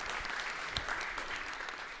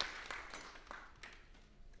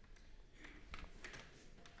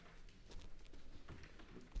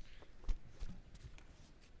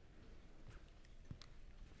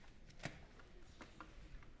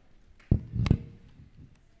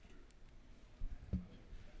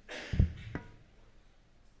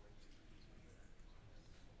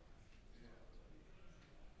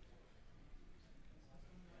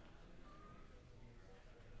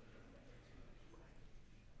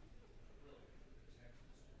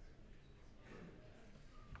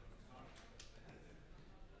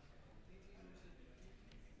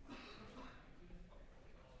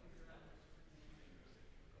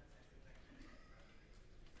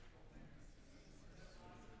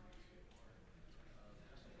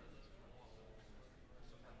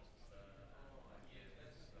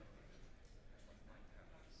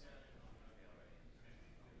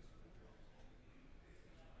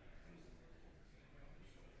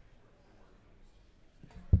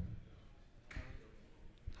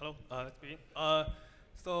 Hello, let's begin.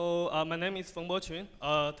 My name is Feng Boqun.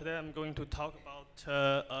 Today I'm going to talk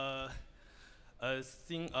about a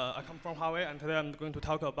thing. I come from Huawei, and today I'm going to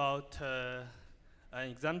talk about an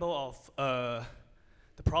example of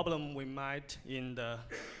the problem we might in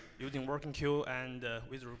using workqueue and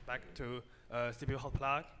with respect to CPU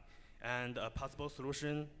hotplug, and a possible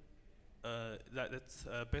solution that's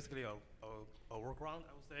basically a workaround,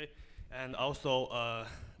 I would say. And also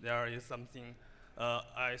there is something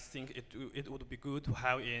I think it would be good to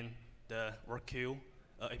have in the workqueue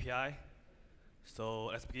API. So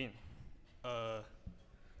let's begin. The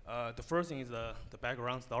first thing is the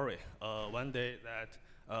background story. One day that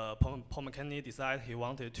Paul McKinney decided he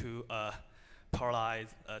wanted to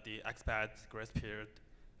parallelize the expect grace period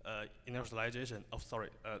initialization of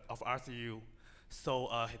RCU. So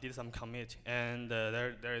he did some commit, and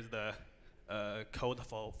there is the code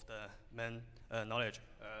for the main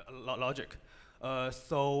logic.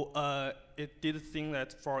 It did think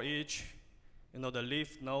that for each, the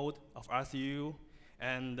leaf node of RCU,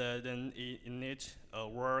 and then it init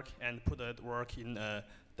work and put that work in a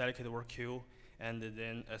dedicated workqueue, and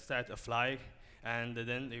then set a flag, and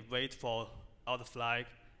then they wait for all the flag.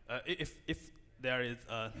 If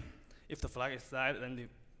the flag is set,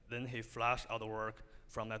 then he flash all the work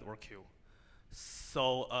from that workqueue.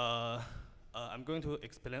 So I'm going to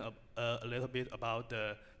explain a little bit about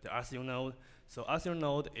the RCU node. So RCU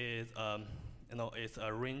node is it's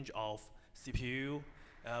a range of CPU,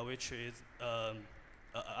 which is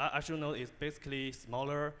RCU node is basically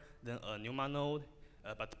smaller than a NUMA node,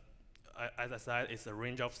 but as I said, it's a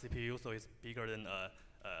range of CPU, so it's bigger than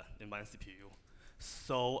one CPU.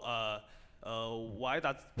 So why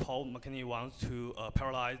does Paul McKinney want to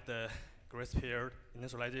parallelize the grace period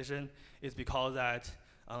initialization? Is because that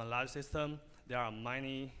on a large system there are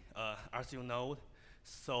many RCU nodes.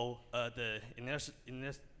 So the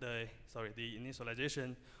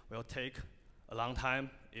initialization will take a long time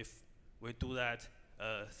if we do that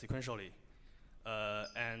sequentially.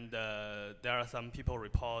 And there are some people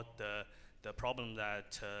report the problem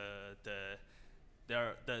that the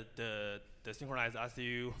synchronized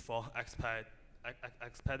RCU for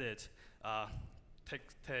expedited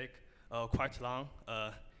take quite long,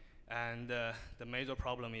 and the major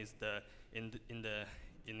problem is in the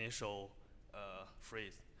initial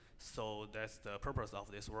freeze. So that's the purpose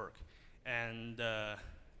of this work, and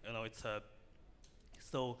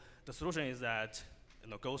so the solution is that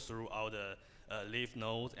go through all the leaf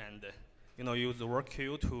nodes and use the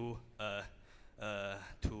workqueue to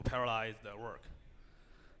parallelize the work.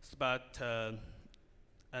 But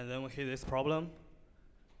and then we hit this problem,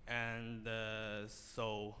 and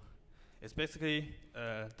so it's basically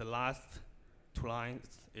the last 2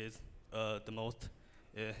 lines is the most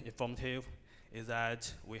informative is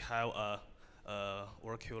that we have a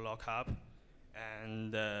workqueue lockup,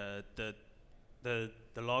 and the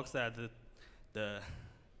logs that the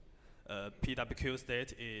PWQ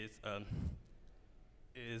state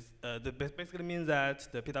basically means that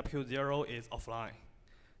the PWQ0 is offline.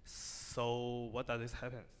 So what does this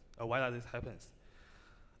happen? Why does this happen?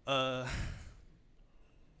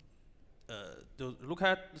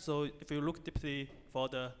 So if you look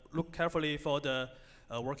carefully for the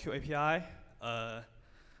workqueue API,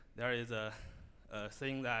 there is a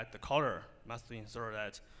thing that the caller must ensure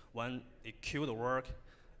that when it queue the work,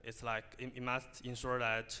 it's like it must ensure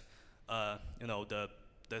that the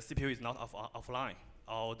CPU is not offline,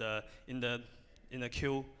 or in the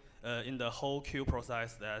queue in the whole queue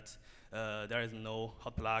process that there is no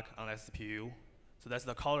hotplug on that CPU. So that's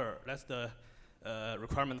the caller. That's the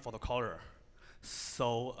requirement for the caller.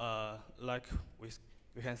 So like we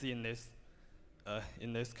can see in this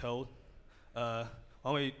code,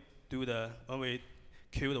 when we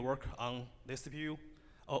queue the work on this CPU.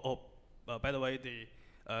 By the way, the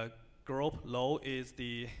group low is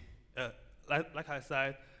the like I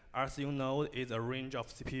said, RCU node is a range of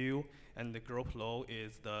CPU, and the group low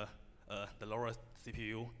is the lowest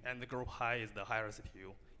CPU, and the group high is the higher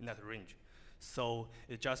CPU in that range. So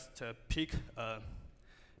it just pick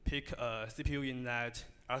CPU in that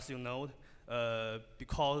RCU node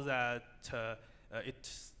because that it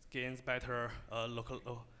gains better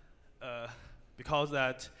local. Because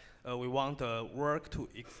that we want the work to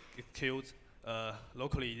execute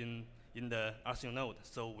locally in the RCU node,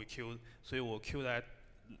 so we will queue that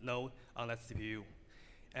node on that CPU.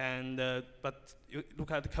 And but you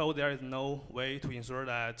look at the code, there is no way to ensure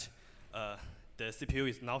that the CPU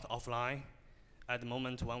is not offline at the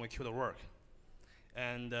moment when we queue the work.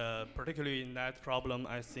 And particularly in that problem,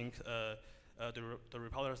 I think the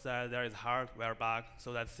reporter said there is hardware bug,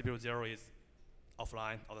 so that CPU 0 is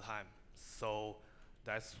offline all the time. So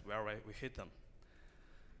that's where we hit them.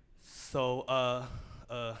 So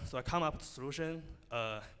so I come up with a solution.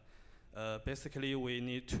 Basically, we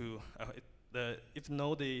need to if you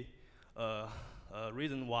know the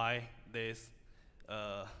reason why this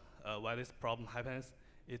problem happens,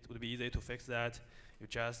 it would be easy to fix that. You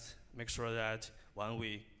just make sure that when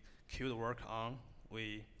we queue the work on,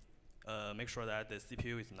 we make sure that the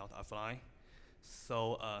CPU is not offline.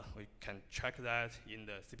 So we can check that in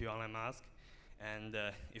the CPU online mask, and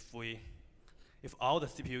if all the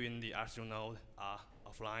CPU in the RCU node are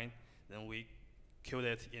offline, then we queue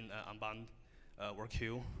it in an unbound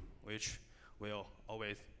workqueue, which will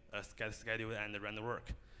always schedule and run the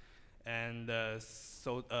work. And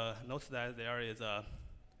so note that there is a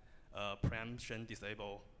preemption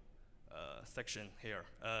disable section here.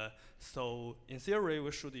 So in theory,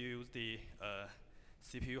 we should use the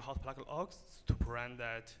CPU hotplug logs to prevent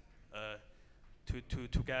that,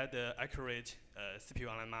 to get the accurate CPU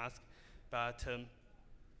online mask. But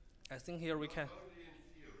I think here we can. Only in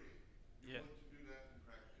theory. You want to do that in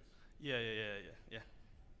practice. Yeah.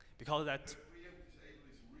 Because that. But preempt disable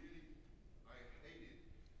is really, I hate it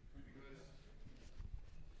because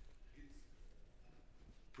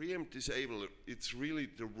preempt disable, it's really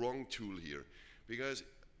the wrong tool here, because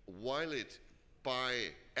while it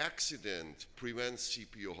by accident prevents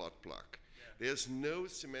CPU hotplug, there's no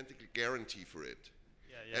semantic guarantee for it.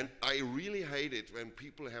 And I really hate it when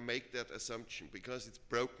people make that assumption, because it's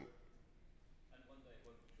broken. And one day it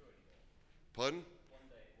won't be true anymore. Pardon? One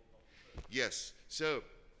day it will not be true. Yes. So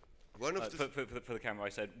one of the for the camera, I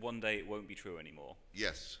said one day it won't be true anymore.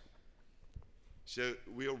 Yes. So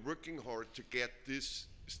we are working hard to get this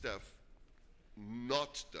stuff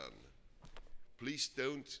not done. Please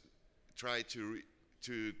don't try to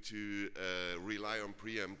rely on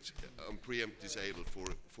preempt disable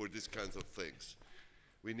for these kinds of things.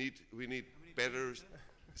 We need better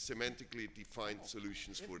semantically defined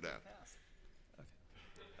solutions for that.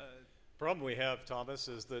 Problem we have, Thomas,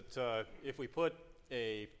 is that if we put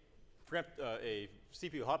a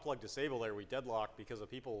CPU hotplug disable there, we deadlock because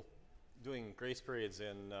of people doing grace periods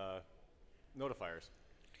in notifiers.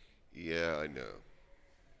 Yeah, I know.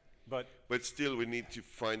 But still, we need to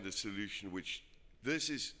find a solution. Which this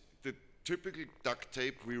is the typical duct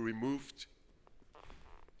tape we removed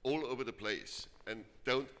all over the place, and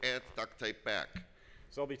don't add duct tape back.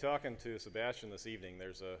 So I'll be talking to Sebastian this evening.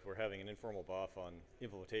 We're having an informal BOF on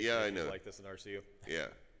implementation issues like this in RCU. Yeah,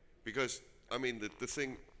 because I mean the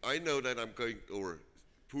thing, I know that I'm going, or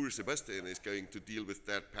poor Sebastian is going to deal with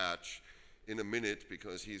that patch in a minute,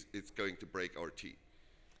 because it's going to break RT.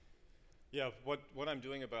 Yeah, what I'm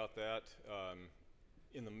doing about that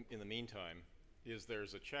in the meantime is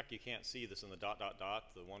there's a check you can't see that's in the dot, dot, dot,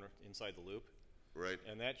 the one inside the loop. Right.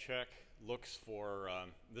 And that check looks for,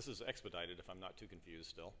 this is expedited if I'm not too confused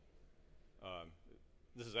still.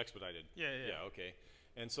 This is expedited. Yeah. Yeah, okay.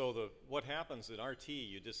 And so what happens in RT,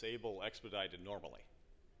 you disable expedited normally,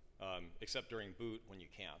 except during boot when you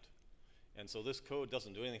can't. And so this code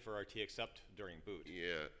doesn't do anything for RT except during boot.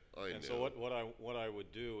 Yeah, I know. And so what I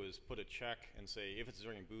would do is put a check and say if it's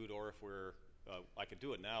during boot, or if we're, I could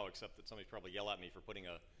do it now, except that somebody's probably yell at me for putting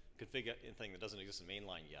a config thing that doesn't exist in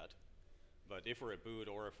mainline yet. But if we're at boot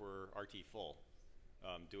or if we're RT full,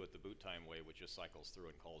 do it the boot time way, which just cycles through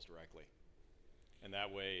and calls directly. And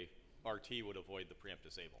that way, RT would avoid the preempt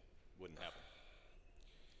disable. Wouldn't happen.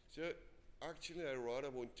 So actually, I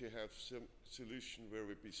rather want to have some solution where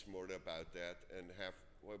we be smart about that and have,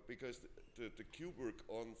 well, because the cube work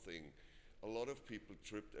on thing, a lot of people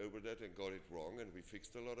tripped over that and got it wrong, and we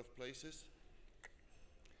fixed a lot of places.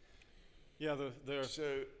 Yeah,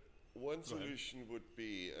 so one solution would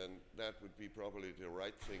be, and that would be probably the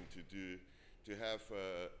right thing to do, to have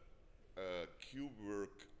a cube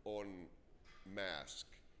work on mask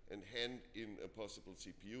and hand in a possible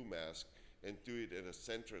CPU mask and do it in a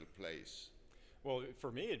central place. Well,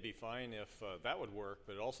 for me, it'd be fine if that would work,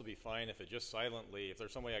 but it'd also be fine if it just silently, if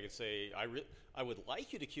there's some way I could say, I would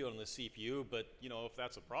like you to queue on the CPU, but you know, if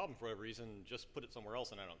that's a problem for whatever reason, just put it somewhere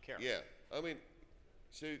else and I don't care. Yeah, I mean,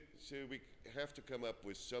 so we have to come up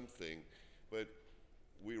with something, but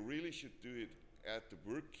we really should do it at the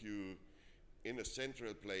work queue in a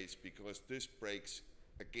central place, because this breaks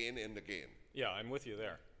again and again. Yeah, I'm with you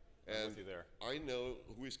there. I'm with you there. I know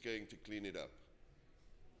who is going to clean it up.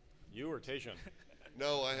 You or Taishan?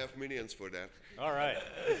 No, I have minions for that. All right.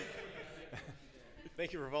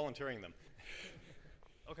 Thank you for volunteering them.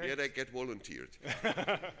 Okay. Yeah, they get volunteered.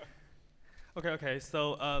 Okay.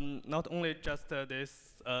 So not only just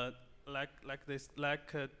this, like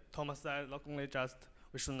Thomas said, not only just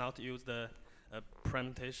we should not use the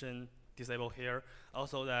preemptation disable here.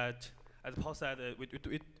 Also that, as Paul said, we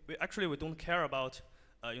actually don't care about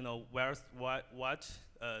what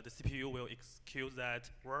the CPU will execute that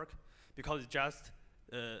work, because we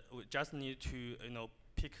just need to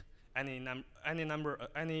pick any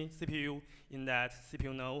CPU in that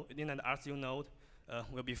CPU node, in that RCU node,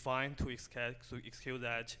 will be fine to execute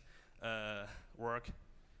that work.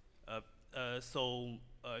 So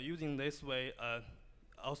using this way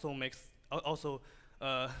also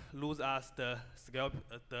lose us the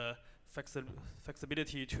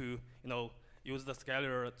flexibility to use the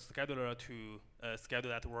scheduler to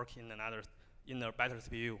schedule that work in a better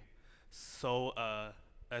CPU. So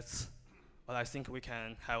that's what I think we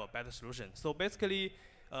can have a better solution. So basically,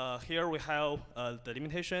 here we have the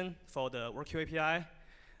limitation for the workqueue API.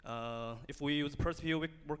 If we use per CPU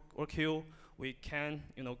workqueue, we can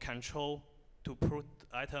control to put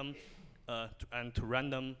item and to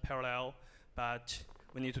random parallel, but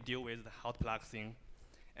we need to deal with the hotplug thing.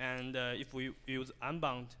 And if we use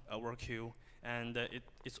unbound workqueue, and it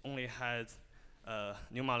only has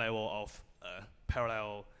NUMA level of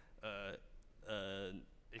parallel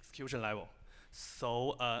execution level.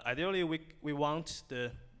 So ideally, we want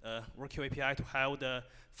the workqueue API to have the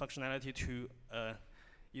functionality to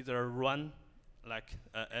either run like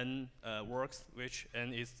n works, which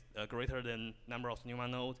n is greater than number of NUMA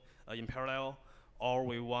nodes in parallel, or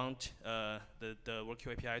we want the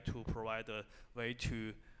workqueue API to provide a way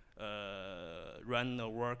to run the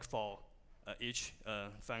work for each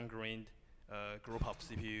fine-grained group of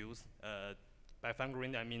CPUs. By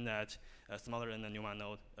fine-grained, I mean that smaller than the NUMA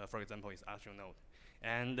node, for example, is RCU node.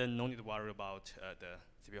 And then no need to worry about the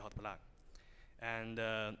CPU hotplug. And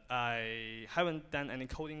I haven't done any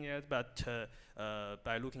coding yet, but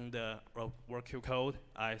by looking the workqueue code,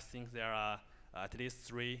 I think there are at least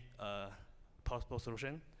 3 possible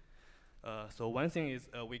solutions. So one thing is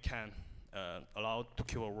we can allow to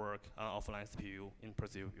queue work on offline CPU in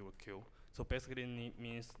pursuit workqueue. So basically it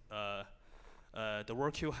means the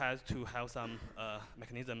workqueue has to have some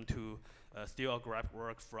mechanism to steal or grab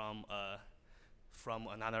work from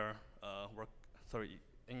another work. Sorry,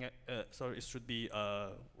 it should be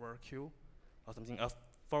workqueue or something.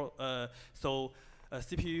 So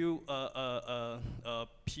CPU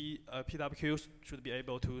PWQ should be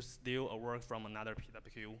able to steal a work from another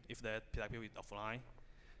PWQ if that PWQ is offline.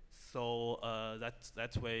 So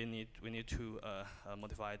that's way we need to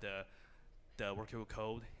modify the workqueue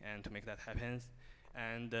code and to make that happen.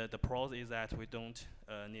 And the pros is that we don't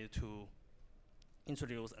need to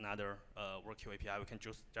introduce another workqueue API. We can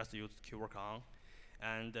just use queuework-on.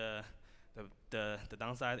 And the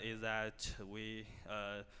downside is that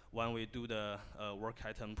when we do the work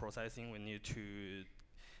item processing, we need to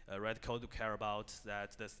write code to care about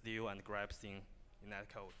that the steal and grab thing in that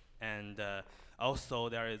code. And also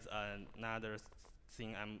there is another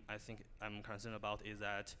thing I think I'm concerned about is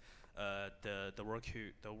that the work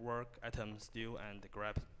item steal and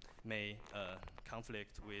grab may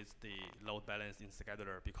conflict with the load balance in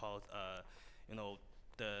scheduler, because you know,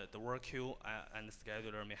 the work queue and the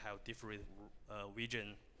scheduler may have different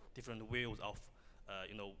vision, different views of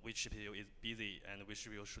you know, which CPU is busy and which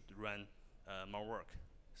CPU should run more work.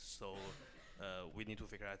 So we need to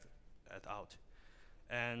figure that out.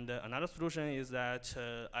 And another solution is that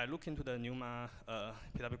I look into the NUMA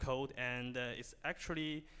PW code, and it's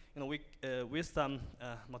actually, you know, with some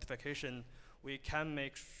modification, we can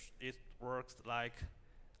make it works like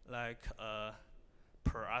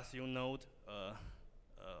per RCU node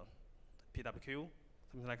PWQ,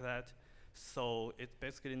 something like that. So it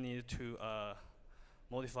basically needs to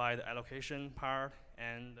modify the allocation part,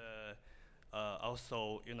 and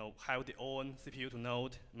also, you know, have the own CPU to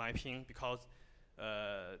node mapping, because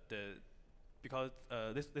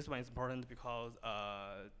this one is important because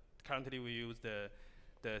currently we use the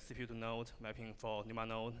CPU to node mapping for NUMA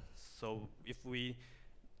node. So if we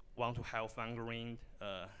want to have fine-grained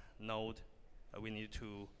node, we need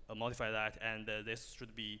to modify that, and this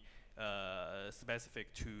should be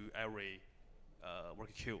specific to every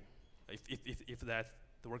work queue, if that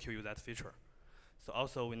the work queue use that feature. So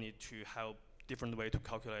also we need to have different way to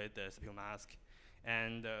calculate the CPU mask,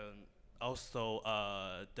 and also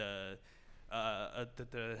the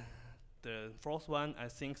fourth one, I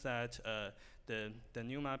think that the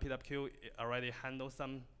NUMA PWQ already handles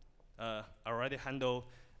some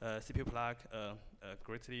CPU plug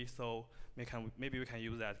greatly, so maybe we can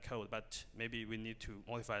use that code, but maybe we need to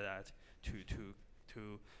modify that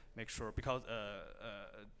to make sure, because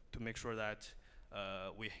to make sure that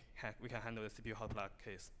we can handle the CPU hot plug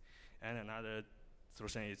case. And another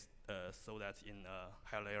solution is so that in a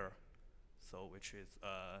higher layer, so which is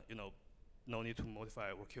you know, no need to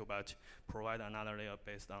modify work queue, but provide another layer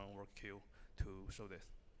based on work queue to show this.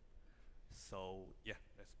 So yeah,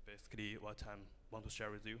 that's basically what I want to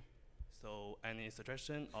share with you. So any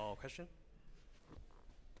suggestion or question?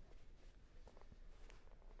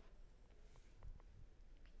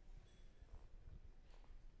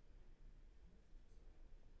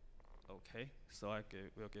 Okay, so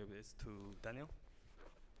we'll give this to Daniel.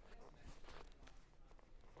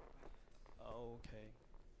 Okay.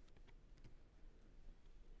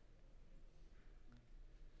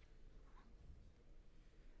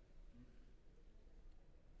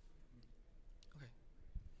 Okay.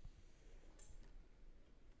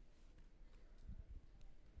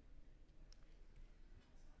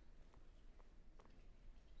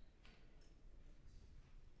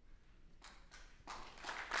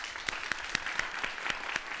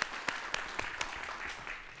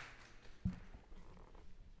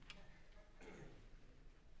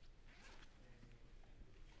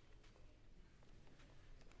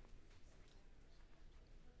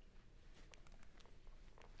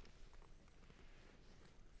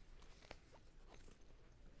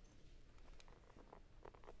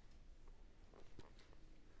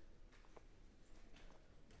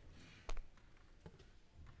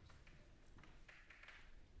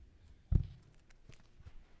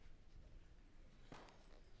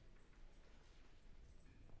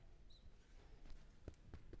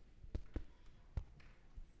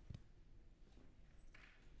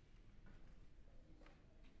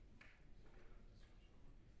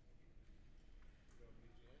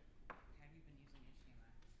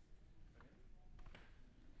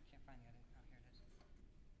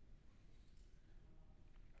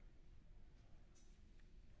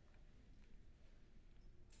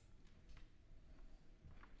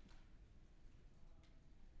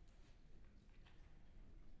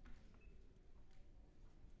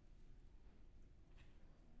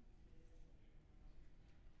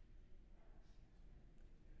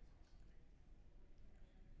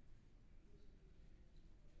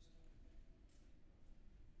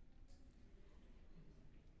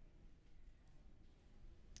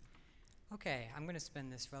 Okay, I'm going to spend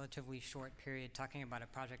this relatively short period talking about a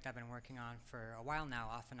project I've been working on for a while now,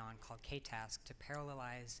 off and on, called KTask, to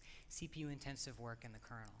parallelize CPU-intensive work in the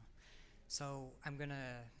kernel. So I'm going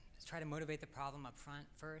to try to motivate the problem up front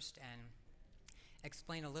first and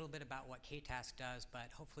explain a little bit about what KTask does, but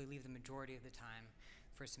hopefully leave the majority of the time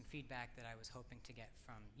for some feedback that I was hoping to get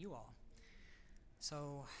from you all.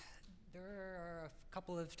 So there are a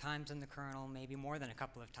couple of times in the kernel, maybe more than a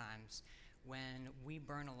couple of times, when we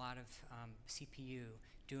burn a lot of CPU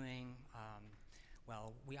doing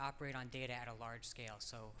Well, we operate on data at a large scale.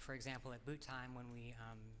 So, for example, at boot time, when we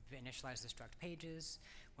initialize the struct pages,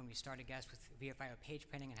 when we start a guest with VFIO page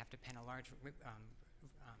printing and have to pin a large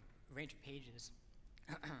range of pages,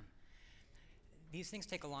 these things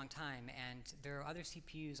take a long time, and there are other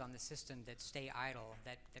CPUs on the system that stay idle,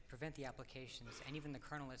 that prevent the applications and even the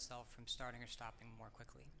kernel itself from starting or stopping more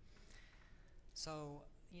quickly. So,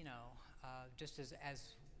 you know, just as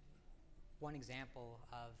one example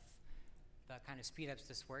of the kind of speed ups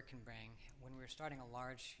this work can bring, when we're starting a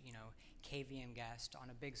large, you know, KVM guest on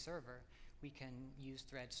a big server, we can use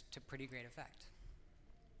threads to pretty great effect.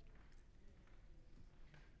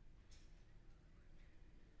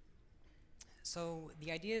 So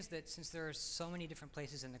the idea is that since there are so many different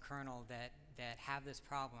places in the kernel that have this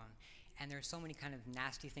problem, and there are so many kind of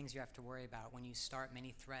nasty things you have to worry about when you start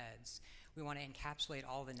many threads, we want to encapsulate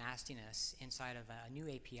all the nastiness inside of a new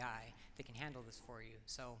API that can handle this for you.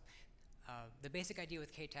 So the basic idea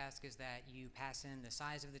with ktask is that you pass in the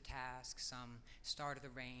size of the task, some start of the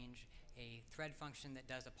range, a thread function that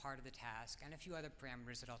does a part of the task, and a few other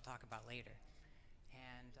parameters that I'll talk about later.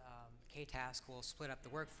 And ktask will split up the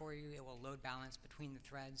work for you. It will load balance between the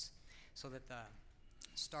threads so that the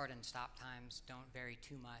start and stop times don't vary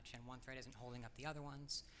too much and one thread isn't holding up the other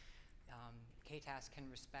ones. Ktask can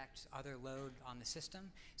respect other load on the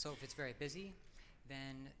system. So if it's very busy,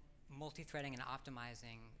 then multi-threading and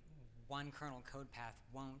optimizing one kernel code path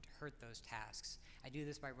won't hurt those tasks. I do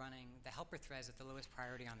this by running the helper threads at the lowest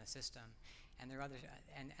priority on the system. And there are other,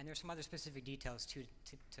 and there's some other specific details to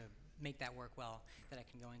make that work well that I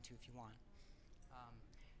can go into if you want.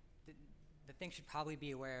 The thing should probably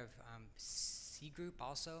be aware of cgroup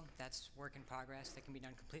also. That's work in progress. That can be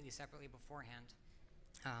done completely separately beforehand.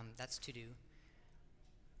 That's to do.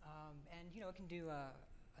 And you know, it can do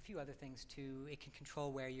a few other things too. It can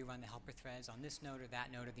control where you run the helper threads on this node or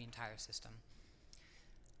that node or the entire system.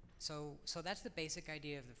 So that's the basic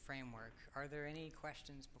idea of the framework. Are there any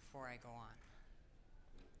questions before I go on?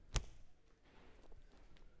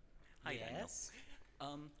 Hi, yes.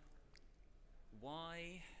 Daniel.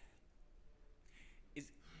 Why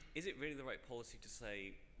is it really the right policy to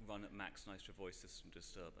say run at max nice to avoid system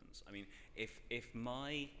disturbance? I mean, if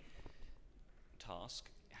my task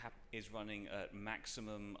is running at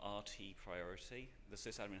maximum RT priority, the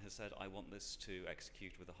sysadmin has said I want this to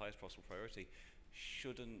execute with the highest possible priority,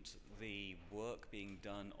 shouldn't the work being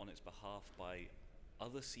done on its behalf by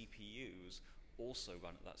other CPUs also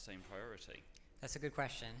run at that same priority? That's a good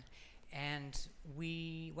question. And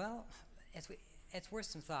well, it's worth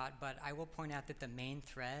some thought, but I will point out that the main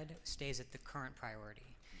thread stays at the current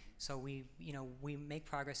priority. So we make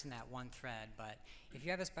progress in that one thread, but if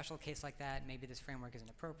you have a special case like that, maybe this framework isn't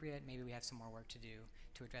appropriate, maybe we have some more work to do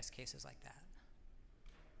to address cases like that.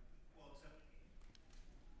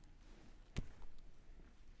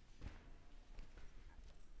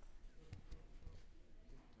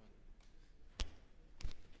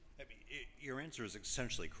 I mean, your answer is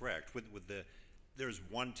essentially correct. There's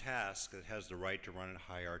one task that has the right to run at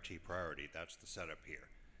high RT priority. That's the setup here.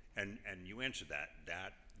 And you answered that.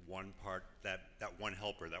 That one part, that one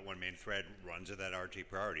helper, that one main thread runs at that RT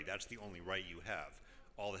priority. That's the only right you have.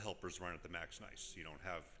 All the helpers run at the max nice. You don't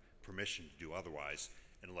have permission to do otherwise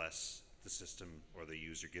unless the system or the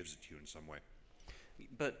user gives it to you in some way.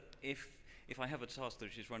 But if I have a task that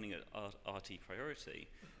is running at RT priority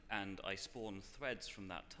and I spawn threads from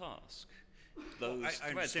that task, those I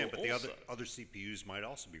understand, but the also other CPUs might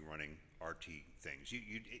also be running RT things.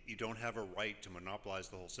 You don't have a right to monopolize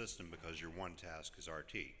the whole system because your one task is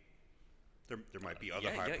RT. There might be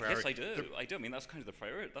other high priority. Yes, I do. I do. I mean, that's kind of the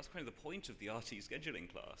priority. That's kind of the point of the RT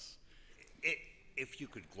scheduling class. If you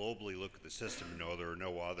could globally look at the system and know there are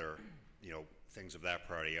no other, things of that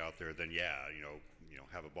priority out there, then yeah,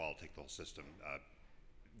 have a ball, take the whole system.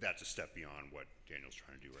 That's a step beyond what Daniel's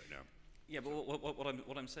trying to do right now. Yeah, but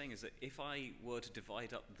what I'm saying is that if I were to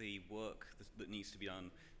divide up the work that needs to be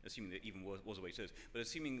done, assuming that even was a way to do it, but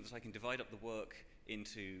assuming that I can divide up the work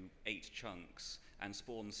into 8 chunks and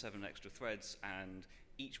spawn 7 extra threads, and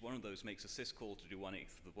each one of those makes a syscall to do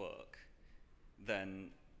 1/8 of the work,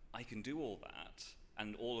 then I can do all that,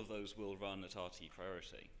 and all of those will run at RT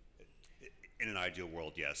priority. In an ideal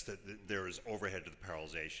world, yes, there is overhead to the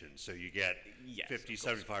parallelization. So you get 50,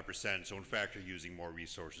 75%. So in fact, you're using more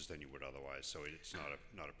resources than you would otherwise. So it's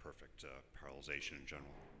not a perfect parallelization in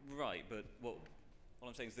general. Right, but what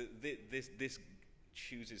I'm saying is that this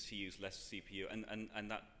chooses to use less CPU,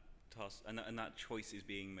 and that task and that choice is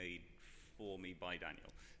being made for me by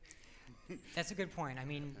Daniel. That's a good point. I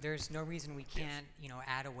mean, there's no reason we can't,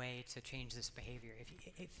 add a way to change this behavior.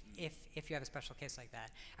 If you have a special case like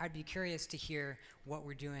that, I'd be curious to hear what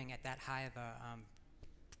we're doing at that high of a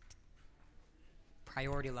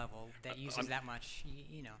priority level that uses that much,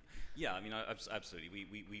 Yeah, I mean, absolutely.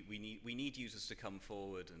 We need users to come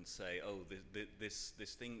forward and say, oh, this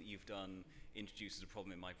thing that you've done introduces a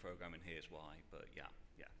problem in my program, and here's why. But yeah.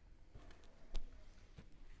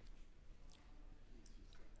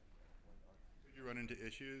 Did you run into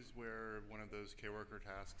issues where one of those K-worker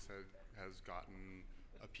tasks has gotten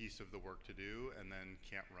a piece of the work to do and then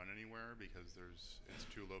can't run anywhere because it's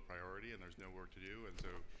too low priority and there's no work to do, and so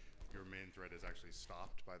your main thread is actually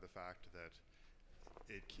stopped by the fact that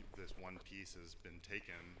this one piece has been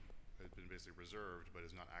basically reserved, but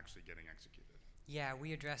is not actually getting executed? Yeah,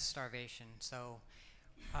 we address starvation. So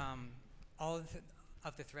all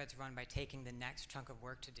of the threads run by taking the next chunk of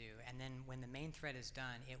work to do, and then when the main thread is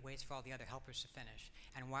done, it waits for all the other helpers to finish.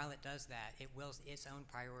 And while it does that, it wills its own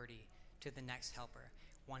priority to the next helper,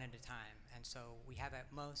 one at a time. And so we have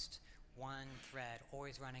at most one thread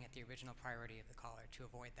always running at the original priority of the caller to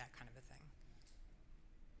avoid that kind of a thing.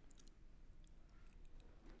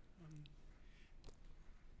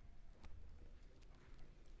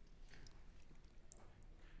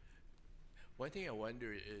 One thing I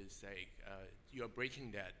wonder is you're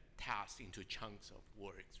breaking that task into chunks of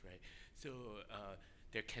works, right? So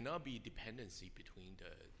there cannot be dependency between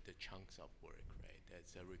the chunks of work, right?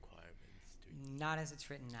 That's a requirement. Not as it's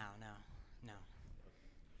written now, no.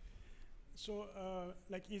 So,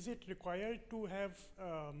 is it required to have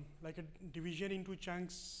a division into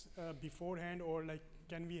chunks beforehand, or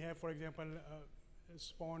can we have, for example,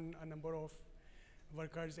 spawn a number of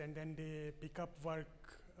workers and then they pick up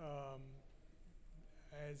work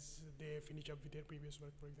as they finish up with their previous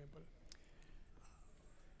work, for example?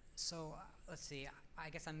 So let's see. I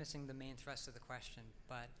guess I'm missing the main thrust of the question,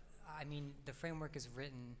 but I mean the framework is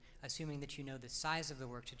written assuming that you know the size of the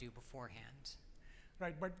work to do beforehand.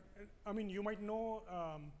 Right, but I mean, you might know,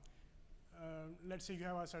 let's say you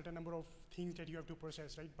have a certain number of things that you have to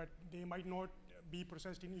process, right? But they might not be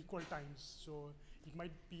processed in equal times. So it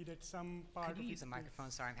might be that some part Could you use a microphone?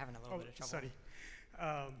 Sorry, I'm having a little bit of trouble. Sorry.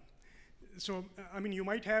 So, I mean, you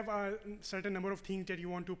might have a certain number of things that you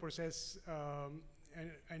want to process,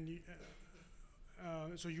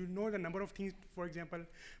 so you know the number of things, for example,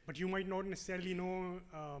 but you might not necessarily know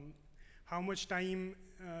how much time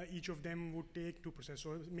each of them would take to process.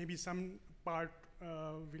 So maybe some part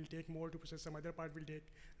will take more to process, some other part will take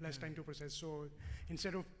less time to process. So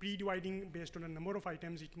instead of pre-dividing based on a number of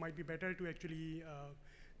items, it might be better to actually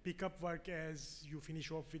pick up work as you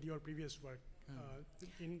finish off with your previous work,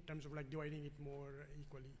 in terms of dividing it more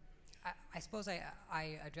equally. I suppose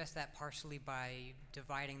I address that partially by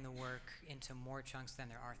dividing the work into more chunks than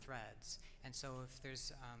there are threads. And so if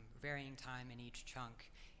there's varying time in each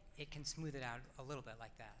chunk, it can smooth it out a little bit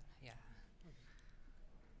like that, yeah.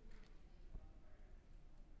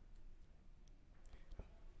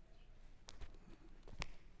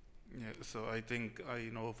 Yeah, so I think I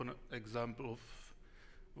know of an example of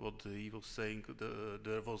what he was saying.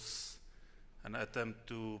 There was an attempt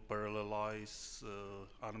to parallelize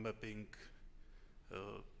unmapping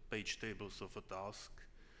page tables of a task,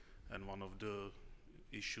 and one of the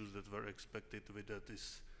issues that were expected with that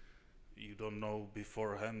is you don't know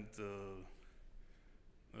beforehand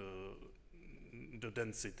the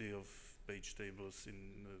density of page tables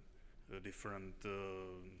in different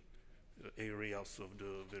areas of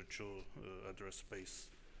the virtual address space.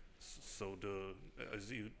 So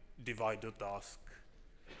as you divide the task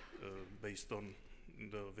based on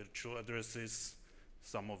the virtual addresses,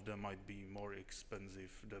 some of them might be more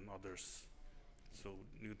expensive than others. So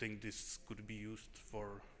do you think this could be used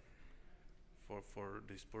for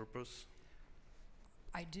this purpose?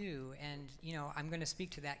 I do, and I'm going to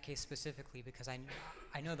speak to that case specifically because I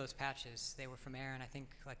know those patches. They were from Aaron, I think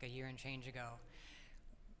like a year and change ago.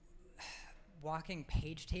 Walking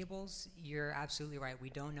page tables, you're absolutely right.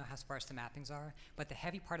 We don't know how sparse the mappings are, but the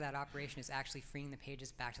heavy part of that operation is actually freeing the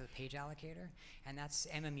pages back to the page allocator, and that's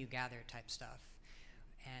MMU gather type stuff.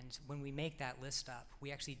 And when we make that list up,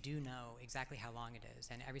 we actually do know exactly how long it is,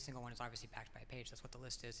 and every single one is obviously backed by a page. That's what the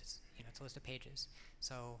list is. It's a list of pages.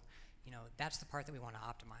 So, that's the part that we want to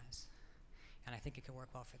optimize, and I think it could work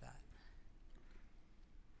well for that.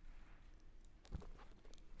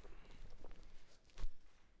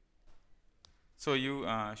 So you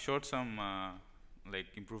showed some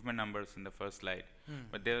improvement numbers in the first slide,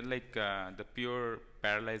 but they're the pure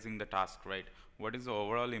parallelizing the task, right? What is the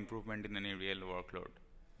overall improvement in any real workload?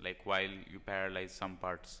 While you parallelize some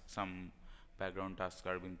parts, some background tasks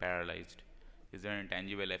are being parallelized. Is there any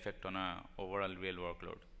tangible effect on a overall real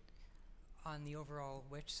workload? On the overall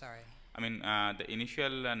which, sorry? I mean, the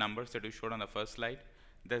initial numbers that you showed on the first slide,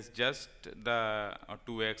 that's just the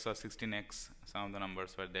 2x or 16x, some of the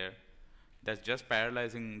numbers were there. That's just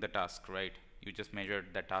parallelizing the task, right? You just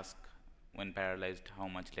measured the task when parallelized, how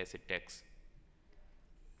much less it takes.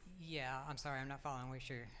 Yeah, I'm sorry, I'm not following what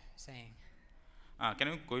you're saying. Can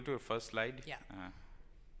you go to your first slide? Yeah.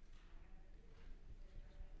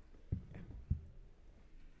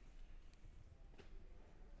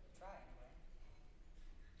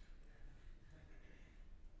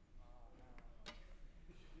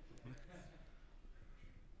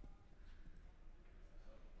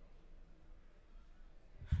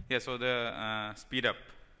 Yeah, so the speed up.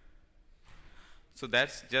 So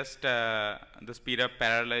that's just the speed up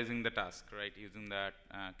parallelizing the task, right, using that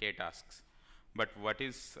k tasks. But what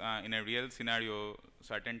is in a real scenario,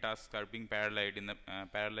 certain tasks are being parallelized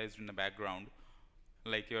in the background,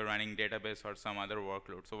 like you're running database or some other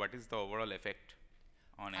workload. So what is the overall effect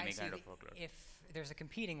on any kind of workload? If there's a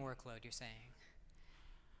competing workload, you're saying?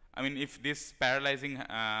 I mean, if this parallelizing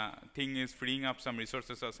thing is freeing up some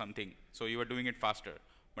resources or something, so you are doing it faster.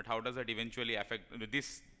 But how does that eventually affect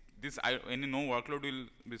this? No workload will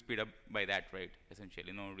be speed up by that, right?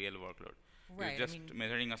 Essentially, no real workload. Right. You're just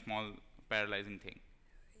measuring a small parallelizing thing.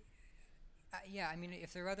 Yeah, I mean,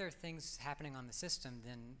 if there are other things happening on the system,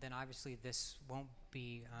 then obviously this won't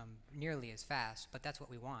be nearly as fast. But that's what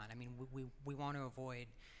we want. I mean, we want to avoid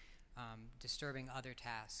disturbing other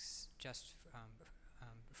tasks just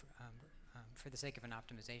for the sake of an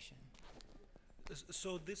optimization.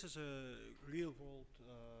 So this is a real-world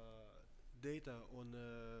data on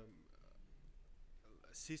a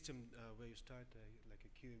system where you start like a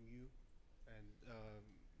QEMU, and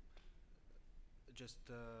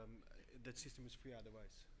that system is free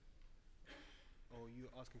otherwise. Or you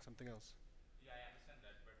asking something else? Yeah, I understand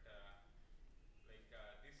that, but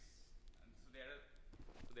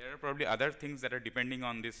so there are probably other things that are depending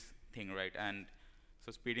on this thing, right? And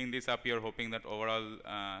so speeding this up, you're hoping that overall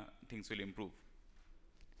things will improve.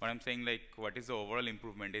 But I'm saying, like, what is the overall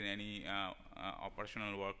improvement in any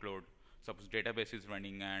operational workload? Suppose database is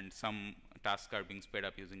running and some tasks are being sped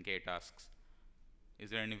up using k tasks. Is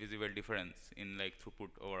there any visible difference in like throughput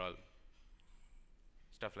overall?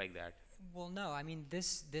 Stuff like that. Well, no. I mean,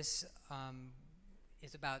 this is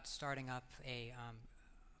about starting up a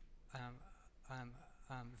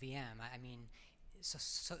VM. I mean,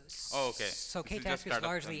 so K-task is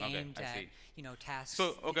largely aimed at tasks.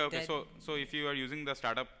 So so if you are using the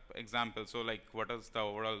startup example, so like what is the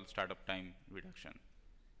overall startup time reduction?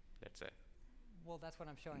 Let's say. Well, that's what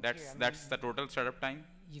I'm showing here. That's the total startup time?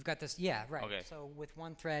 You've got this, yeah, right. Okay. So with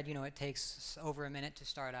one thread, it takes over a minute to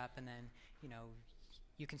start up, and then,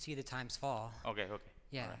 you can see the times fall. Okay.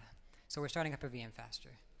 Yeah. Right. So we're starting up a VM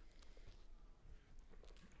faster.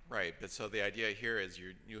 Right, but so the idea here is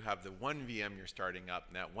you have the one VM you're starting up,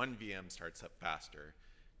 and that one VM starts up faster.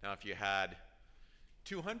 Now, if you had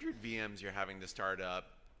 200 VMs you're having to start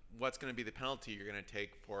up, what's going to be the penalty you're going to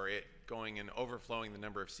take for it going and overflowing the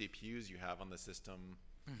number of CPUs you have on the system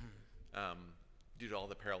due to all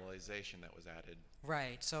the parallelization that was added?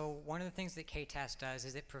 Right. So one of the things that K-task does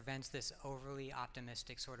is it prevents this overly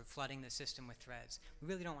optimistic sort of flooding the system with threads. We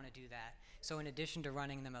really don't want to do that. So in addition to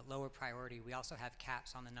running them at lower priority, we also have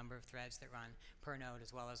caps on the number of threads that run per node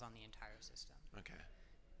as well as on the entire system. Okay.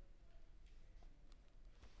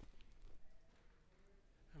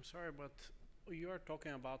 I'm sorry, but you are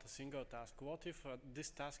talking about a single task. What if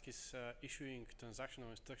this task is issuing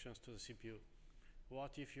transactional instructions to the CPU?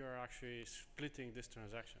 What if you're actually splitting this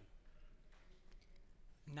transaction?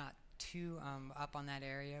 Not too up on that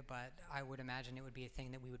area, but I would imagine it would be a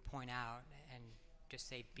thing that we would point out and just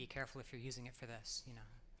say, be careful if you're using it for this, The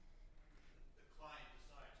client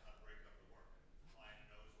decides how to break up the work. The client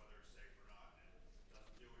knows whether it's safe or not, and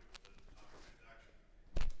doesn't do it within the time of transaction.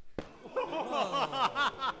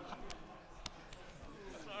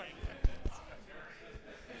 Sorry.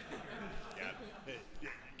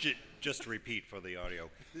 Just to repeat for the audio.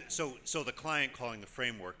 So the client calling the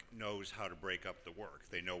framework knows how to break up the work.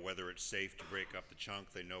 They know whether it's safe to break up the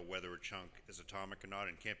chunk. They know whether a chunk is atomic or not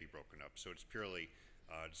and can't be broken up. So it's purely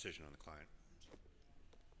a decision on the client.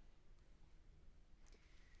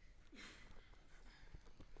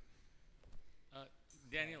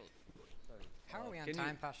 Daniel. Sorry. How are we on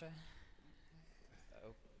time, Pasha?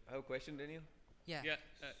 I have a question, Daniel. Yeah.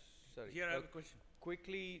 Sorry. Here I have a question.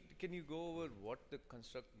 Quickly, can you go over what the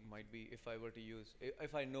construct might be if I were to use,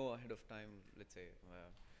 if I know ahead of time, let's say,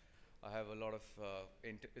 I have a lot of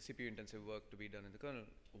CPU intensive work to be done in the kernel,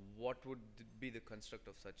 what would be the construct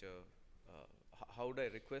of such a how would I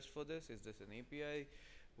request for this? Is this an API?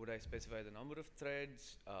 Would I specify the number of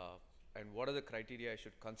threads? And what are the criteria I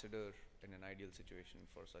should consider in an ideal situation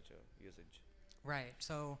for such a usage? Right.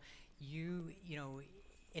 So you know,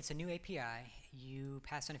 it's a new API. You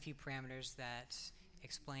pass in a few parameters that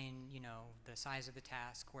explain, you know, the size of the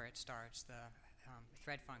task, where it starts, the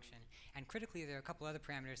thread function, and critically, there are a couple other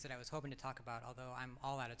parameters that I was hoping to talk about, although I'm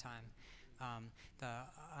all out of time. The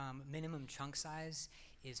minimum chunk size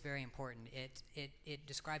is very important. It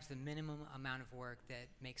describes the minimum amount of work that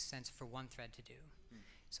makes sense for one thread to do.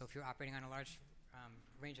 So if you're operating on a large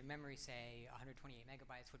range of memory, say 128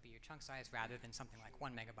 megabytes would be your chunk size rather than something like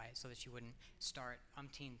 1 megabyte, so that you wouldn't start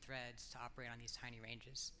umpteen threads to operate on these tiny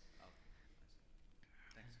ranges.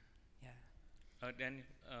 Thanks. Yeah. Daniel,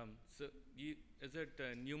 so is it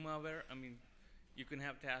NUMA-aware? I mean, you can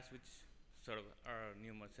have tasks which sort of are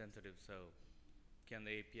NUMA sensitive, so can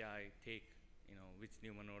the API take, you know, which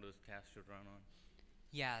NUMA node those tasks should run on?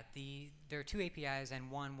 Yeah, there are two APIs,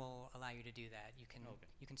 and one will allow you to do that.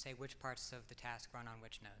 You can say which parts of the task run on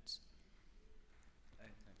which nodes.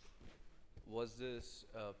 Was this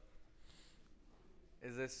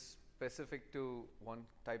is this specific to one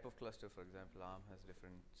type of cluster? For example, ARM has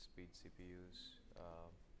different speed CPUs,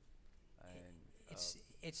 and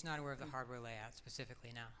it's not aware of the hardware layout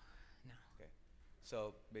specifically now. No. Okay,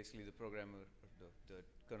 so basically, the programmer, the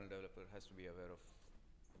kernel developer, has to be aware of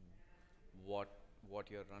what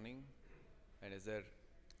you're running, and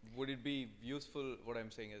would it be useful? What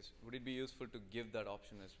I'm saying is, would it be useful to give that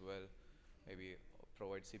option as well? Maybe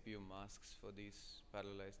provide CPU masks for these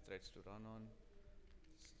parallelized threads to run on.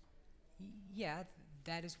 Yeah,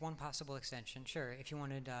 that is one possible extension. Sure, if you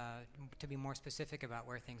wanted to be more specific about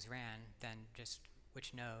where things ran than just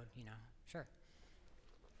which node, you know, sure.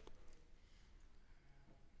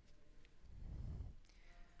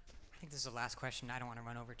 I think this is the last question. I don't want to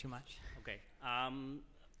run over too much. Okay.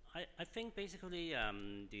 I think basically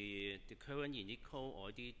the current init code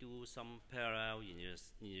already do some parallel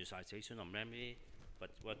initialization of memory,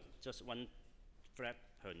 but just one thread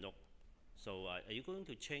per node. So are you going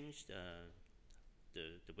to change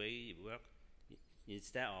the way it works?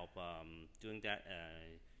 Instead of doing that,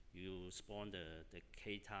 you spawn the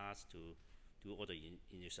K task to do all the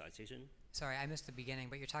initialization? Sorry, I missed the beginning,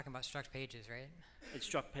 but you're talking about struct pages, right? It's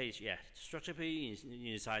struct page, yeah. Structure page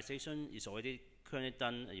initialization is already currently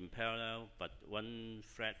done in parallel, but one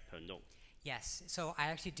thread per node. Yes, so I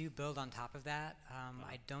actually do build on top of that.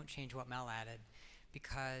 I don't change what Mel added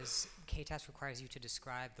because K-task requires you to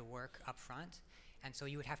describe the work up front, and so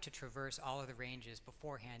you would have to traverse all of the ranges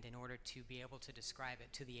beforehand in order to be able to describe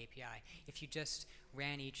it to the API. If you just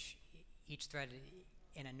ran each thread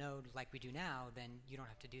in a node like we do now, then you don't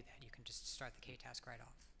have to do that. You can just start the K-task right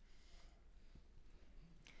off.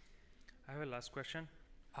 I have a last question.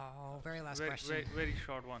 Oh, very last question. Very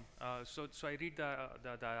short one. So I read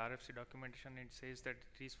the RFC documentation. It says that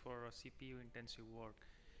it is for CPU intensive work.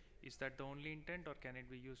 Is that the only intent, or can it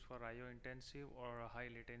be used for I/O intensive or high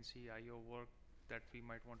latency I/O work that we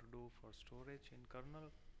might want to do for storage in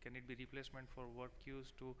kernel? Can it be replacement for work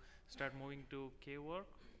queues to start moving to K work,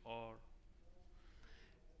 or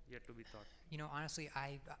yet to be thought? You know, honestly,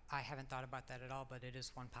 I haven't thought about that at all, but it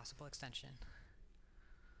is one possible extension.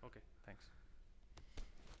 Okay, thanks.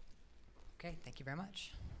 Okay, thank you very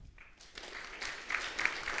much.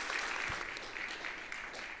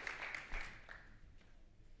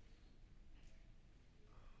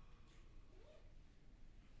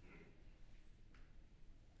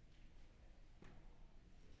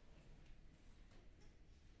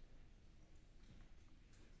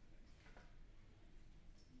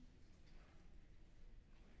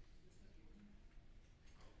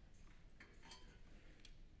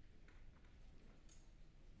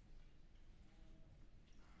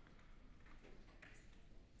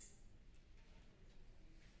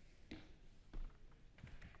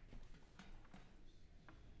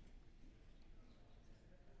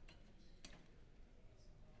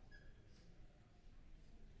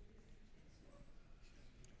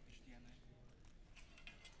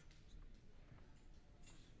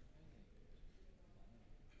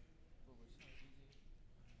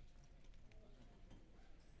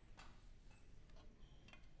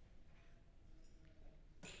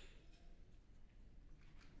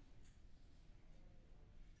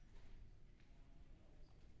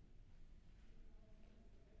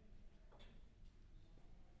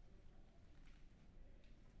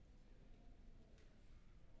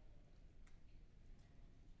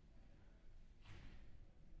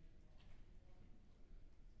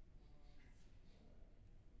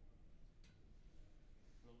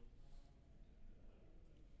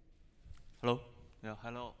 Hello. Yeah,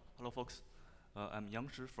 hello, folks. I'm Yang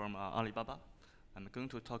Shi from Alibaba. I'm going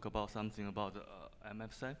to talk about something about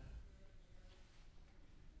MFSAM.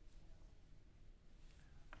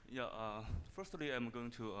 Yeah, firstly, I'm going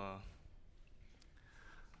to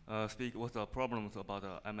speak what the problems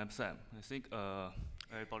about MFSAM. I think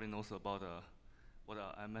everybody knows about what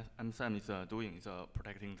MFSAM is doing, is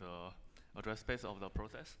protecting the address space of the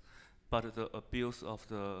process. But the abuse of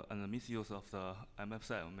and the misuse of the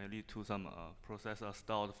MFSAM may lead to some process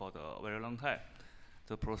stalled for the very long time.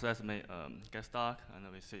 The process may get stuck,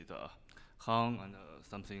 and we see the hung and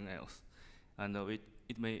something else. And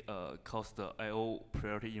it may cause the I/O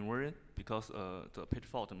priority inversion because the page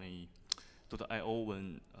fault may do the I/O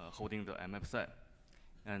when holding the MFSAM,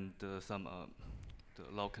 and some the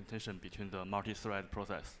log contention between the multi-thread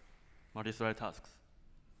process, multi-thread tasks.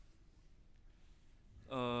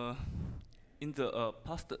 In the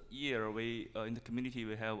past year, we in the community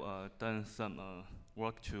we have done some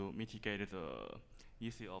work to mitigate the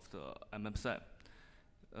issue of the MFSAM.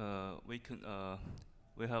 We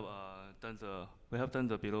have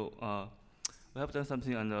done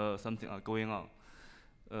something and something are going on.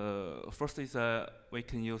 First is we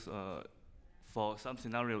can use for some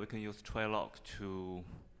scenario we can use try log to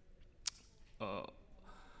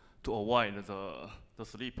avoid the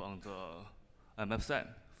sleep on the MFSAM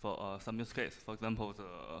for some use case. For example,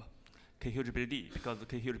 the kHBD, because the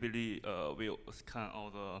kHBD will scan all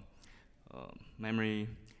the memory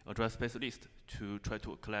address space list to try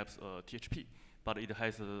to collapse THP, but it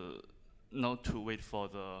has not to wait for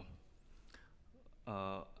the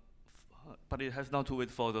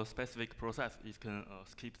specific process. It can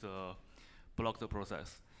skip the block the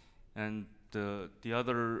process, and the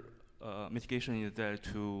other mitigation is there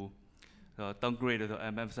to downgrade the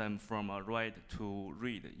MFSAM from write to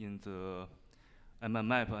read in the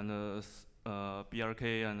MMAP and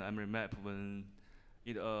BRK and MRemap when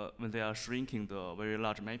they are shrinking the very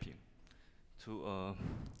large mapping to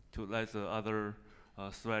let the other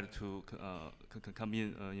thread to come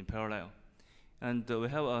in parallel. And we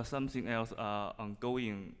have something else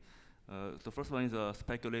ongoing. The first one is a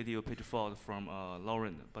speculative page fault from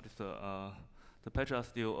Lauren, but it's, the patch are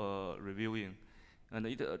still reviewing, and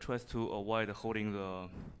it tries to avoid holding the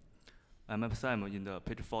MFSAM in the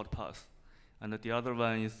page fault path. And the other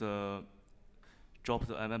one is drop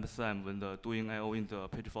the MFSAM when doing I/O in the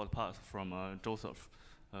page fault path from Joseph.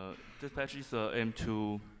 This patch is aimed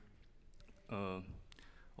to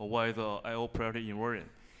avoid the I/O priority inversion.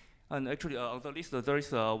 And actually, on the list, there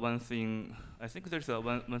is one thing. I think there's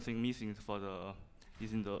one thing missing for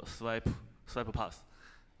using the swipe path.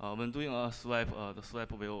 When doing a swipe, the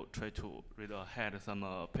swipe will try to read ahead some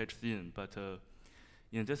page in, but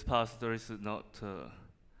in this path there is not.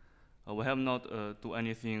 We have not do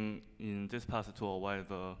anything in this path to avoid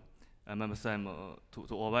the MFSAM to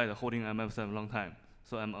avoid holding MFSAM long time.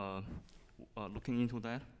 So I'm looking into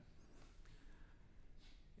that.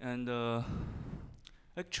 And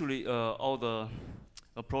actually, all the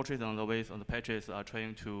approaches on the ways on the patches are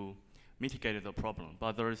trying to mitigate the problem,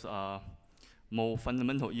 but there is more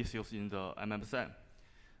fundamental issues in the MFSAM.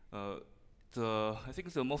 I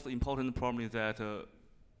think the most important problem is that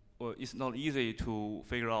it's not easy to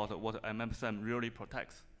figure out what MFSAM really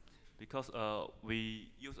protects, because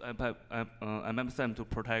we use MFSAM to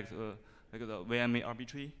protect like the VMA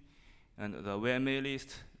arbitrary, and the VMA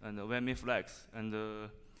list, and the VMA flags, and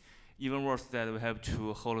even worse that we have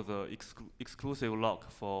to hold the exclusive lock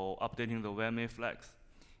for updating the VMA flags,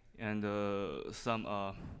 and some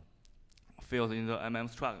fields in the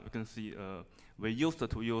struct. We can see we used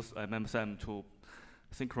to use MFSAM to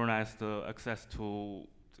synchronize the access to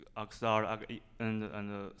ArcStar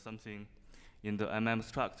and something in the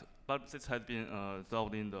struct, but this has been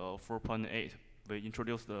solved in the 4.8. We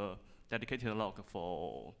introduced the dedicated lock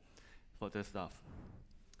for this stuff.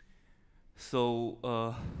 So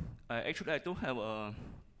I don't have a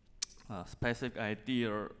specific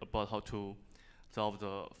idea about how to solve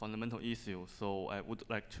the fundamental issue. So I would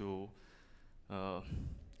like to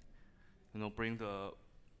bring the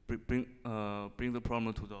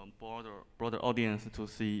problem to the broader audience to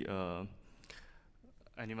see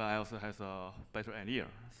anyone else has a better idea.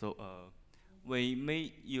 So we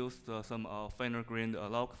may use some finer grained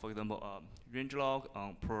log, for example, range log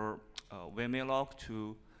per VMA log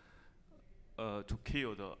to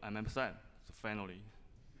kill the MFSAM finally.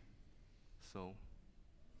 So.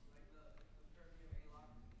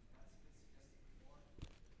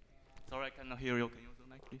 Sorry, I cannot hear you. Can you use the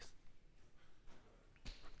mic, please?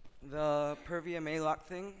 The per VMA lock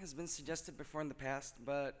thing has been suggested before in the past,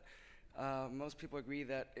 but most people agree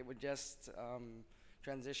that it would just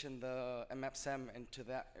transition the MFSAM into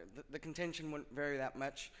that. The contention wouldn't vary that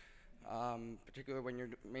much. particularly when you're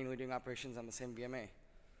mainly doing operations on the same VMA.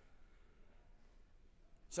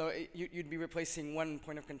 So you'd be replacing one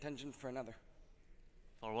point of contention for another.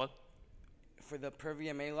 For what? For the per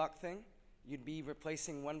VMA lock thing, you'd be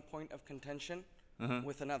replacing one point of contention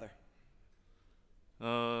with another.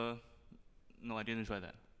 No, I didn't try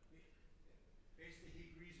that. Basically, he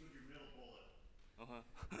agrees with your middle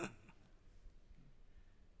bullet.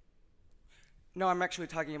 No, I'm actually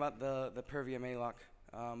talking about the per VMA lock.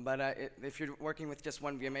 But if you're working with just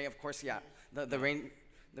one VMA, of course, yeah, the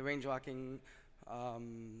range locking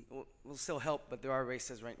will still help, but there are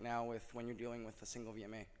races right now with when you're dealing with a single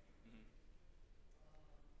VMA.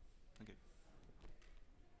 Okay.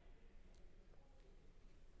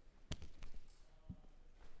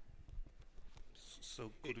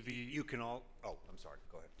 So could we? You can all. Oh, I'm sorry.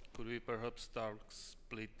 Go ahead. Could we perhaps start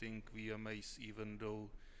splitting VMAs even though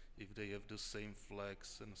if they have the same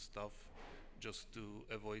flags and stuff, just to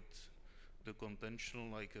avoid the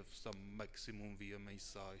contention, like have some maximum VMA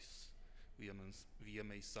size,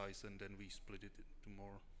 and then we split it into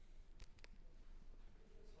more.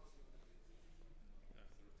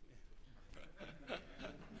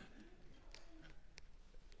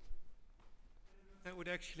 That would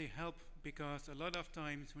actually help, because a lot of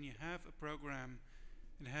times when you have a program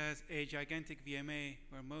that has a gigantic VMA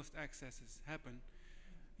where most accesses happen,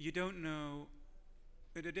 you don't know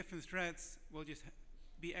that the different threads will just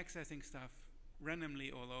be accessing stuff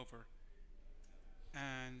randomly all over.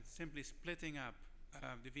 And simply splitting up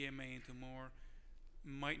the VMA into more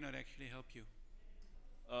might not actually help you.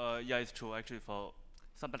 Yeah, it's true. Actually, for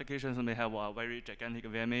some applications may have a very gigantic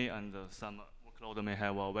VMA, and some workload may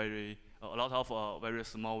have a lot of very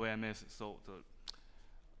small VMAs. So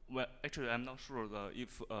well, actually, I'm not sure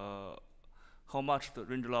if how much the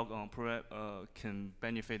range log can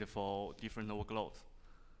benefit for different workloads.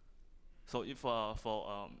 So if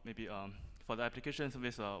maybe for the applications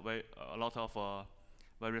with a lot of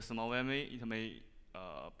very small VMA, it may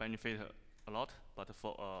benefit a lot. But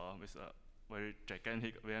for with a very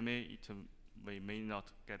gigantic VMA, it may not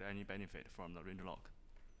get any benefit from the range log.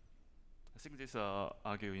 I think this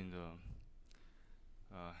argue in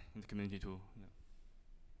the community too. Yeah.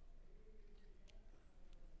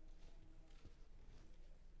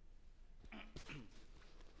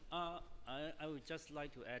 I would just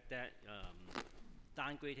like to add that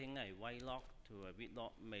downgrading a white log to a read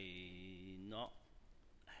log may not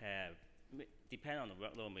have, depend on the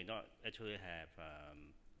workload, may not actually have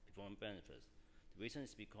performance benefits. The reason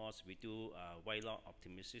is because we do white log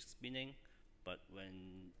optimistic spinning, but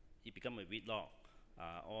when it becomes a read log,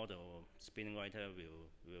 all the spinning writer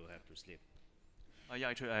will have to sleep. Yeah,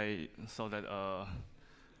 actually, I saw that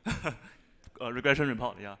regression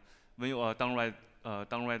report. Yeah, when you downwrite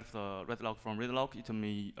the read log from read log, it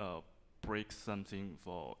may break something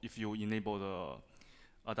for if you enable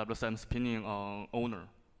the WSM spinning on owner.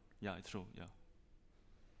 Yeah, it's true. Yeah,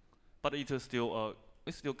 but it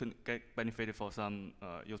still can get benefit for some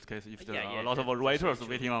use case if there are a lot of writers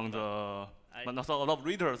waiting on the. But not a lot of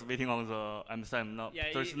readers waiting on the MSM. No,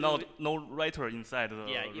 there's no writer inside the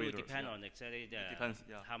readers. Yeah, it will depend on exactly depends,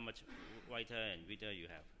 how much writer and reader you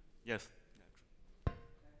have. Yes.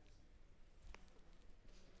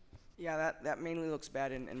 Yeah, that mainly looks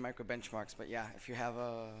bad in micro benchmarks, but yeah, if you have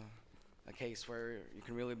a case where you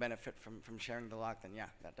can really benefit from sharing the lock, then yeah,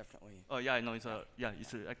 that definitely. Oh yeah, I know it's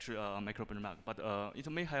actually a micro benchmark, but it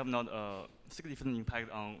may have not a significant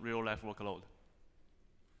impact on real life workload.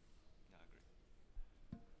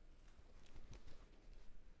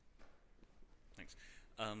 Thanks.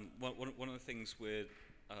 One of the things we're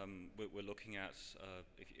looking at,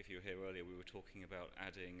 if you were here earlier, we were talking about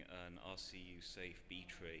adding an RCU safe B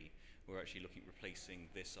tree. We're actually looking at replacing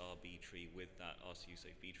this RB tree with that RCU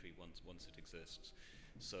safe B tree once it exists.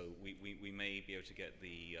 So we may be able to get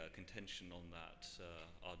the contention on that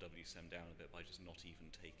RWSEM down a bit by just not even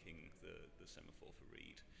taking the semaphore for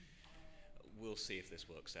read. We'll see if this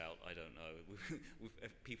works out. I don't know.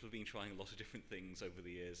 People have been trying a lot of different things over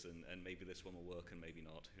the years, and maybe this one will work and maybe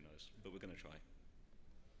not. Who knows? But we're going to try.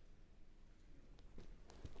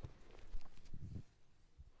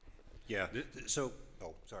 Yeah. So,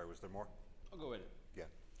 oh, sorry. Was there more? I'll go ahead. Yeah.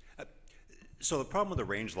 So the problem with the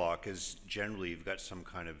range lock is generally you've got some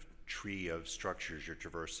kind of tree of structures you're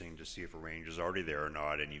traversing to see if a range is already there or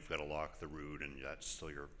not, and you've got to lock the root, and that's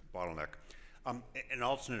still your bottleneck. An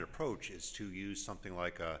alternate approach is to use something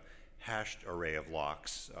like a hashed array of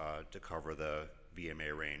locks to cover the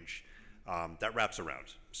VMA range. That wraps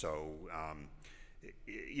around. So,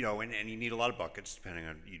 you know, and you need a lot of buckets, depending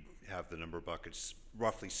on, you have the number of buckets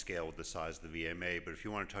roughly scale with the size of the VMA, but if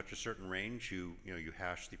you want to touch a certain range, you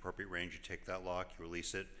hash the appropriate range, you take that lock, you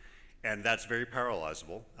release it, And that's very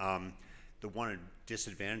parallelizable. The one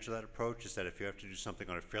disadvantage of that approach is that if you have to do something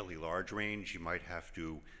on a fairly large range, you might have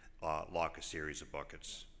to lock a series of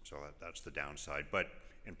buckets. So that's the downside. But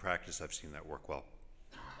in practice, I've seen that work well.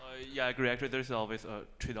 Yeah, I agree. Actually, there's always a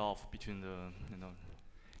trade-off between the,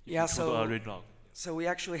 Yeah, range lock. So we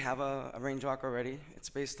actually have a range lock already. It's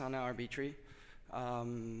based on our B tree.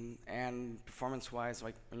 And performance-wise,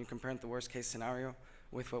 like when you compare it to the worst-case scenario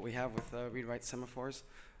with what we have with read-write semaphores,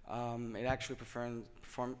 it actually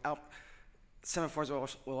semaphores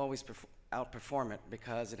will always outperform it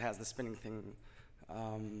because it has the spinning thing.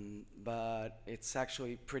 But it's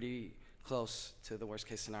actually pretty close to the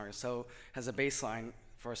worst-case scenario. So as a baseline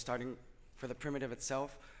for the primitive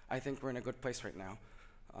itself, I think we're in a good place right now.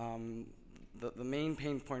 The main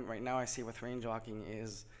pain point right now I see with range locking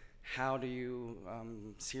is how do you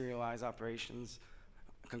serialize operations,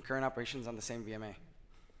 concurrent operations on the same VMA?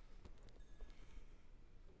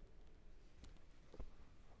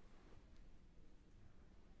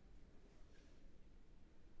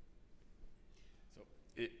 So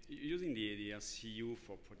using the RCU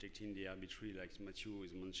for protecting the arbitrary, like Matthew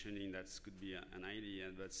is mentioning, that could be an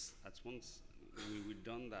idea, but at once we've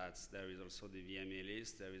done that, there is also the VMA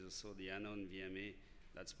list, there is also the unknown VMA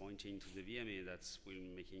that's pointing to the VMA that's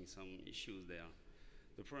making some issues there.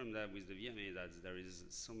 The problem that with the VMA that there is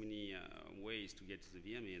so many ways to get to the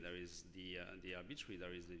VMA. There is the arbitrary,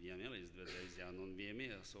 there is the VMA list, but there is the unknown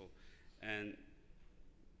VMA also. And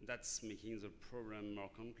that's making the problem more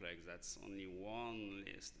complex. That's only one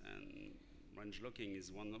list, and range locking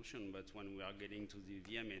is one option, but when we are getting to the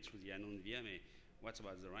VMA through the unknown VMA, what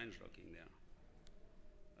about the range locking there?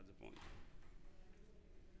 That's the point.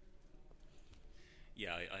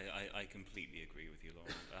 Yeah, I completely agree with you,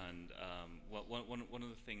 Laurent. And one of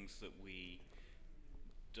the things that we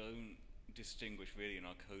don't distinguish really in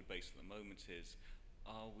our code base at the moment is,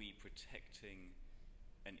 are we protecting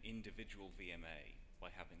an individual VMA by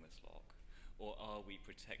having this lock, or are we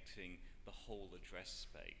protecting the whole address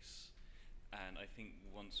space? And I think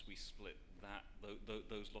once we split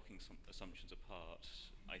those locking assumptions apart,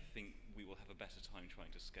 I think we will have a better time trying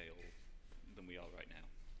to scale than we are right now.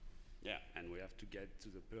 Yeah, and we have to get to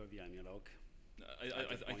the per VMA lock.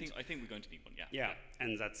 I think we're going to need one. Yeah. Yeah,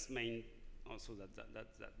 and that's main. Also, that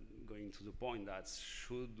going to the point that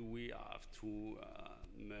should we have to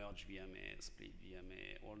merge VMA, split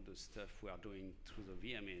VMA, all the stuff we are doing through the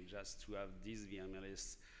VMA, just to have this VMA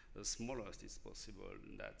list the smallest is possible.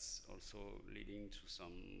 That's also leading to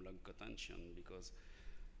some log contention, because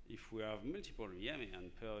if we have multiple VMA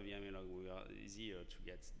and per VMA log, we are easier to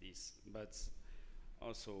get this. But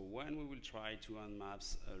also, when we will try to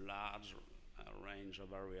unmap a large range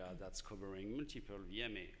of area that's covering multiple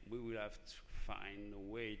VMA, we will have to find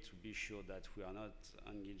a way to be sure that we are not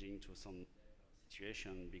engaging to some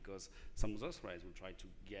situation, because some of those threads will try to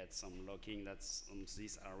get some locking that's on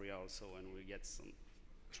this area also, and we'll get some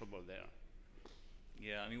trouble there.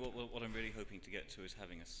 Yeah, I mean, what I'm really hoping to get to is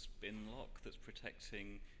having a spin lock that's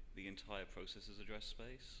protecting the entire processor's address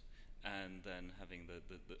space, and then having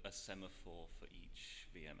a semaphore for each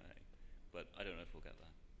VMA. But I don't know if we'll get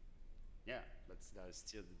there. Yeah, but there's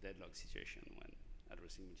still the deadlock situation when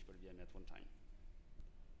addressing multiple VMA at one time.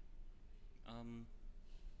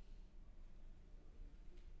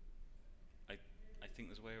 I think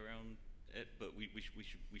there's a way around it, but we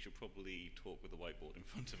should probably talk with the whiteboard in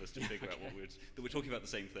front of us to figure out that we're talking about the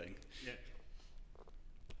same thing. Yeah.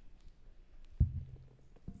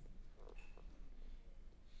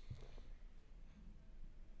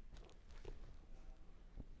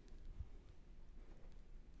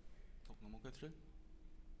 No more questions?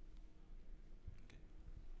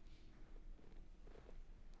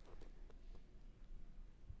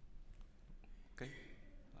 Okay.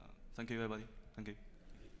 Thank you, everybody. Thank you.